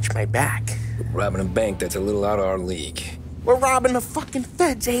to watch my back. Robbing a bank, that's a little out of our league. We're robbing the fucking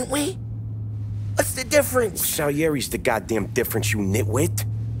feds, ain't we? What's the difference? Salieri's the goddamn difference, you nitwit.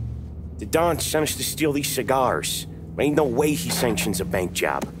 The Don sent us to steal these cigars. Ain't no way he sanctions a bank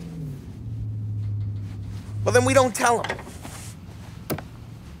job. Well, then we don't tell him.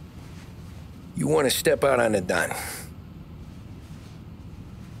 You want to step out on the Don?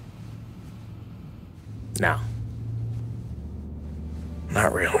 No.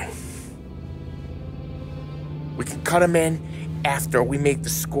 Not really. We can cut him in after we make the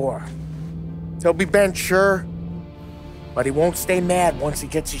score. He'll be bent, sure, but he won't stay mad once he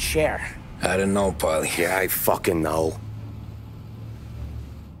gets his share. I don't know, Polly. Yeah, I fucking know.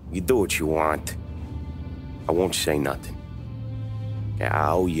 You do what you want. I won't say nothing. Yeah,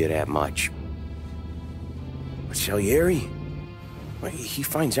 I owe you that much. But Salieri? Well, he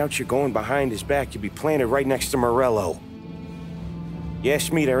finds out you're going behind his back, you'll be planted right next to Morello. You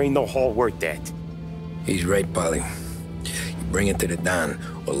ask me, there ain't no haul worth that. He's right, Polly. You bring it to the Don,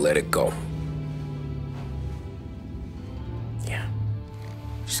 or let it go. Yeah.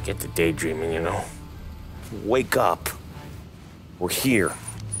 Just get to daydreaming, you know? Wake up. We're here.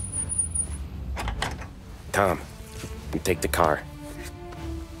 Tom, you take the car.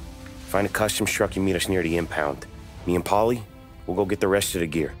 Find a customs truck and meet us near the impound. Me and Polly, we'll go get the rest of the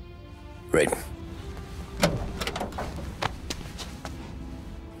gear. Right.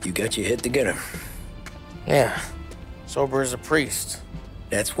 You got your head together? Yeah. Sober as a priest.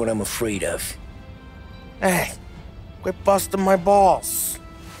 That's what I'm afraid of. Hey, quit busting my balls.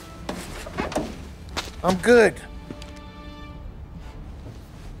 I'm good.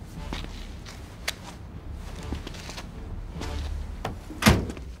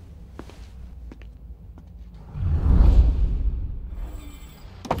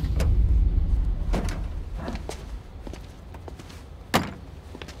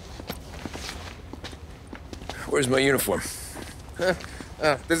 Where's my uniform?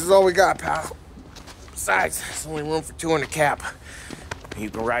 This is all we got, pal. Besides, there's only room for 2 in the cab.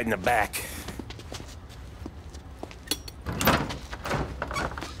 You can ride in the back.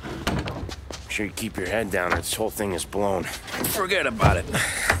 Make sure you keep your head down or this whole thing is blown. Forget about it.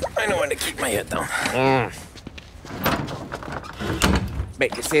 I know when to keep my head down.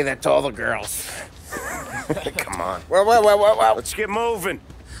 Bet you say that to all the girls. Come on. Well. Let's get moving.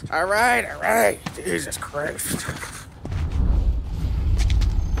 All right. Jesus Christ.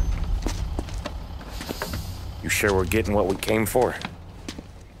 You sure we're getting what we came for?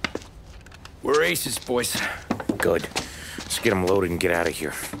 We're aces, boys. Good. Let's get them loaded and get out of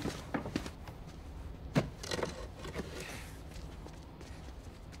here.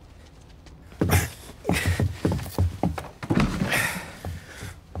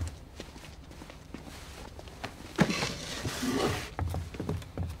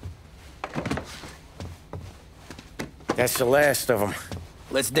 That's the last of them.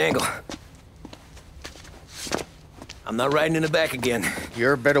 Let's dangle. I'm not riding in the back again.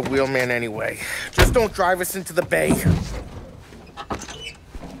 You're a better wheelman anyway. Just don't drive us into the bay.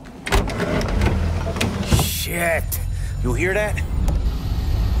 Shit. You hear that?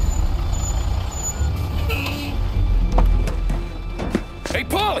 Hey,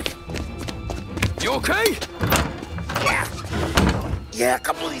 Paulie! You okay? Yeah, a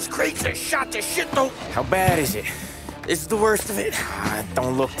couple of these crates are shot to shit, though. How bad is it? This is the worst of it.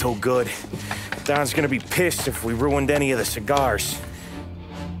 Don't look too good. Don's gonna be pissed if we ruined any of the cigars.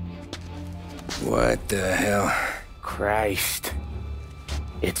 What the hell? Christ.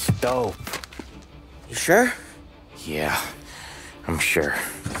 It's dope. You sure? Yeah, I'm sure.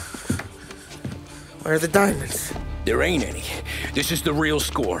 Where are the diamonds? There ain't any. This is the real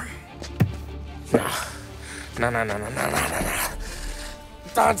score. No.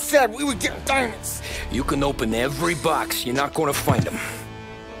 Don said we would get diamonds. You can open every box. You're not gonna find them.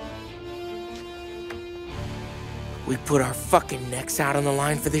 We put our fucking necks out on the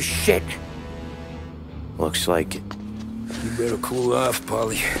line for this shit. Looks like it. You better cool off,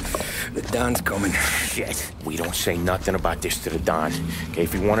 Paulie. The Don's coming. Shit. We don't say nothing about this to the Don. Okay,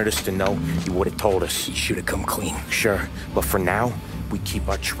 if he wanted us to know, he would have told us. He should have come clean. Sure, but for now, we keep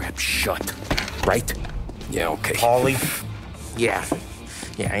our trap shut. Right? Yeah, okay. Paulie? Yeah,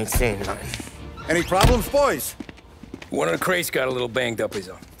 I ain't saying nothing. Any problems, boys? One of the crates got a little banged up, is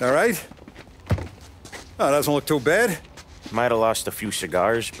all. All right? Oh, doesn't look too bad. Might have lost a few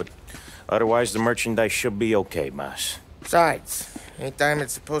cigars, but otherwise the merchandise should be okay, boss. Besides, ain't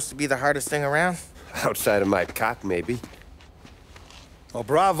diamonds supposed to be the hardest thing around? Outside of my cock, maybe. Well,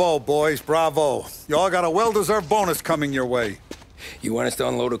 bravo, boys, bravo. You all got a well-deserved bonus coming your way. You want us to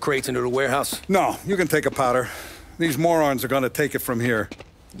unload the crates into the warehouse? No, you can take a powder. These morons are gonna take it from here.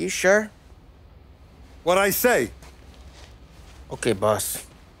 You sure? What'd I say? Okay, boss.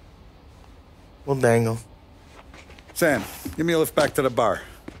 We'll dangle. Sam, give me a lift back to the bar.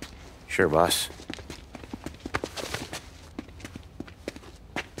 Sure, boss.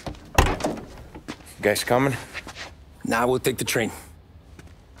 You guys coming? Nah, we'll take the train.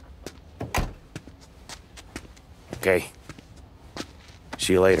 Okay.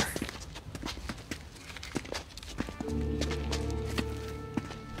 See you later.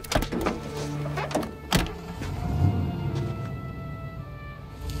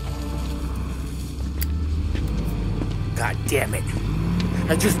 God damn it.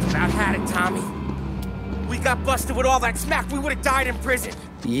 I just about had it, Tommy. We got busted with all that smack, we would have died in prison.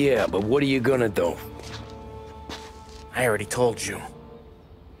 Yeah, but what are you gonna do? I already told you.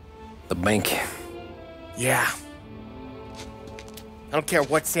 The bank. Yeah. I don't care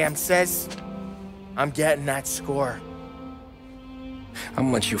what Sam says. I'm getting that score. How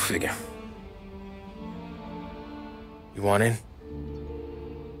much you figure? You want in?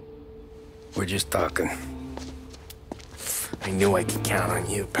 We're just talking. I knew I could count on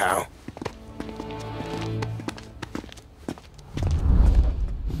you, pal.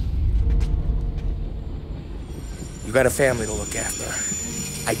 You got a family to look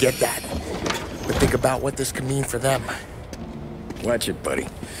after. I get that. But think about what this could mean for them. Watch it, buddy.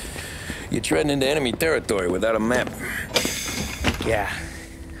 You're treading into enemy territory without a map. Yeah.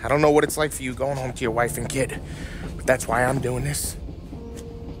 I don't know what it's like for you going home to your wife and kid, but that's why I'm doing this.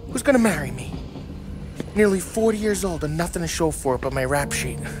 Who's gonna marry me? Nearly 40 years old and nothing to show for it but my rap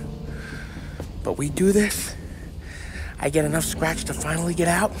sheet. But we do this, I get enough scratch to finally get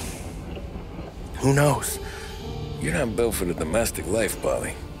out? Who knows? You're not built for the domestic life,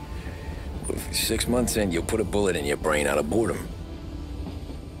 Paulie. But if 6 months in, you'll put a bullet in your brain out of boredom.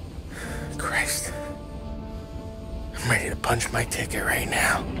 Christ. I'm ready to punch my ticket right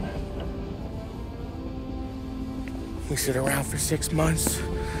now. We sit around for 6 months,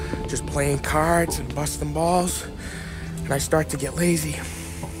 just playing cards and busting balls, and I start to get lazy.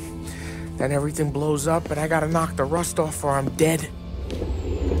 Then everything blows up and I gotta knock the rust off or I'm dead.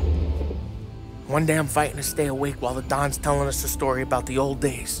 One day I'm fighting to stay awake while the Don's telling us a story about the old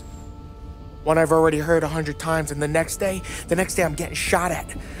days. One I've already heard 100 times, and the next day I'm getting shot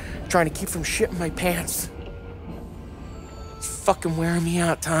at, trying to keep from shitting my pants. It's fucking wearing me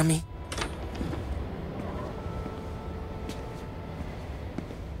out, Tommy.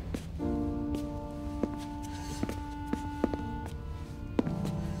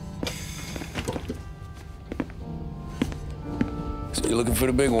 So you're looking for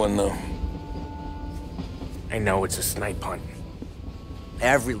the big one, though? I know it's a snipe hunt.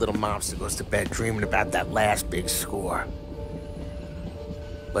 Every little mobster goes to bed dreaming about that last big score.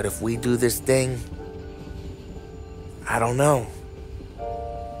 But if we do this thing, I don't know.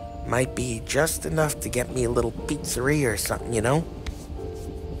 Might be just enough to get me a little pizzeria or something, you know?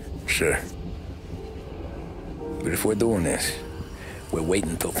 Sure. But if we're doing this, we're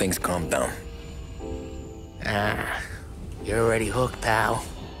waiting until things calm down. Ah, you're already hooked, pal.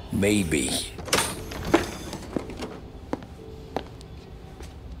 Maybe.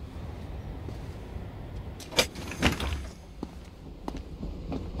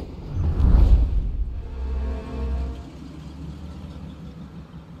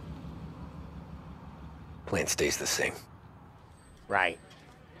 Plan stays the same. Right.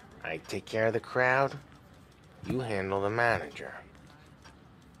 I take care of the crowd, you handle the manager.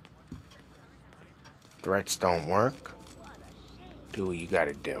 Threats don't work, do what you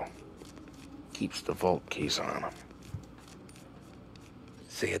gotta do. Keeps the vault keys on him.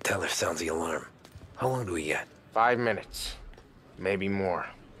 Say a teller sounds the alarm. How long do we get? 5 minutes, maybe more,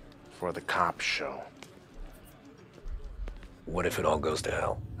 before the cops show. What if it all goes to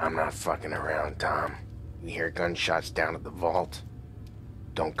hell? I'm not fucking around, Tom. You hear gunshots down at the vault?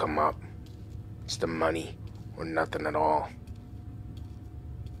 Don't come up. It's the money or nothing at all.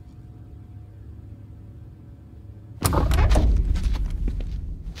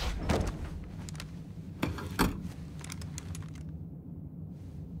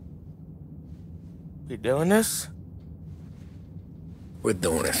 We doing this? We're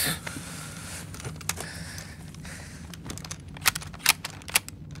doing this.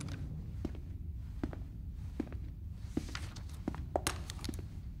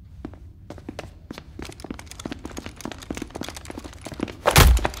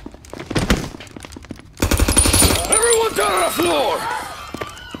 Everyone down on the floor!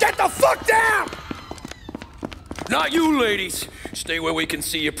 Get the fuck down! Not you, ladies. Stay where we can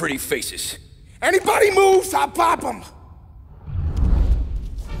see your pretty faces. Anybody moves, I'll pop them!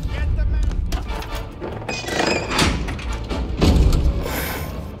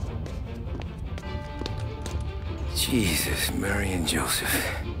 Jesus, Mary and Joseph.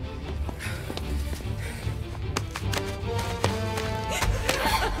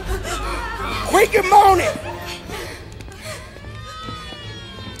 Quick and moan it!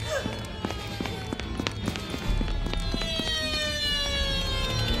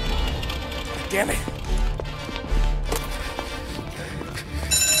 Damn it.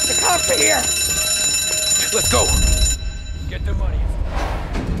 The cops are here! Let's go. Get the money.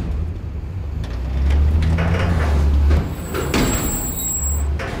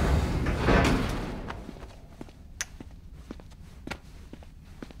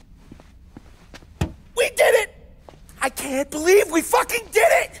 We did it! I can't believe we fucking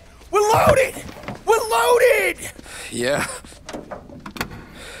did it! We're loaded! We're loaded! Yeah?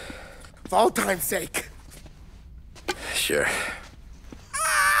 For all time's sake. Sure.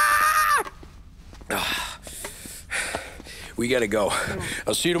 We gotta go.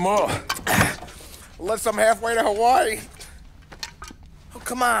 I'll see you tomorrow. Unless I'm halfway to Hawaii. Oh,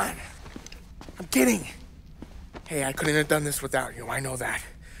 come on. I'm kidding. Hey, I couldn't have done this without you. I know that.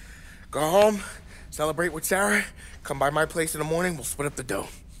 Go home, celebrate with Sarah, come by my place in the morning, we'll split up the dough.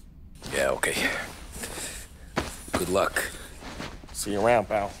 Yeah, okay. Good luck. See you around,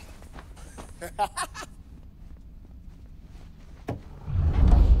 pal.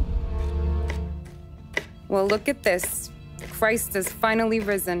 Well, look at this. Christ has finally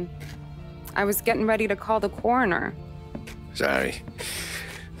risen. I was getting ready to call the coroner. Sorry.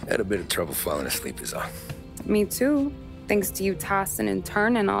 Had a bit of trouble falling asleep is all. Me too, thanks to you tossing and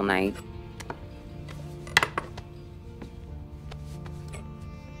turning all night.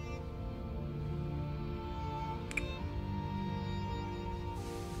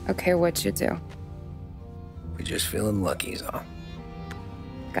 Okay, what'd you do? We're just feeling lucky is all.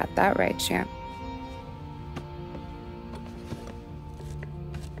 Got that right, champ.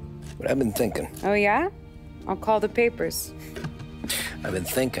 But I've been thinking. Oh, yeah? I'll call the papers. I've been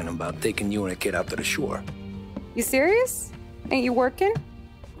thinking about taking you and a kid out to the shore. You serious? Ain't you working?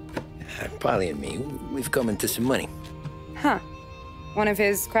 Polly and me, we've come into some money. Huh. One of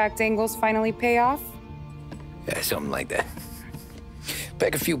his cracked angles finally pay off? Yeah, something like that.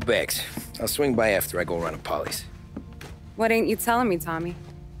 Pack a few bags. I'll swing by after I go around to Polly's. What ain't you telling me, Tommy?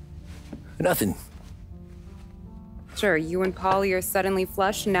 Nothing. Sure, you and Polly are suddenly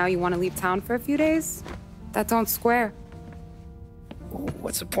flush and now you want to leave town for a few days? That don't square.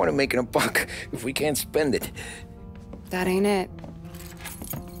 What's the point of making a buck if we can't spend it? That ain't it.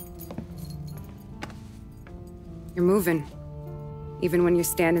 You're moving, even when you're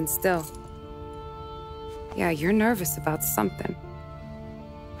standing still. Yeah, you're nervous about something.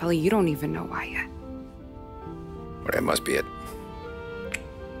 Probably you don't even know why yet. Well, that must be it.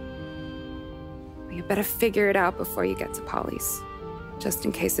 You better figure it out before you get to Polly's. just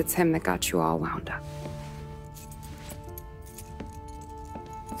in case it's him that got you all wound up.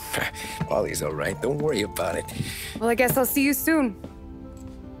 Polly's all right. Don't worry about it. Well, I guess I'll see you soon.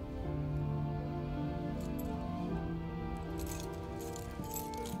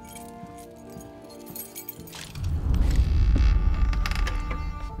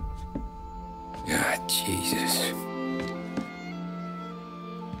 Ah, Jesus.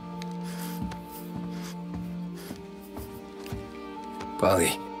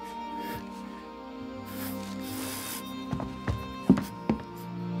 Polly.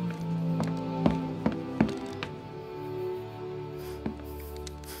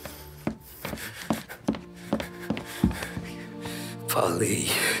 Polly.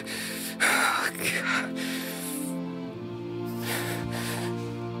 Oh, God.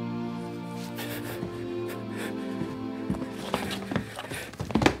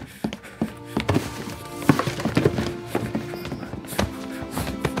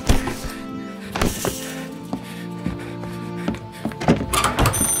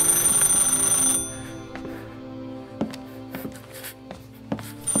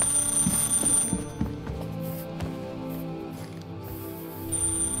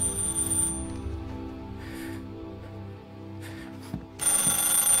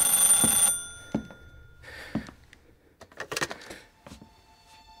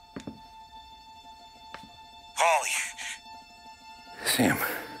 Sam,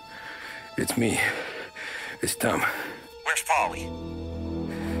 it's me. It's Tom. Where's Paulie?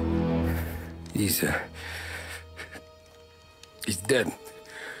 He's dead.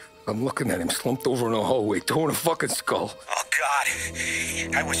 I'm looking at him slumped over in a hallway, torn a fucking skull. Oh, God.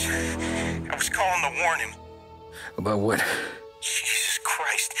 I was calling to warn him. About what? Jesus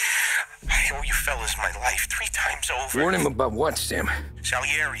Christ. I owe you fellas my life 3 times over. Warn him about what, Sam?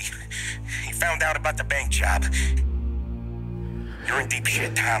 Salieri. He found out about the bank job. You're in deep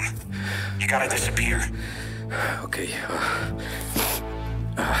shit, Tom. You gotta disappear. Okay.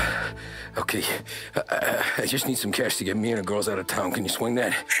 Okay. I just need some cash to get me and the girls out of town. Can you swing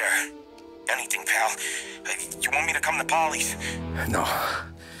that? Sure. Anything, pal. You want me to come to Polly's? No.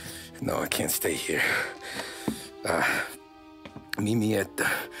 No, I can't stay here. Meet me at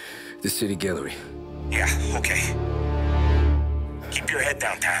the city gallery. Yeah, okay. Keep your head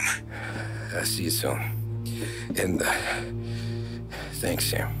down, Tom. I'll see you soon. And, thanks,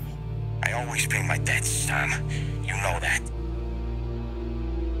 Sam. I always pay my debts, Tom. You know that.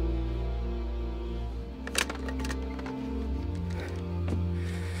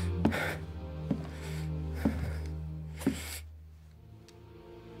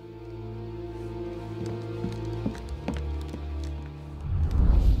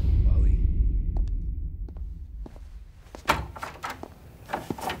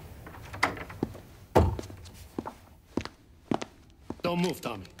 Don't move,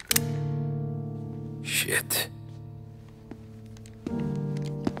 Tommy. Shit.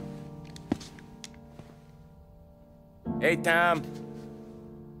 Hey, Tom.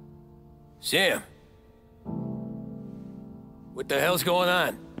 Sam. What the hell's going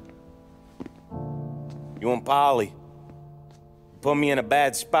on? You and Polly. Put me in a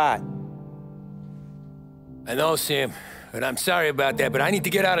bad spot. I know, Sam, and I'm sorry about that, but I need to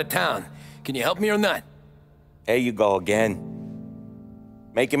get out of town. Can you help me or not? There you go again.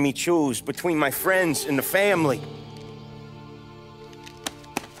 Making me choose between my friends and the family.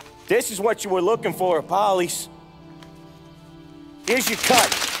 This is what you were looking for, Polly's. Here's your cut.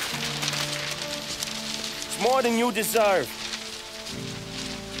 It's more than you deserve.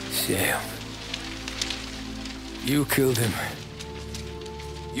 Sam. You killed him.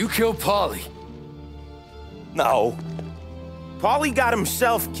 You killed Paulie. No. Paulie got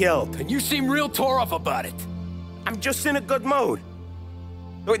himself killed. And you seem real tore up about it. I'm just in a good mood.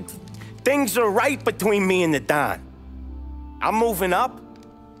 Things are right between me and the Don. I'm moving up,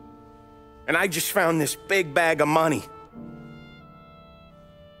 and I just found this big bag of money.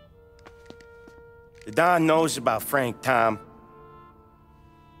 The Don knows about Frank, Tom.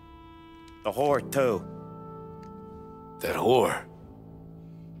 The whore, too. That whore?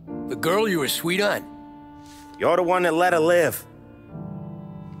 The girl you were sweet on? You're the one that let her live.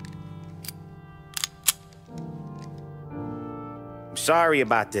 I'm sorry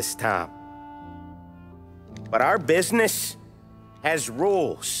about this, Tom. But our business has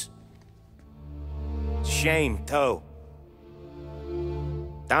rules. Shame, too.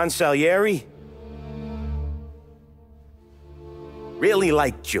 Don Salieri really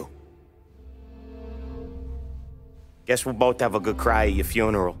liked you. Guess we'll both have a good cry at your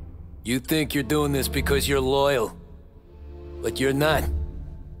funeral. You think you're doing this because you're loyal, but you're not.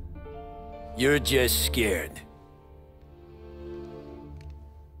 You're just scared.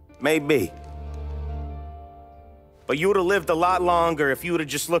 Maybe. But you would have lived a lot longer if you would have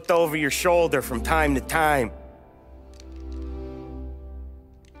just looked over your shoulder from time to time.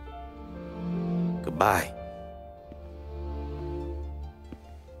 Goodbye.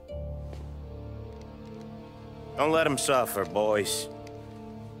 Don't let him suffer, boys.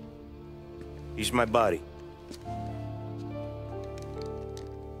 He's my buddy.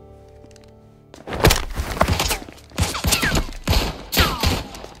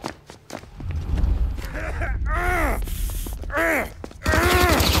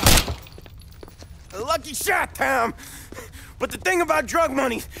 Lucky shot, Tom. But the thing about drug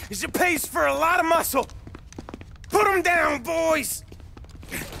money is it pays for a lot of muscle. Put him down, boys!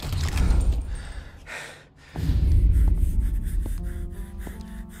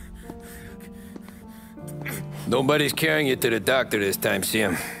 Nobody's carrying you to the doctor this time,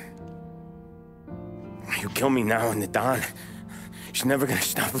 Sam. You kill me now and the Don. She's never gonna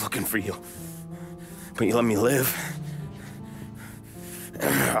stop looking for you. But you let me live.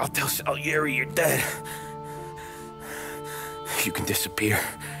 I'll tell Salieri you're dead. You can disappear.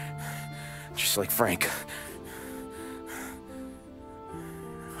 Just like Frank.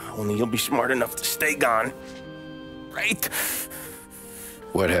 Only you'll be smart enough to stay gone. Right?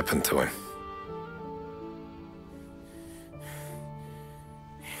 What happened to him?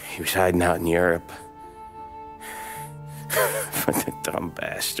 He was hiding out in Europe. But the dumb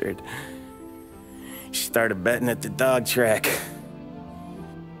bastard. He started betting at the dog track.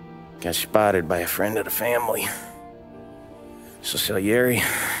 Got spotted by a friend of the family. So Salieri,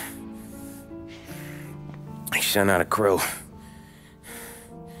 he sent out a crew.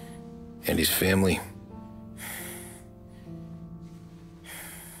 And his family?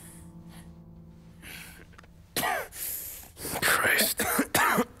 Christ.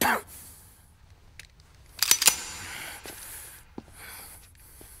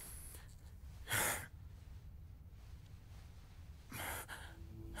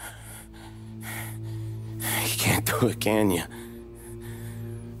 You can't do it, can you?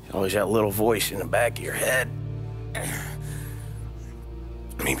 Always that little voice in the back of your head.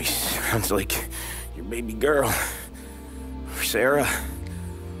 Maybe sounds like your baby girl. Or Sarah.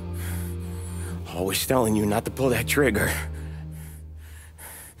 Always telling you not to pull that trigger.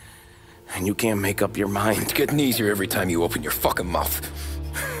 And you can't make up your mind. It's getting easier every time you open your fucking mouth.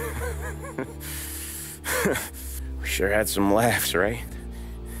 We sure had some laughs, right?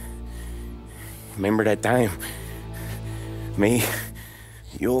 Remember that time? Me,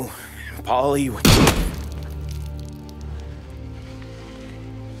 you, and Paulie.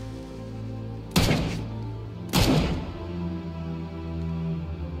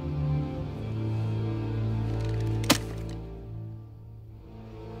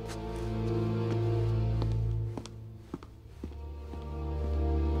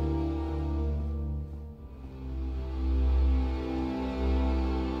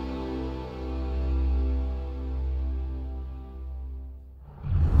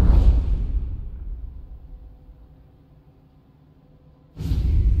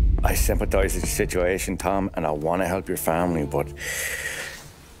 I sympathize with your situation, Tom, and I want to help your family, but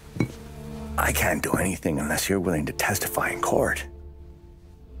I can't do anything unless you're willing to testify in court.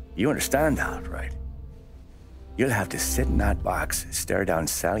 You understand that, right? You'll have to sit in that box, stare down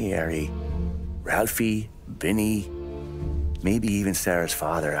Salieri, Ralphie, Vinny, maybe even Sarah's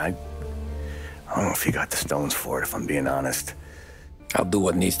father. I don't know if you got the stones for it, if I'm being honest. I'll do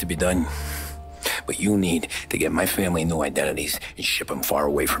what needs to be done. But you need to get my family new identities and ship them far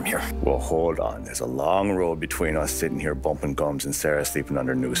away from here. Well, hold on. There's a long road between us sitting here bumping gums and Sarah sleeping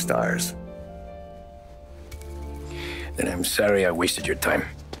under new stars. Then I'm sorry I wasted your time.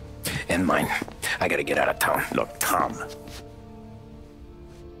 And mine. I gotta get out of town. Look, Tom.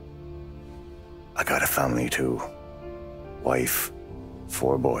 I got a family too. Wife,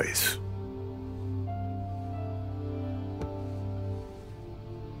 4 boys.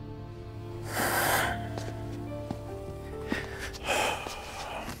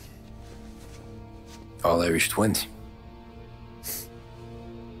 All Irish twins.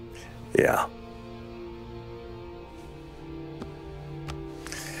 Yeah.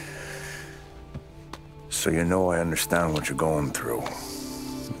 So you know I understand what you're going through.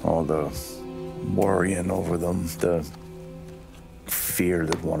 All the worrying over them, the fear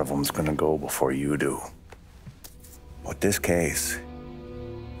that one of them's gonna go before you do. But this case,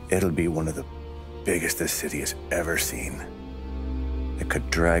 it'll be one of the biggest this city has ever seen. It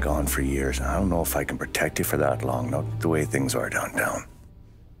could drag on for years, and I don't know if I can protect you for that long, not the way things are downtown.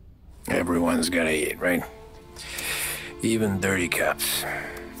 Everyone's gotta eat, right? Even dirty cops.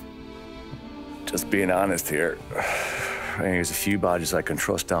 Just being honest here, There's a few badges I can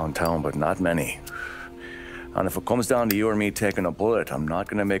trust downtown, but not many. And if it comes down to you or me taking a bullet, I'm not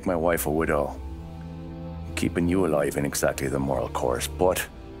gonna make my wife a widow. Keeping you alive ain't exactly the moral course, but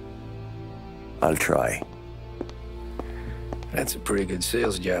I'll try. That's a pretty good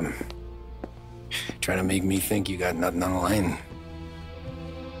sales job. Trying to make me think you got nothing on the line.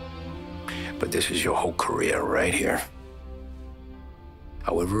 But this is your whole career right here.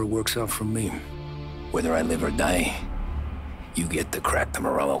 However it works out for me, whether I live or die, you get to crack the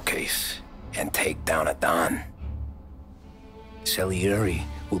Morello case and take down a Don. Salieri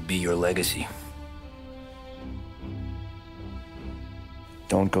will be your legacy.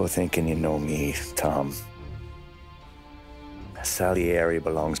 Don't go thinking you know me, Tom. Salieri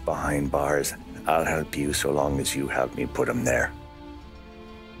belongs behind bars. I'll help you so long as you help me put him there.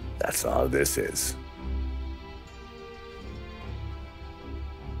 That's all this is.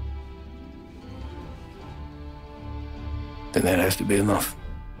 Then that has to be enough.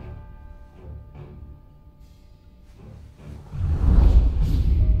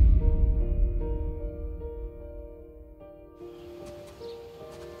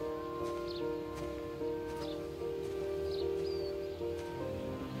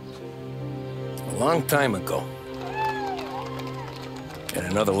 A long time ago, in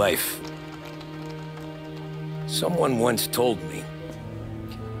another life, someone once told me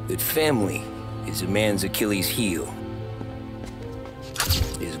that family is a man's Achilles heel,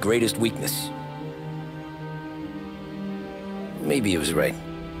 his greatest weakness. Maybe he was right.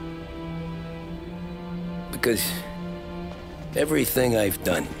 Because everything I've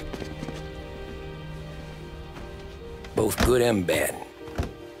done, both good and bad,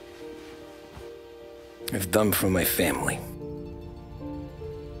 I've done for my family.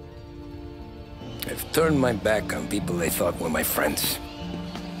 I've turned my back on people I thought were my friends.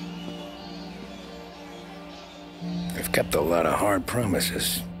 I've kept a lot of hard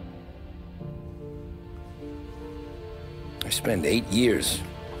promises. I spent 8 years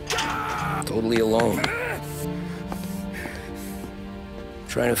totally alone,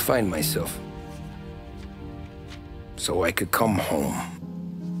 trying to find myself so I could come home.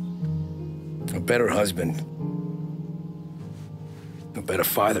 A better husband, a better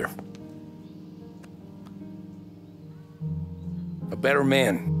father, a better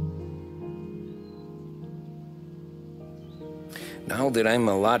man. Now that I'm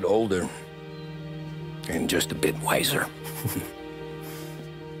a lot older and just a bit wiser,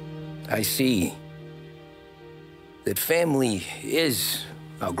 I see that family is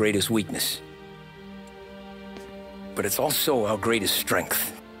our greatest weakness, but it's also our greatest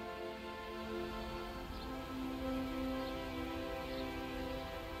strength.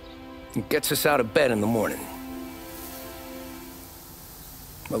 It gets us out of bed in the morning.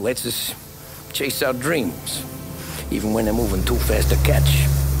 It lets us chase our dreams, even when they're moving too fast to catch.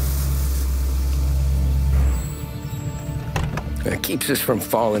 And it keeps us from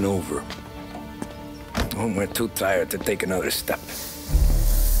falling over when we're too tired to take another step.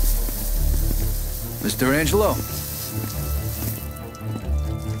 Mr. Angelo.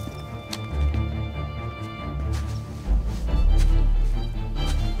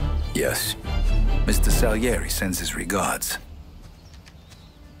 Yes. Mr. Salieri sends his regards.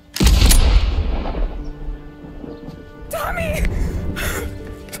 Tommy!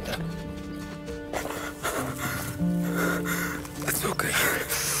 That's okay.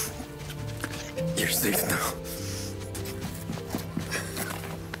 You're safe now.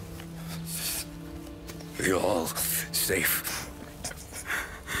 You're all safe.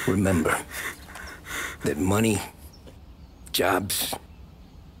 Remember that money, jobs,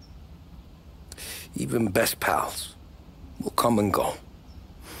 even best pals will come and go.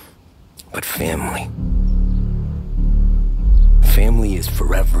 But family is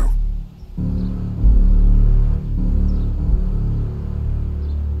forever.